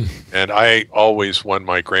 and I always, when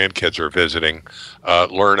my grandkids are visiting,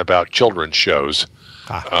 learn about children's shows.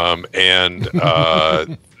 And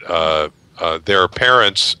their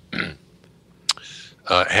parents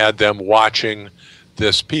had them watching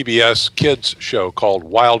this PBS kids show called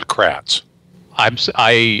Wild Kratts.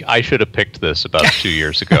 I should have picked this about 2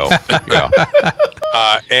 years ago. Yeah.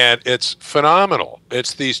 And it's phenomenal.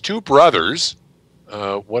 It's these two brothers.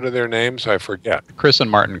 What are their names? I forget. Chris and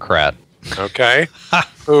Martin Kratt. Okay,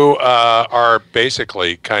 who are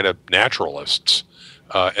basically kind of naturalists,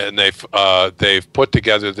 and they've put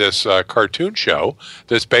together this cartoon show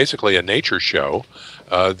that's basically a nature show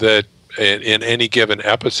that in any given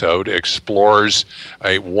episode explores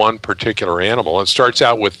one particular animal. It starts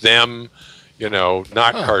out with them,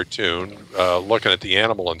 not cartoon, looking at the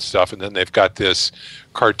animal and stuff, and then they've got this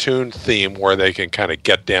cartoon theme where they can kind of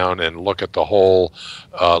get down and look at the whole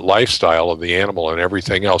lifestyle of the animal and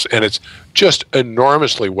everything else. And it's just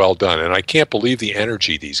enormously well done. And I can't believe the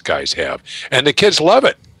energy these guys have. And the kids love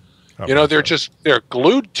it. They're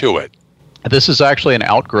glued to it. This is actually an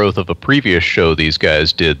outgrowth of a previous show these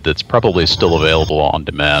guys did that's probably still available on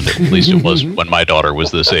demand. At least it was when my daughter was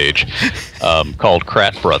this age, called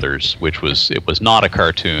Kratt Brothers, which was not a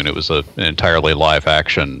cartoon. It was an entirely live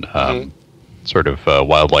action sort of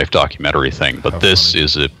wildlife documentary thing. But this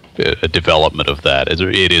is a development of that.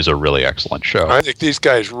 It is a really excellent show. I think these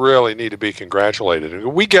guys really need to be congratulated.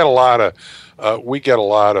 We get a lot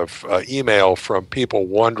of email from people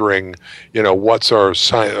wondering, what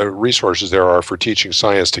sort of resources there are for teaching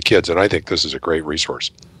science to kids, and I think this is a great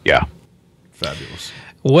resource. Yeah. Fabulous.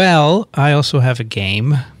 Well, I also have a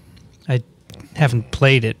game. I haven't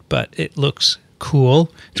played it, but it looks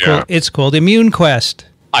cool. It's called Immune Quest.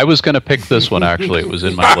 I was going to pick this one, actually. It was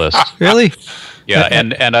in my list. Really? Yeah,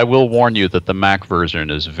 and I will warn you that the Mac version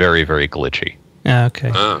is very, very glitchy.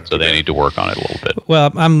 Okay. So they need to work on it a little bit.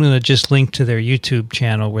 Well, I'm going to just link to their YouTube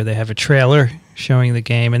channel where they have a trailer showing the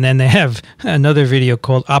game, and then they have another video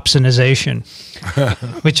called Opsonization,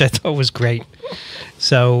 which I thought was great.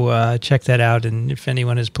 So check that out, and if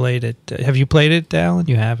anyone has played it, have you played it, Alan?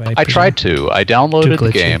 You have. I tried to. I downloaded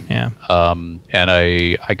the game, yeah. And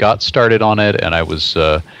I got started on it, and I was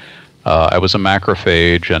a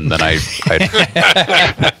macrophage, and then I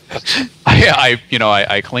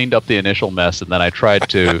cleaned up the initial mess, and then I tried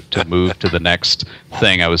to move to the next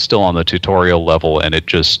thing. I was still on the tutorial level, and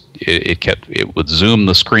it would zoom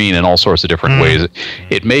the screen in all sorts of different ways.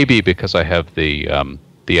 It may be because I have the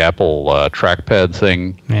Apple trackpad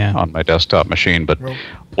thing on my desktop machine, but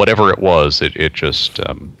whatever it was, it just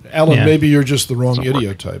Alan, maybe you're just the wrong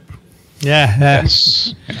idiotype. Yeah.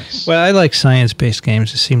 Yes. Well, I like science-based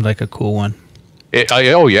games. It seemed like a cool one. It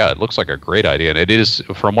looks like a great idea, and it is.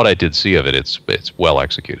 From what I did see of it, it's well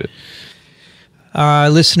executed.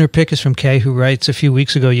 Listener pick is from Kay, who writes, a few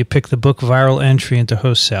weeks ago you picked the book Viral Entry into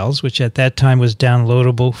Host Cells, which at that time was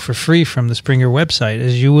downloadable for free from the Springer website.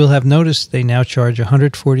 As you will have noticed, they now charge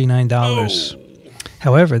 $149.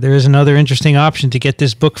 However, there is another interesting option to get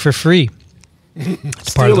this book for free.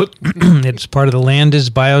 It's part of the Landis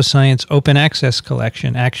Bioscience Open Access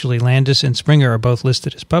Collection. Actually, Landis and Springer are both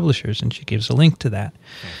listed as publishers, and she gives a link to that.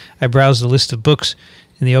 I browsed the list of books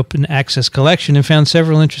in the Open Access Collection and found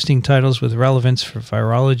several interesting titles with relevance for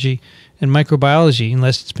virology and microbiology.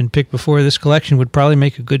 Unless it's been picked before, this collection would probably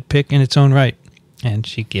make a good pick in its own right. And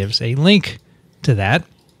she gives a link to that.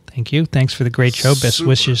 Thank you. Thanks for the great show. Best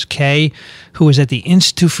wishes, Kay, who is at the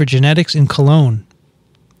Institute for Genetics in Cologne,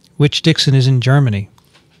 which Dickson is in Germany.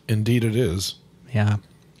 Indeed it is. Yeah.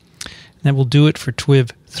 That will do it for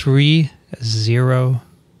TWiV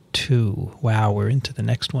 302. Wow, we're into the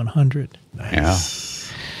next 100. Nice. Yeah.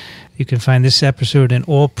 You can find this episode and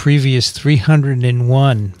all previous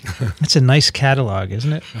 301. That's a nice catalog,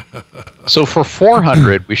 isn't it? So for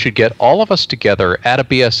 400, we should get all of us together at a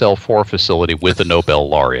BSL-4 facility with a Nobel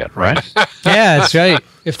laureate, right? Yeah, that's right.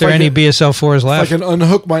 If there are any BSL-4s left. If I can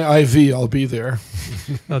unhook my IV, I'll be there.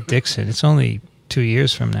 Oh, Dickson, it's only 2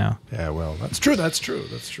 years from now. Yeah, well, that's true.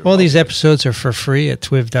 All these episodes are for free at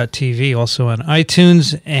TWiV.tv, also on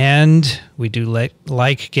iTunes, and we do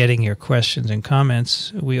like getting your questions and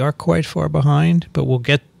comments. We are quite far behind, but we'll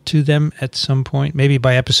get to them at some point, maybe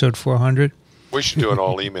by episode 400. We should do an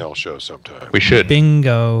all-email show sometime. We should.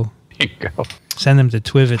 Bingo. Send them to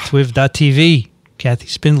TWiV at TWiV.tv. Kathy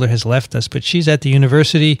Spindler has left us, but she's at the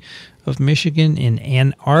University of Michigan in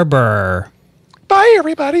Ann Arbor. Bye,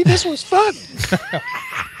 everybody. This was fun.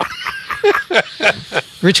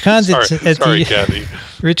 Rich Condit's Kathy.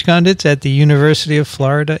 Rich Condit's at the University of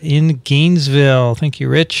Florida in Gainesville. Thank you,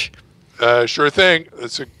 Rich. Sure thing.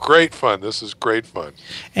 It's a great fun. This is great fun.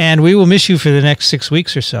 And we will miss you for the next 6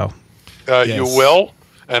 weeks or so. Yes. You will,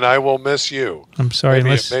 and I will miss you. I'm sorry.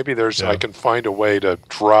 Maybe I can find a way to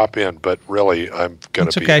drop in, but really, I'm going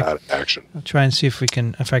to be out of action. I'll try and see if I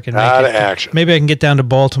can make it. Out of action. Maybe I can get down to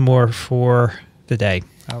Baltimore for the day.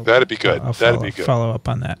 That'd be good. I'll follow up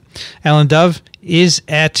on that. Alan Dove is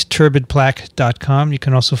at turbidplaque.com. You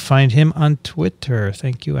can also find him on Twitter.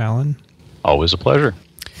 Thank you, Alan. Always a pleasure.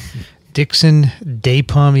 Dickson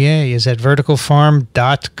Despommier is at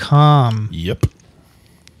verticalfarm.com. Yep.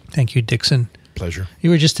 Thank you, Dickson. Pleasure. You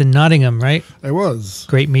were just in Nottingham, right? I was.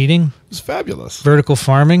 Great meeting. It was fabulous. Vertical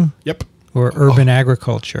farming? Yep. Or urban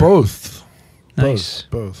agriculture? Both. Nice.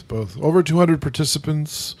 Both. Over 200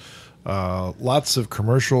 participants. Lots of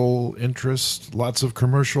commercial interest, lots of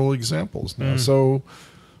commercial examples now. So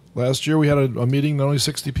last year we had a meeting, not only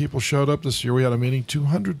 60 people showed up. This year we had a meeting,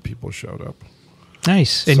 200 people showed up.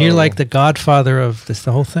 Nice. And you're like the godfather of the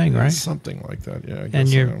whole thing, right? Something like that, yeah. And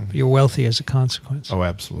you're wealthy as a consequence. Oh,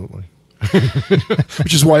 absolutely.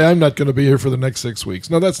 Which is why I'm not going to be here for the next 6 weeks.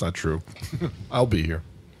 No, that's not true. I'll be here.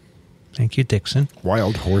 Thank you, Dickson.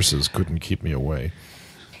 Wild horses couldn't keep me away.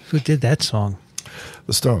 Who did that song?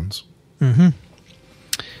 The Stones. Mm-hmm.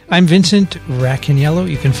 I'm Vincent Racaniello.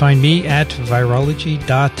 You can find me at virology.ws.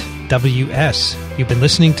 You've been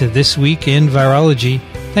listening to This Week in Virology.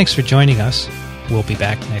 Thanks for joining us. We'll be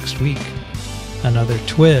back next week. Another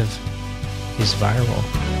TWiV is viral.